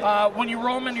 When you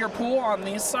roll them into your pool on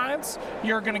these sides,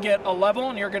 you're going to get a level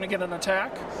and you're going to get an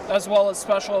attack, as well as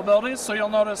special abilities. So you'll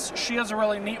notice she has a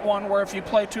really neat one where if you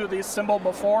play 2 of these symbol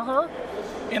before her,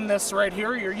 in this right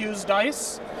here, your used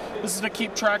dice, this is to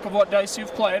keep track of what dice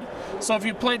you've played. So if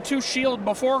you played 2 shield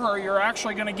before her, you're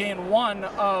actually going to gain 1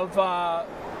 of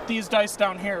these dice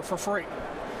down here for free.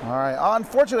 All right.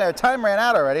 Unfortunately, our time ran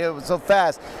out already. It was so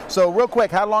fast. So real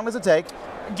quick, how long does it take?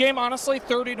 Game, honestly,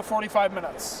 30 to 45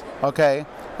 minutes. Okay.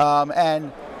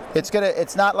 And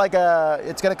it's not like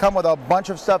it's gonna come with a bunch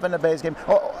of stuff in the base game.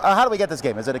 Oh, how do we get this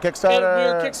game? Is it a Kickstarter?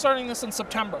 We're kickstarting this in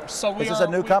September. So is this a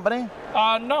new company?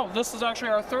 No, this is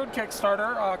actually our 3rd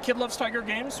Kickstarter. Kid Loves Tiger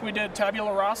Games. We did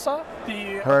Tabula Rasa,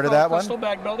 the Heard of that Crystal one?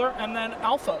 Bag Builder, and then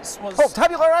Alphas was. Oh,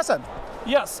 Tabula Rasa.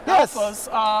 Yes,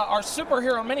 Alphas. Our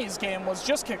Superhero Minis game was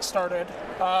just kickstarted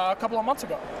a couple of months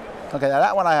ago. Okay, now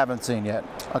that one I haven't seen yet.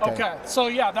 Okay. So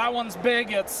yeah, that one's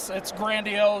big. It's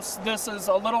grandiose. This is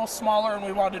a little smaller, and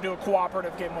we wanted to do a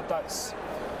cooperative game with dice.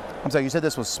 I'm sorry, you said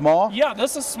this was small? Yeah,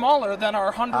 this is smaller than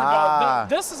our $100.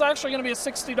 This is actually going to be a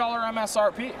 $60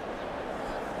 MSRP.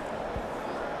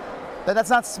 That's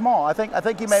not small. I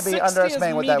think you may be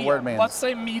underestimating what that word means. Let's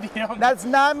say medium. That's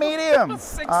not medium.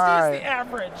 60 All right. is the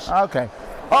average. Okay.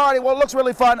 All righty. Well, it looks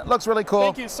really fun. It looks really cool.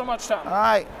 Thank you so much, Tom. All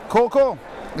right. Cool.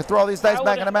 You can throw all these dice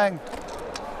back in the bag.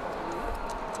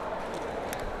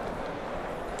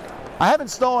 I haven't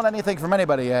stolen anything from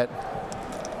anybody yet.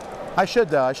 I should,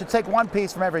 though. I should take 1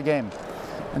 piece from every game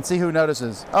and see who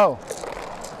notices. Oh.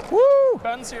 Woo!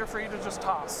 Ben's here for you to just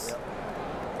toss.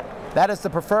 That is the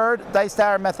preferred Dice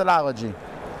Tower methodology.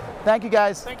 Thank you,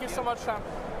 guys. Thank you so much, Tom.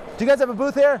 Do you guys have a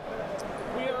booth here?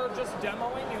 We are just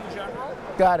demoing in general.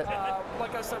 Got it.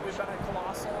 Like I said, we've been at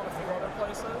Colossal and a few other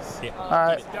places. Yeah. All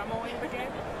right. Just demoing the game.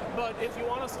 But if you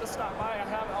want us to stop by, I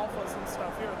have alphas and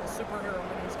stuff here, the Superhero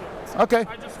Minis games. Okay.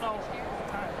 I just know.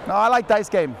 No, I like dice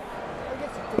game.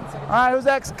 All right, who's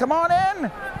next? Come on in.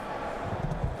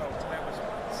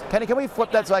 Kenny, can we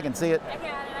flip that so I can see it?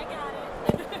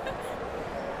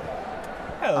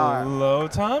 Hello,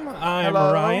 Tom. I'm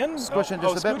Hello. Ryan. Squishing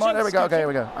just a bit more. There we go. Okay, here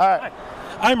we go. All right.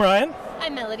 I'm Ryan.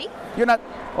 I'm Melody. You're not.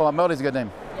 Oh, Melody's a good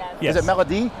name. Yes. Is it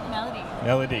Melody? Melody.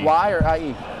 Melody. Y or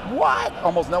I-E? What?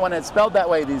 Almost no one has spelled that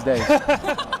way these days.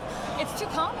 It's too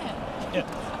common. Yeah.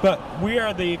 But we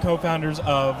are the co-founders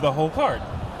of The Whole Card.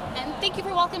 And thank you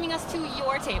for welcoming us to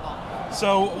your table.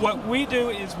 So what we do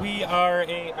is we are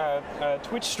a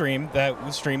Twitch stream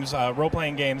that streams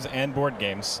role-playing games and board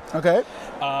games. Okay.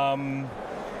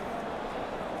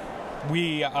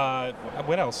 We,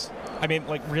 what else? I mean,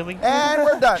 like, really? And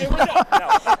we're done.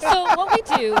 So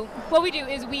what we do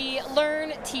is we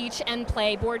learn, teach, and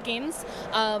play board games,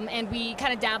 and we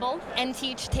kind of dabble and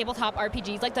teach tabletop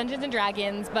RPGs like Dungeons and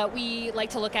Dragons, but we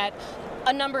like to look at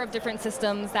a number of different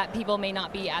systems that people may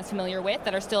not be as familiar with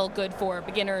that are still good for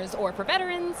beginners or for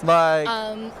veterans. Like?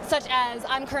 Such as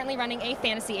I'm currently running a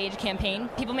Fantasy Age campaign.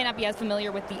 People may not be as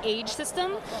familiar with the Age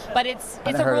system, but it's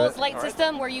a rules light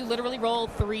system where you literally roll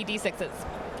 3d6s.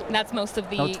 And that's most of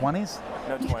the... No 20s?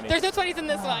 No 20s. There's no 20s in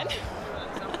this one.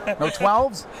 No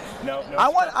 12s? No. I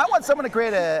want someone to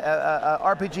create a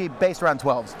RPG based around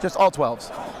 12s. Just all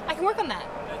 12s. I can work on that.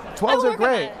 12s are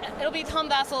great. It'll be Tom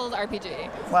Vassel's RPG.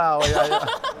 Wow,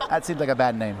 that seems like a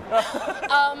bad name.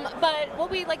 But what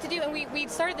we like to do, and we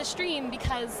started the stream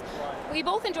because we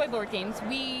both enjoy board games.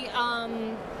 We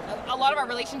a lot of our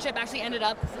relationship actually ended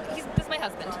up. This is my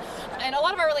husband, and a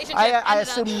lot of our relationship. I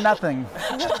assume nothing.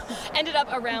 Ended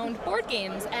up around board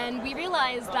games, and we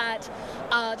realized that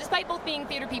despite both being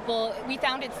theater people, we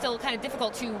found it still kind of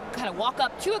difficult to kind of walk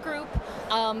up to a group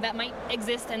that might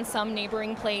exist in some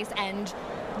neighboring place and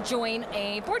join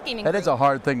a board gaming group. That is a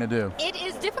hard thing to do. It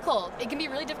is difficult. It can be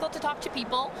really difficult to talk to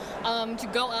people, to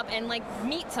go up and like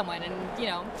meet someone, and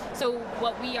So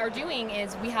what we are doing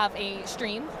is we have a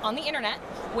stream on the internet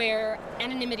where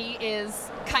anonymity is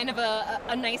kind of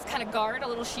a nice kind of guard, a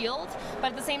little shield,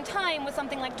 but at the same time with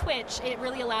something like Twitch, it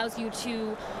really allows you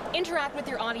to interact with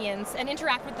your audience and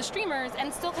interact with the streamers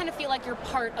and still kind of feel like you're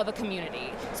part of a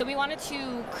community. So we wanted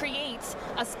to create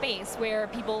a space where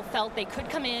people felt they could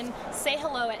come in, say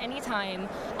hello at any time,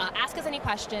 ask us any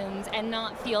questions, and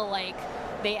not feel like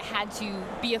they had to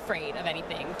be afraid of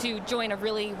anything to join a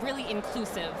really, really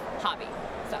inclusive hobby.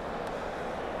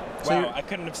 Wow, I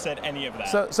couldn't have said any of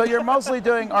that. So you're mostly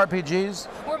doing RPGs?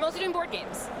 We're mostly doing board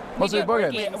games. Mostly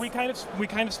board games. We kind of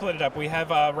split it up. We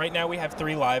have right now we have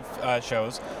 3 live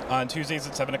shows. On Tuesdays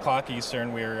at 7 o'clock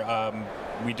Eastern, we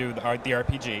do the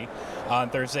RPG. On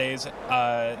Thursdays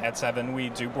at 7 we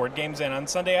do board games, and on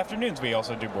Sunday afternoons we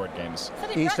also do board games.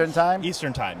 Eastern time?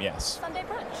 Eastern time, yes. Sunday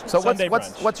brunch. So Sunday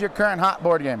what's your current hot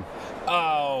board game?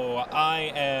 Oh,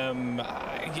 I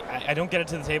don't get it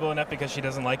to the table enough because she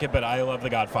doesn't like it, but I love The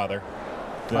Godfather.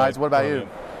 All right, so what about you?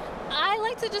 I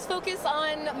like to just focus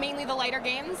on mainly the lighter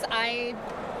games.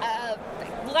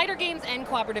 Lighter games and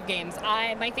cooperative games.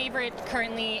 My favorite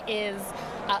currently is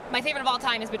my favorite of all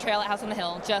time is Betrayal at House on the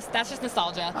Hill. That's just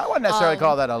nostalgia. I wouldn't necessarily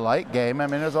call that a light game. I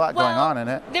mean, there's a lot going on in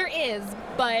it. There is,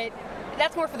 but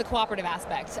that's more for the cooperative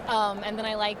aspect. And then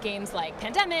I like games like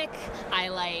Pandemic. I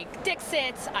like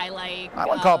Dixit. I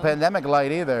wouldn't call Pandemic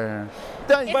light either.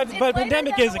 But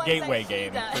Pandemic is a gateway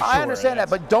game. I understand that,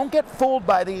 but don't get fooled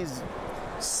by these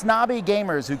snobby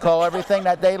gamers who call everything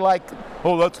that they like,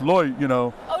 oh, that's light, Oh,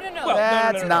 no.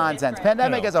 That's nonsense.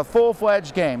 Pandemic is a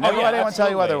full-fledged game. Everybody will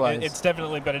tell you otherwise. It's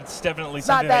definitely It's something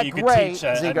not that you could great, teach.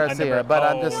 Z. Garcia, but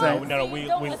I'm just saying. No, we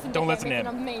don't listen to him.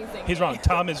 Amazing. He's wrong.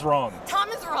 Tom is wrong. Tom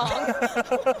is wrong.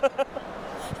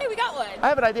 Hey, we got one. I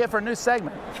have an idea for a new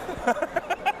segment.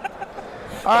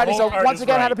 Alrighty, so once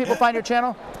again, how do people find your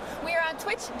channel? We are on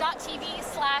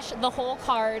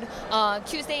twitch.tv/thewholecard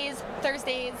Tuesdays,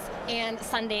 Thursdays, and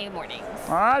Sunday mornings.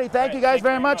 Alrighty, thank you guys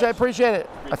very much. I appreciate it.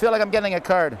 I feel like I'm getting a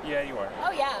card. Yeah, you are.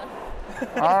 Oh, yeah.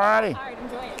 Alrighty. All right,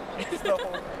 enjoy it.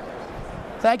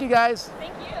 Thank you, guys.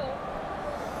 Thank you.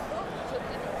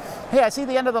 Hey, I see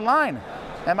the end of the line.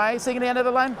 Am I seeing the end of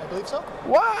the line? I believe so.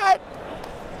 What?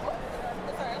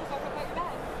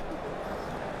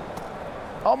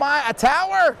 Oh my, a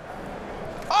tower!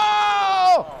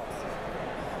 Oh!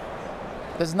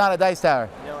 This is not a dice tower.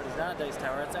 No, it is not a dice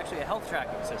tower. It's actually a health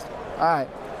tracking system. All right.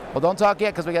 Well, don't talk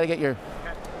yet because we got to get your...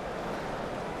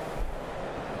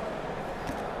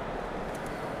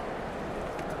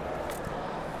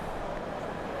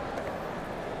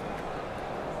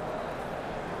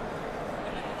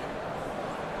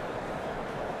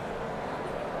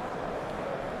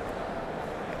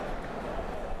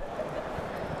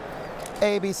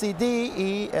 A, B, C, D,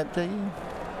 E, F, G.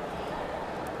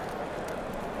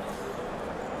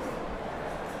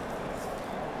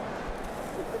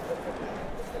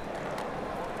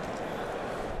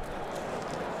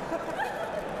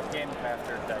 Game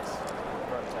Crafter dice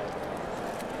prototype.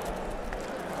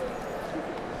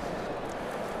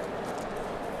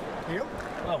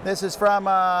 This is from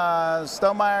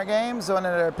Stonemeyer Games, one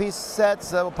of their piece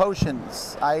sets of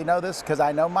potions. I know this because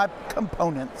I know my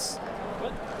components.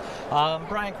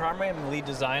 Brian Cromway, I'm the lead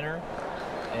designer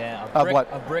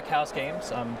of Brick House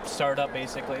Games. I'm startup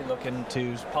basically looking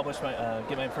to publish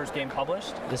get my first game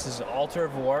published. This is Altar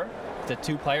of War. It's a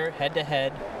 2-player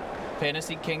head-to-head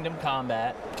Fantasy Kingdom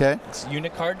combat. Okay. It's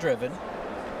unit card driven.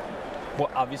 Well,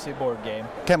 obviously a board game.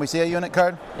 Can we see a unit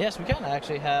card? Yes, we can. I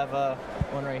actually have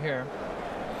one right here.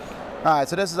 All right,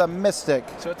 so this is a Mystic.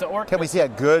 So it's an Orc. Can we see a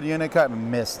good unit card?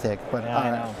 Mystic, but yeah,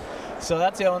 I know. So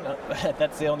that's the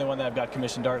only one that I've got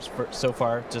commissioned art for so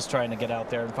far. Just trying to get out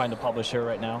there and find a publisher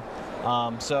right now.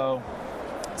 So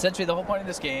essentially, the whole point of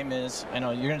this game is, I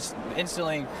know you're going to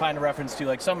instantly find a reference to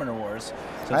like Summoner Wars.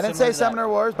 So I didn't say Summoner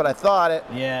Wars, but I thought it.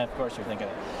 Yeah, of course you're thinking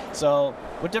it. So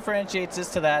what differentiates this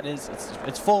to that is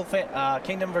it's full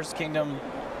kingdom versus kingdom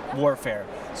warfare.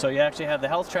 So you actually have the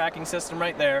health tracking system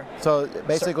right there. So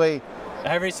basically,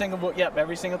 every single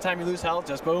time you lose health,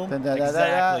 just boom,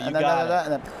 exactly, you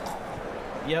got it.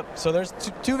 Yep, so there's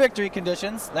two victory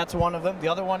conditions. That's one of them. The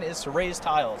other one is to raise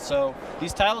tiles. So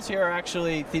these tiles here are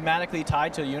actually thematically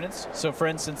tied to units. So for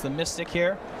instance, the Mystic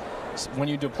here, when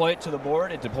you deploy it to the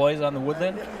board, it deploys on the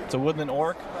woodland. It's a woodland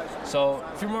orc. So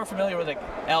if you're more familiar with like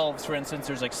elves, for instance,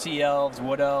 there's like sea elves,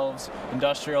 wood elves,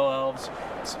 industrial elves,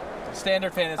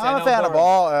 standard fantasy. I'm a fan of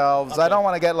all elves. Okay. I don't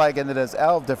want to get like into this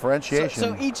elf differentiation.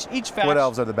 So each faction, wood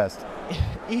elves are the best.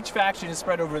 Each faction is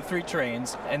spread over 3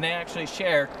 terrains, and they actually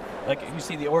share, like you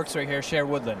see the orcs right here, share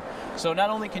woodland. So not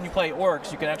only can you play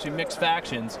orcs, you can actually mix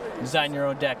factions, design your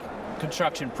own deck,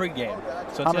 construction pre-game.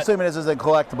 So I'm assuming this isn't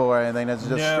collectible or anything. It's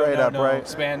just straight up, right?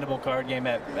 Expandable card game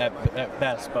at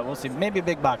best, but we'll see. Maybe a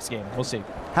big box game. We'll see.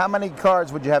 How many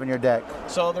cards would you have in your deck?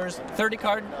 So there's 30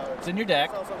 cards in your deck,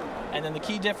 and then the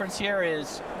key difference here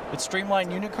is it's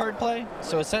streamlined unit card play.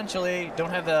 So essentially, don't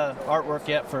have the artwork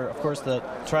yet for, of course, the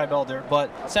Tribe Elder, but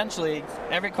essentially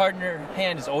every card in your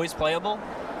hand is always playable.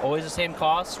 Always the same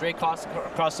cost, straight cost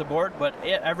across the board, but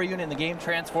every unit in the game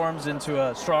transforms into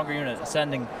a stronger unit,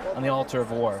 ascending on the Altar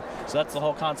of War. So that's the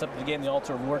whole concept of the game, the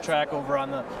Altar of War track over on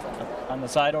the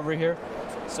side over here.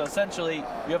 So essentially,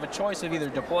 you have a choice of either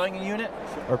deploying a unit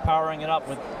or powering it up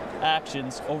with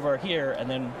actions over here, and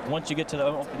then once you get to the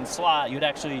open slot, you'd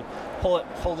actually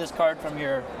pull this card from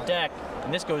your deck,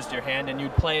 and this goes to your hand, and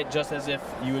you'd play it just as if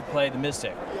you would play the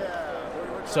Mystic.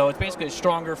 So it's basically a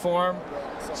stronger form.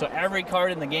 So every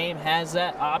card in the game has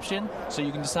that option, so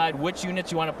you can decide which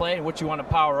units you want to play and which you want to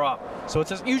power up. So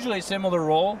it's usually a similar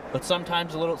role, but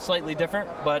sometimes a little slightly different.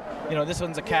 But you know, this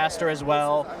one's a caster as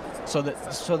well. So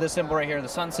this symbol right here, the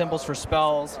sun symbol's for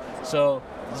spells. So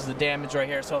this is the damage right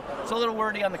here. So it's a little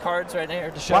wordy on the cards right here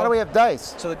to show. Why do we have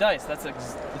dice? So the dice,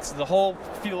 it's the whole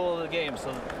fuel of the game.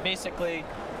 So basically,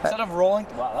 instead of rolling,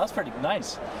 wow, that's pretty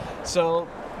nice. So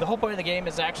the whole point of the game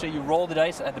is actually you roll the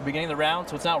dice at the beginning of the round,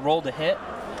 so it's not roll to hit.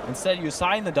 Instead, you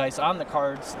assign the dice on the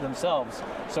cards themselves.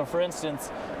 So for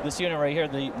instance, this unit right here,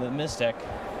 the Mystic,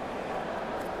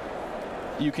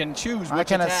 you can choose which I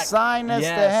can attack. assign this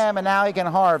to him, and now he can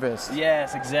harvest.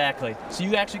 Yes, exactly. So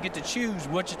you actually get to choose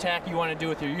which attack you want to do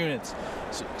with your units.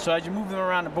 So as you move them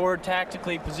around the board,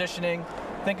 tactically positioning,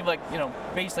 think of like, you know,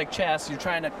 base like chess, you're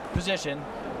trying to position.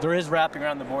 There is wrapping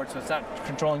around the board, so it's not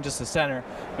controlling just the center,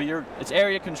 but it's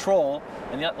area control.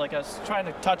 And yet, like I was trying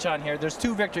to touch on here, there's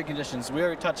 2 victory conditions. We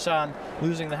already touched on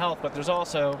losing the health, but there's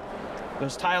also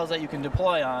those tiles that you can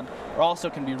deploy on also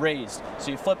can be raised. So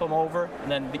you flip them over,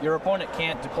 and then your opponent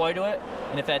can't deploy to it.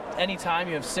 And if at any time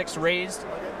you have 6 raised,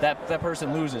 that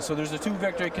person loses. So there's the 2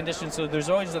 victory conditions. So there's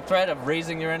always the threat of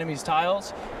raising your enemy's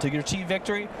tiles to achieve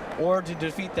victory or to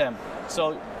defeat them.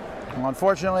 So. Well,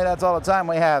 unfortunately, that's all the time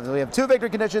we have. We have 2 victory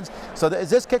conditions. So is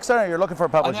this Kickstarter or you're looking for a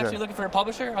publisher? I'm actually looking for a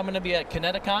publisher. I'm going to be at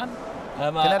Kineticon.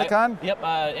 Kineticon?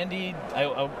 Yep, Indy.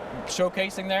 I'm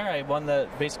showcasing there. I won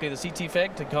basically the CT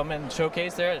Fig to come and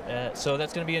showcase there. So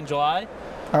that's going to be in July.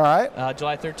 All right.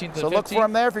 July 13th to the 15th. So look for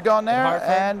him there if you're going there,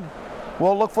 and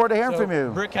we'll look forward to hearing from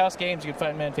you. Brick House Games, you can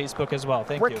find me on Facebook as well.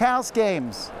 Thank you. Brick House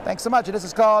Games. Thanks so much. And this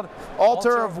is called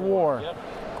Altar of War. Yep.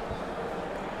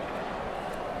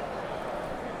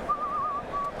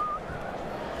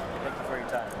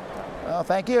 Well,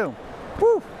 thank you.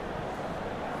 Woo.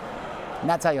 And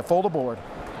that's how you fold a board.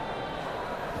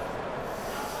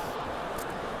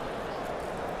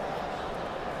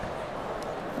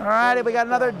 All righty, we got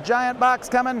another giant box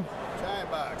coming.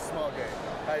 Giant box, small game.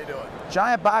 How you doing?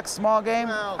 Giant box, small game.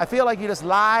 Well, I feel like you just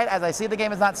lied as I see the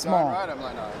game is not small. Right, I'm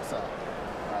like, no, it's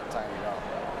not tiny at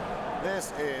all.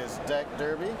 This is Deck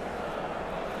Derby.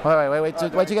 Wait till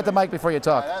you get the mic before you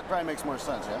talk. That probably makes more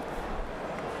sense, yeah?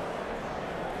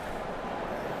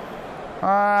 All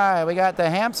right, we got the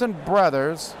Hampson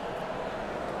brothers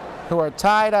who are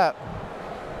tied up.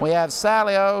 We have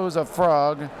Salio, who's a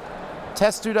frog,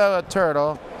 Testudo, a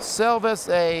turtle, Silvis,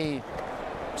 a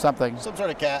something. Some sort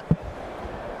of cat.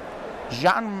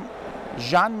 Jean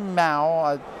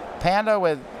Mao, a panda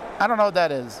with, I don't know what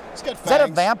that is. It's got fangs. Is that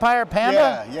a vampire panda?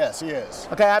 Yeah, yes, he is.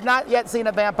 Okay, I've not yet seen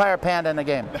a vampire panda in the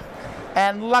game.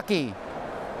 And Lucky.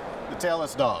 The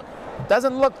tailless dog.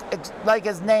 Doesn't look like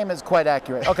his name is quite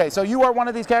accurate. Okay, so you are one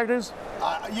of these characters?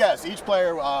 Yes, each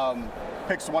player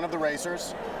picks one of the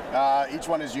racers. Each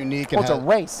one is unique. It's a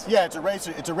race. Yeah, it's a race.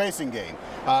 It's a racing game,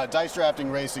 dice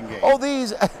drafting racing game. Oh,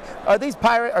 are these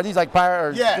pirate? Are these like pirate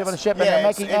or yes. given a ship and they're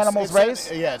making animals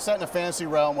race? It's set in a fantasy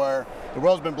realm where the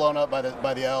world's been blown up by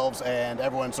the elves and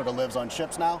everyone sort of lives on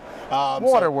ships now.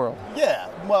 Water world. Yeah,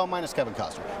 well, minus Kevin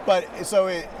Costner. But so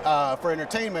for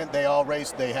entertainment, they all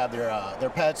race. They have their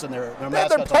pets and their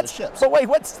mascots on the ships. But wait,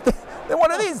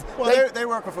 what are these? Well, they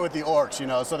work with the orcs, you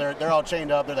know, so they're all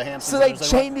chained up. They're the hamsters. So they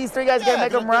chain these three guys together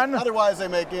and make them run? Otherwise, they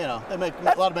make a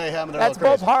lot of mayhem. And that's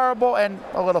both horrible and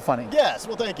a little funny. Yes,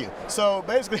 well, thank you. So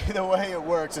basically, the way it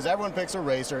works is everyone picks a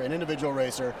racer, an individual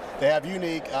racer. They have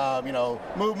unique,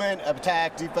 movement,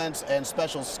 attack, defense, and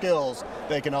special skills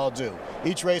they can all do.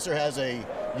 Each racer has a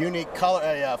unique color,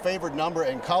 a favored number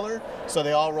and color, so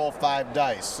they all roll 5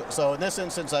 dice. So in this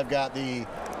instance, I've got the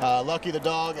Lucky the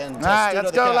dog and all right,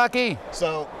 let's go, Lucky.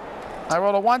 So I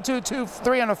rolled a 1, 2, 2,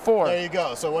 3, and a 4. There you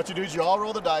go. So what you do is you all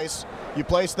roll the dice. You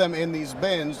place them in these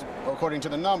bins according to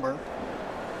the number.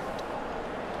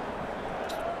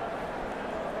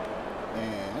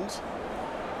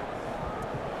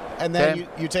 And then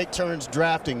you take turns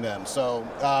drafting them. So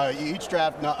you each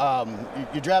draft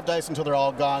you draft dice until they're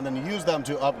all gone. Then you use them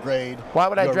to upgrade. Why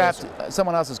would I draft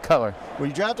someone else's color? Well,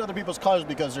 you draft other people's colors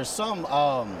because there's some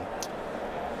of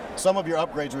your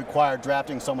upgrades require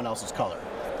drafting someone else's color.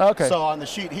 Okay. So on the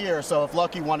sheet here, so if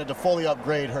Lucky wanted to fully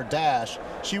upgrade her dash,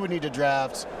 she would need to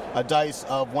draft a dice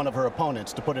of one of her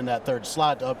opponents to put in that 3rd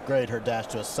slot to upgrade her dash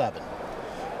to a 7.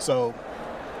 So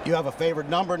you have a favored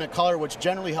number and a color, which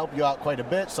generally help you out quite a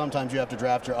bit. Sometimes you have to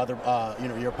draft your other,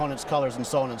 your opponent's colors and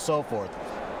so on and so forth.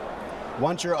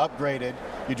 Once you're upgraded,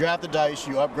 you draft the dice,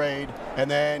 you upgrade,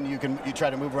 and then you try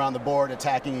to move around the board,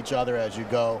 attacking each other as you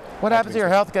go. What happens if your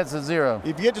health gets to 0?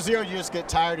 If you get to 0, you just get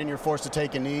tired and you're forced to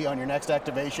take a knee. On your next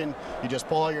activation, you just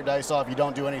pull all your dice off, you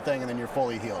don't do anything, and then you're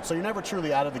fully healed. So you're never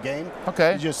truly out of the game.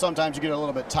 Okay. Sometimes you get a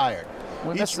little bit tired.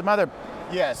 We missed some other.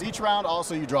 Yes, each round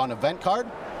also you draw an event card.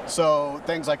 So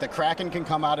things like the Kraken can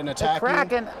come out and attack you. The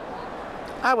Kraken,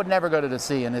 I would never go to the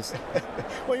sea in this.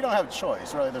 Well, you don't have a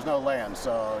choice, really. There's no land,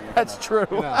 so that's true.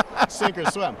 Sink or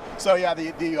swim. So yeah,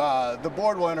 the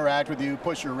board will interact with you,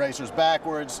 push your racers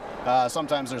backwards.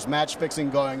 Sometimes there's match fixing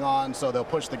going on, so they'll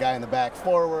push the guy in the back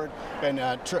forward and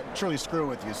truly screw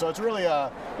with you. So it's really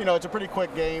it's a pretty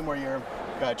quick game where you're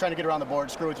trying to get around the board,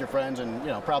 screw with your friends,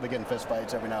 and probably getting fist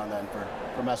fights every now and then for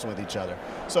messing with each other.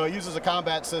 So it uses a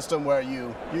combat system where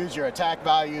you use your attack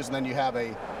values, and then you have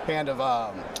a hand of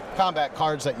combat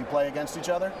cards that you play against each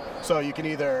other. So you can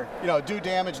either do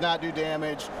damage, not do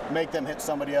damage, make them hit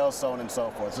somebody else, so on and so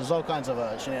forth. So there's all kinds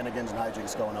of shenanigans and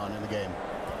hijinks going on in the game.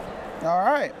 All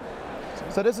right.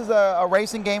 So this is a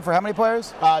racing game for how many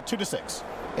players? 2 to 6.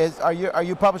 Are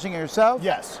you publishing it yourself?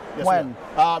 Yes. When?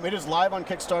 It is live on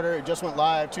Kickstarter. It just went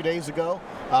live 2 days ago.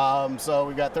 So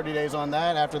we've got 30 days on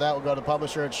that. After that, we'll go to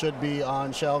publisher. It should be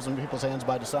on shelves in people's hands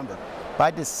by December. By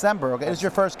December, okay. Is this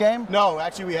your first game? No,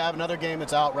 actually we have another game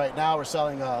that's out right now. We're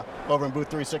selling over in booth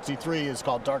 363. It's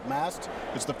called Dark Mast.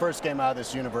 It's the first game out of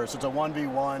this universe. It's a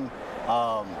 1v1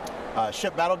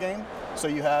 ship battle game. So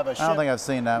you have a ship. I don't think I've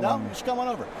seen that one. No, you should come on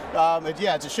over.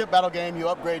 It's a ship battle game. You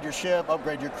upgrade your ship,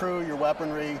 upgrade your crew, your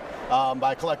weaponry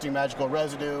by collecting magical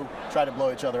residue. Try to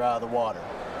blow each other out of the water.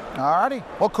 Alrighty.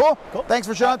 Well, cool. Thanks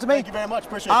for showing it to me. Thank you very much.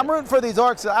 Appreciate it. I'm rooting for these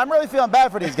orcs. I'm really feeling bad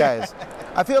for these guys.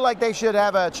 I feel like they should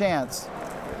have a chance.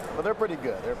 Well, they're pretty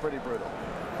good. They're pretty brutal.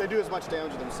 They do as much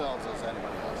damage to themselves as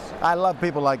anybody else. I love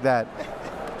people like that.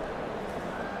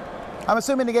 I'm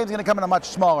assuming the game's going to come in a much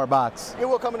smaller box. It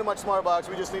will come in a much smaller box.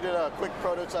 We just needed a quick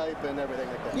prototype and everything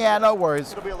like that. Yeah, no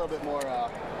worries. It'll be a little bit more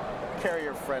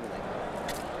carrier friendly.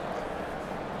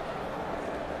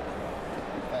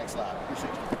 Thanks a lot.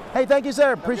 Appreciate you. Hey, thank you,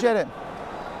 sir. Appreciate it.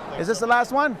 Is this the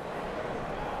last one?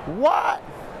 What?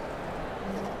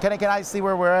 Can I see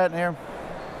where we're at in here?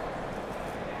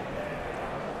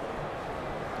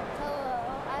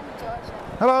 Hello, I'm Georgia.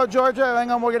 Hello, Georgia. Hang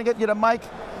on, we're going to get you the mic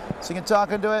so you can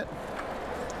talk into it.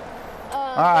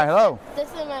 All right, hello. This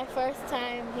is my first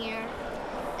time here,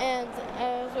 and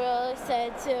I was really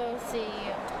excited to see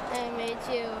you. I made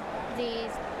you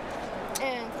these,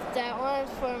 and that one's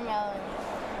for Melanie.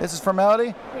 This is for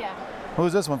Melody? Yeah.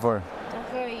 Who's this one for?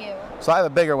 For you. So I have a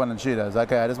bigger one than she does.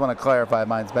 Okay, I just want to clarify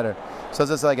mine's better. So is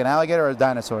this like an alligator or a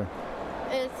dinosaur?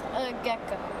 It's a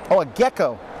gecko. Oh, a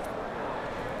gecko.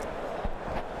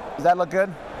 Does that look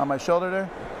good on my shoulder there?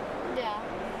 Yeah.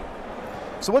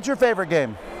 So what's your favorite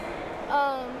game?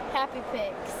 Happy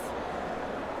Pigs.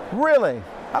 Really?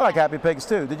 I like Happy Pigs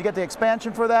too. Did you get the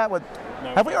expansion for that?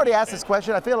 Have we already asked this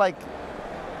question? I feel like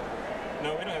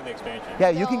No, we don't have the expansion. Yeah,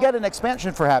 you can get an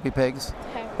expansion for Happy Pigs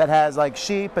that has like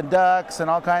sheep and ducks and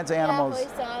all kinds of animals. Yeah,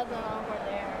 we saw them over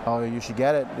there. Oh, you should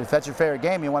get it. If that's your favorite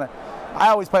game, you want to. I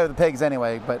always play with the pigs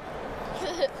anyway, but.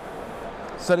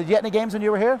 So did you get any games when you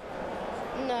were here?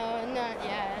 No, not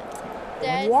yet.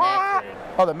 Dad's What?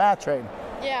 Oh, the math trade.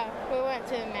 Yeah, we went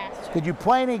to the math trade. Did you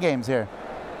play any games here?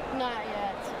 Not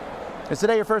yet. Is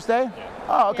today your first day? Yeah.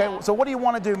 Oh, okay. Yeah. So what do you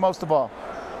want to do most of all?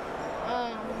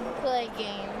 Play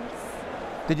games.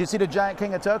 Did you see the Giant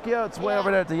King of Tokyo? It's way Yeah,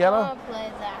 over there at the yellow. I want to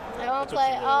play that. I want to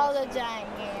play all the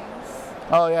giant games.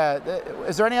 Oh yeah.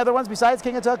 Is there any other ones besides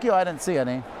King of Tokyo? I didn't see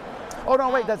any. Oh no,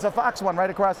 wait. That's the Fox one right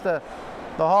across the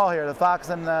hall here. The Fox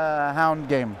and the Hound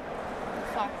game.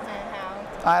 Fox and Hound.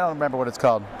 I don't remember what it's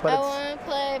called. But I want to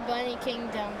play Bunny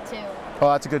Kingdom too.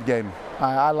 Oh, that's a good game.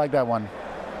 I like that one.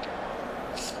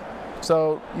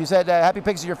 So you said Happy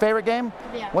Pigs is your favorite game?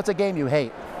 Yeah. What's a game you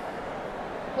hate?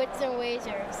 Wits and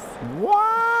Wagers.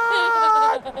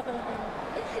 What?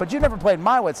 But you never played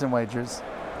my Wits and Wagers.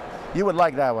 You would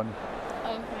like that one.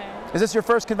 Okay. Is this your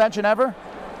first convention ever?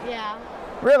 Yeah.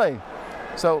 Really?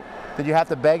 So did you have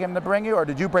to beg him to bring you, or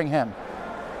did you bring him?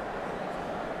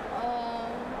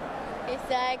 He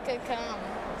said I could come.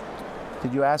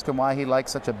 Did you ask him why he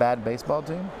likes such a bad baseball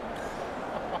team?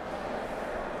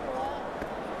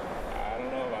 I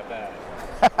don't know about that.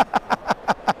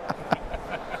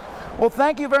 Well,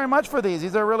 thank you very much for these.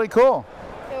 These are really cool.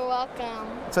 You're welcome.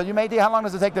 So you made these. How long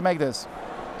does it take to make this?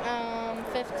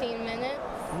 15 minutes.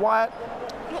 What?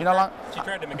 You know how long? She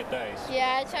tried to make a dice.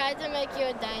 Yeah, I tried to make you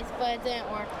a dice, but it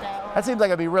didn't work that well. That seems like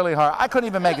it'd be really hard. I couldn't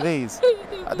even make these.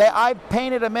 I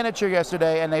painted a miniature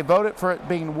yesterday, and they voted for it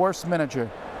being worst miniature.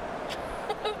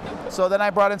 So then I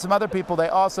brought in some other people. They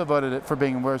also voted it for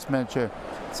being worst miniature.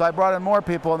 So I brought in more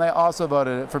people, and they also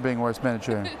voted it for being worst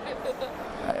miniature.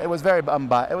 It was very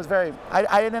unbiased. It was very.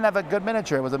 I didn't have a good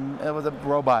miniature. It was a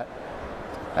robot.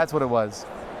 That's what it was.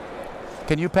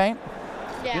 Can you paint?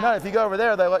 Yeah. You know, if you go over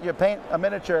there, they let you paint a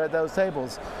miniature at those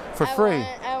tables for free.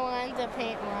 I wanted to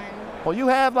paint one. Well, you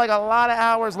have like a lot of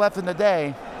hours left in the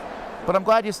day, but I'm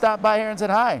glad you stopped by here and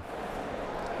said hi.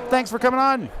 Thanks for coming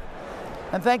on.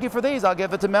 And thank you for these. I'll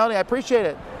give it to Melanie. I appreciate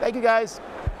it. Thank you, guys.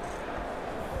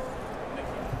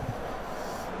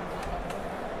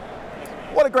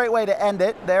 What a great way to end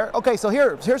it there. Okay, so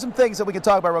here's some things that we can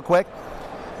talk about real quick.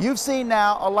 You've seen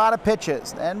now a lot of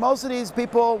pitches, and most of these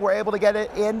people were able to get it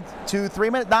in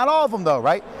 2-3 minutes. Not all of them, though,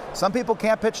 right? Some people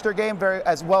can't pitch their game very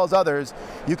as well as others.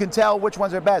 You can tell which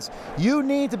ones are best. You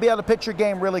need to be able to pitch your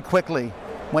game really quickly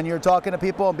when you're talking to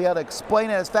people and be able to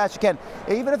explain it as fast as you can.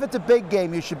 Even if it's a big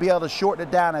game, you should be able to shorten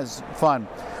it down as fun.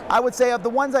 I would say of the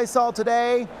ones I saw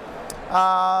today,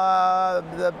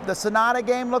 the Sonata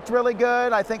game looked really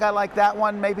good. I think I like that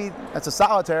one. Maybe that's a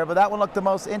solitaire, but that one looked the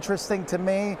most interesting to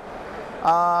me.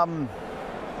 The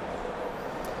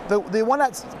one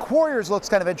that's Quarriors looks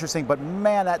kind of interesting, but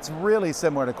man, that's really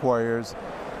similar to Quarriors.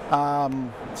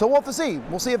 So we'll have to see.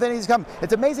 We'll see if any of these come.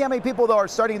 It's amazing how many people, though, are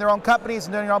starting their own companies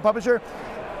and doing their own publisher.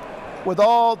 With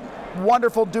all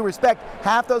wonderful due respect,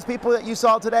 half those people that you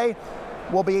saw today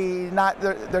will be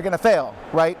they're going to fail,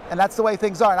 right? And that's the way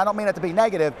things are. And I don't mean it to be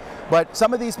negative, but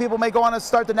some of these people may go on to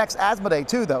start the next Asmodee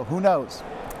too, though. Who knows?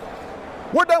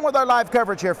 We're done with our live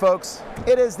coverage here, folks.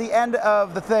 It is the end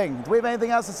of the thing. Do we have anything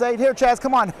else to say? Here, Chaz,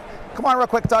 come on. Come on real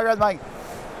quick, tell your mic.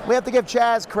 We have to give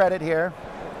Chaz credit here.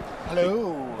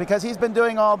 Hello. Because he's been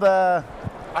doing all the...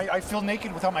 I feel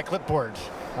naked without my clipboard.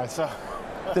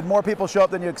 Did more people show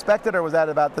up than you expected, or was that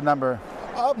about the number?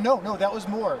 No, that was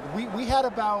more. We had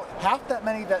about half that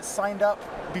many that signed up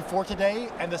before today,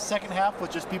 and the second half was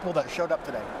just people that showed up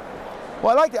today.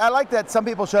 Well, I like that some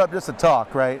people showed up just to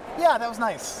talk, right? Yeah, that was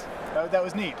nice. That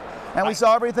was neat. And we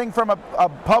saw everything from a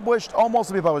published, almost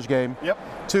to be published game,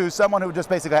 to someone who just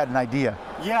basically had an idea.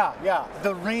 Yeah.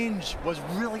 The range was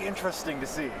really interesting to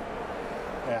see.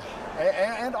 Yeah.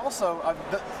 And also,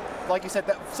 like you said,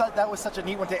 that was such a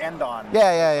neat one to end on.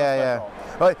 Yeah.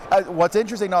 What's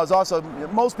interesting, though, is also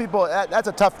most people, that's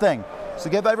a tough thing. So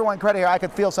give everyone credit here. I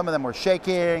could feel some of them were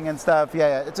shaking and stuff.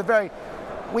 Yeah. It's a very...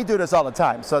 We do this all the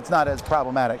time, so it's not as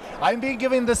problematic. I'm being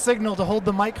given the signal to hold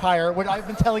the mic higher, which I've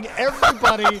been telling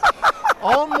everybody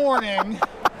all morning.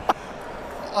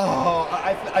 Oh,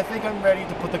 I think I'm ready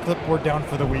to put the clipboard down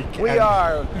for the week. We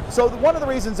are. So one of the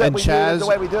reasons that we do it the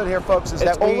way we do it here, folks, is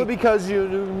that we... only because you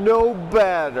know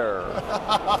better.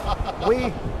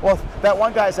 Well, that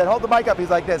one guy said, hold the mic up. He's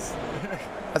like this.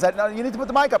 I said, no, you need to put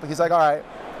the mic up. He's like, all right.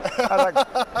 I was like,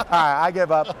 all right,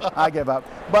 I give up.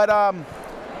 But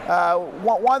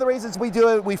one of the reasons we do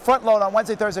it, we front load on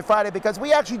Wednesday, Thursday, Friday, because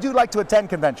we actually do like to attend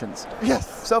conventions.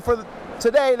 Yes. So for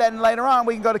today, then later on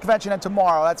we can go to convention, and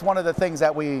tomorrow. That's one of the things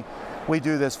that we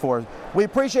do this for. We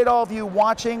appreciate all of you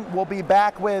watching. We'll be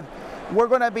back with, we're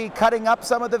going to be cutting up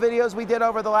some of the videos we did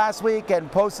over the last week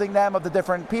and posting them of the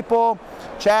different people.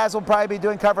 Chaz will probably be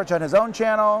doing coverage on his own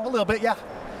channel. A little bit, yeah.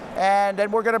 And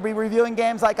then we're going to be reviewing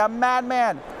games like a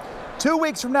madman. 2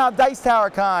 weeks from now, Dice Tower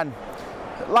Con.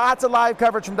 Lots of live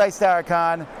coverage from Dice Tower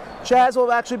Con. Chaz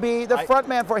will actually be the front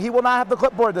man for it. He will not have the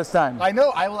clipboard this time. I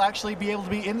know. I will actually be able to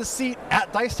be in the seat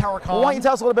at Dice Tower Con. Well, why don't you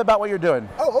tell us a little bit about what you're doing?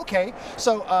 Oh, okay.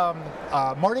 So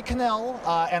Marty Cannell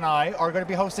and I are going to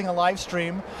be hosting a live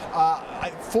stream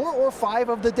 4 or 5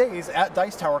 of the days at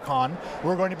Dice Tower Con.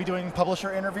 We're going to be doing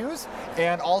publisher interviews,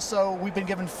 and also we've been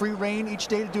given free reign each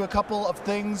day to do a couple of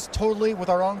things totally with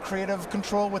our own creative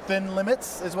control within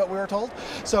limits, is what we were told.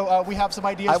 So we have some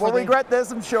ideas. I will regret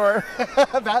this, I'm sure.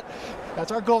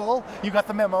 That's our goal. You got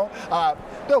the memo.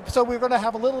 So we're going to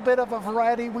have a little bit of a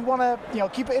variety. We want to,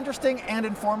 keep it interesting and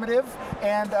informative,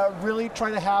 and really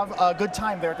try to have a good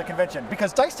time there at the convention.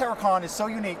 Because Dice Tower Con is so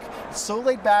unique, it's so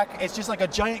laid back. It's just like a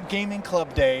giant gaming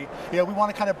club day. We want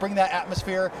to kind of bring that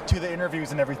atmosphere to the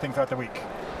interviews and everything throughout the week.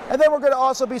 And then we're going to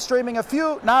also be streaming a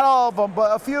few, not all of them,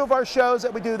 but a few of our shows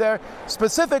that we do there.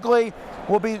 Specifically,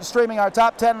 we'll be streaming our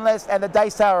top 10 list and the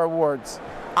Dice Tower Awards.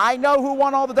 I know who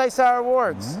won all the Dice Tower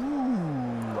Awards.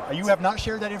 You have not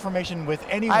shared that information with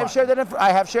anyone. I have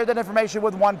shared that information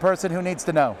with one person who needs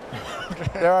to know.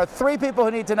 Okay. There are 3 people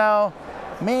who need to know: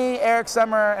 me, Eric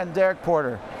Summer, and Derek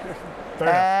Porter.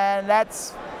 And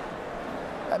that's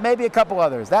maybe a couple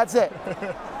others. That's it.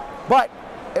 But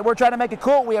we're trying to make it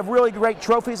cool. We have really great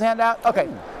trophies to hand out. Okay,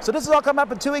 so this is all coming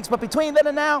up in 2 weeks. But between then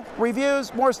and now,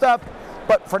 reviews, more stuff.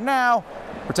 But for now,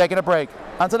 we're taking a break.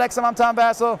 Until next time, I'm Tom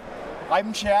Vassell.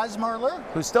 I'm Chaz Marler.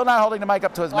 Who's still not holding the mic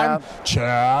up to his mouth. It's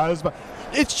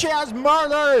Chaz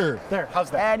Marler. There, how's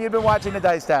that? And you've been watching the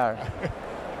Dice Tower.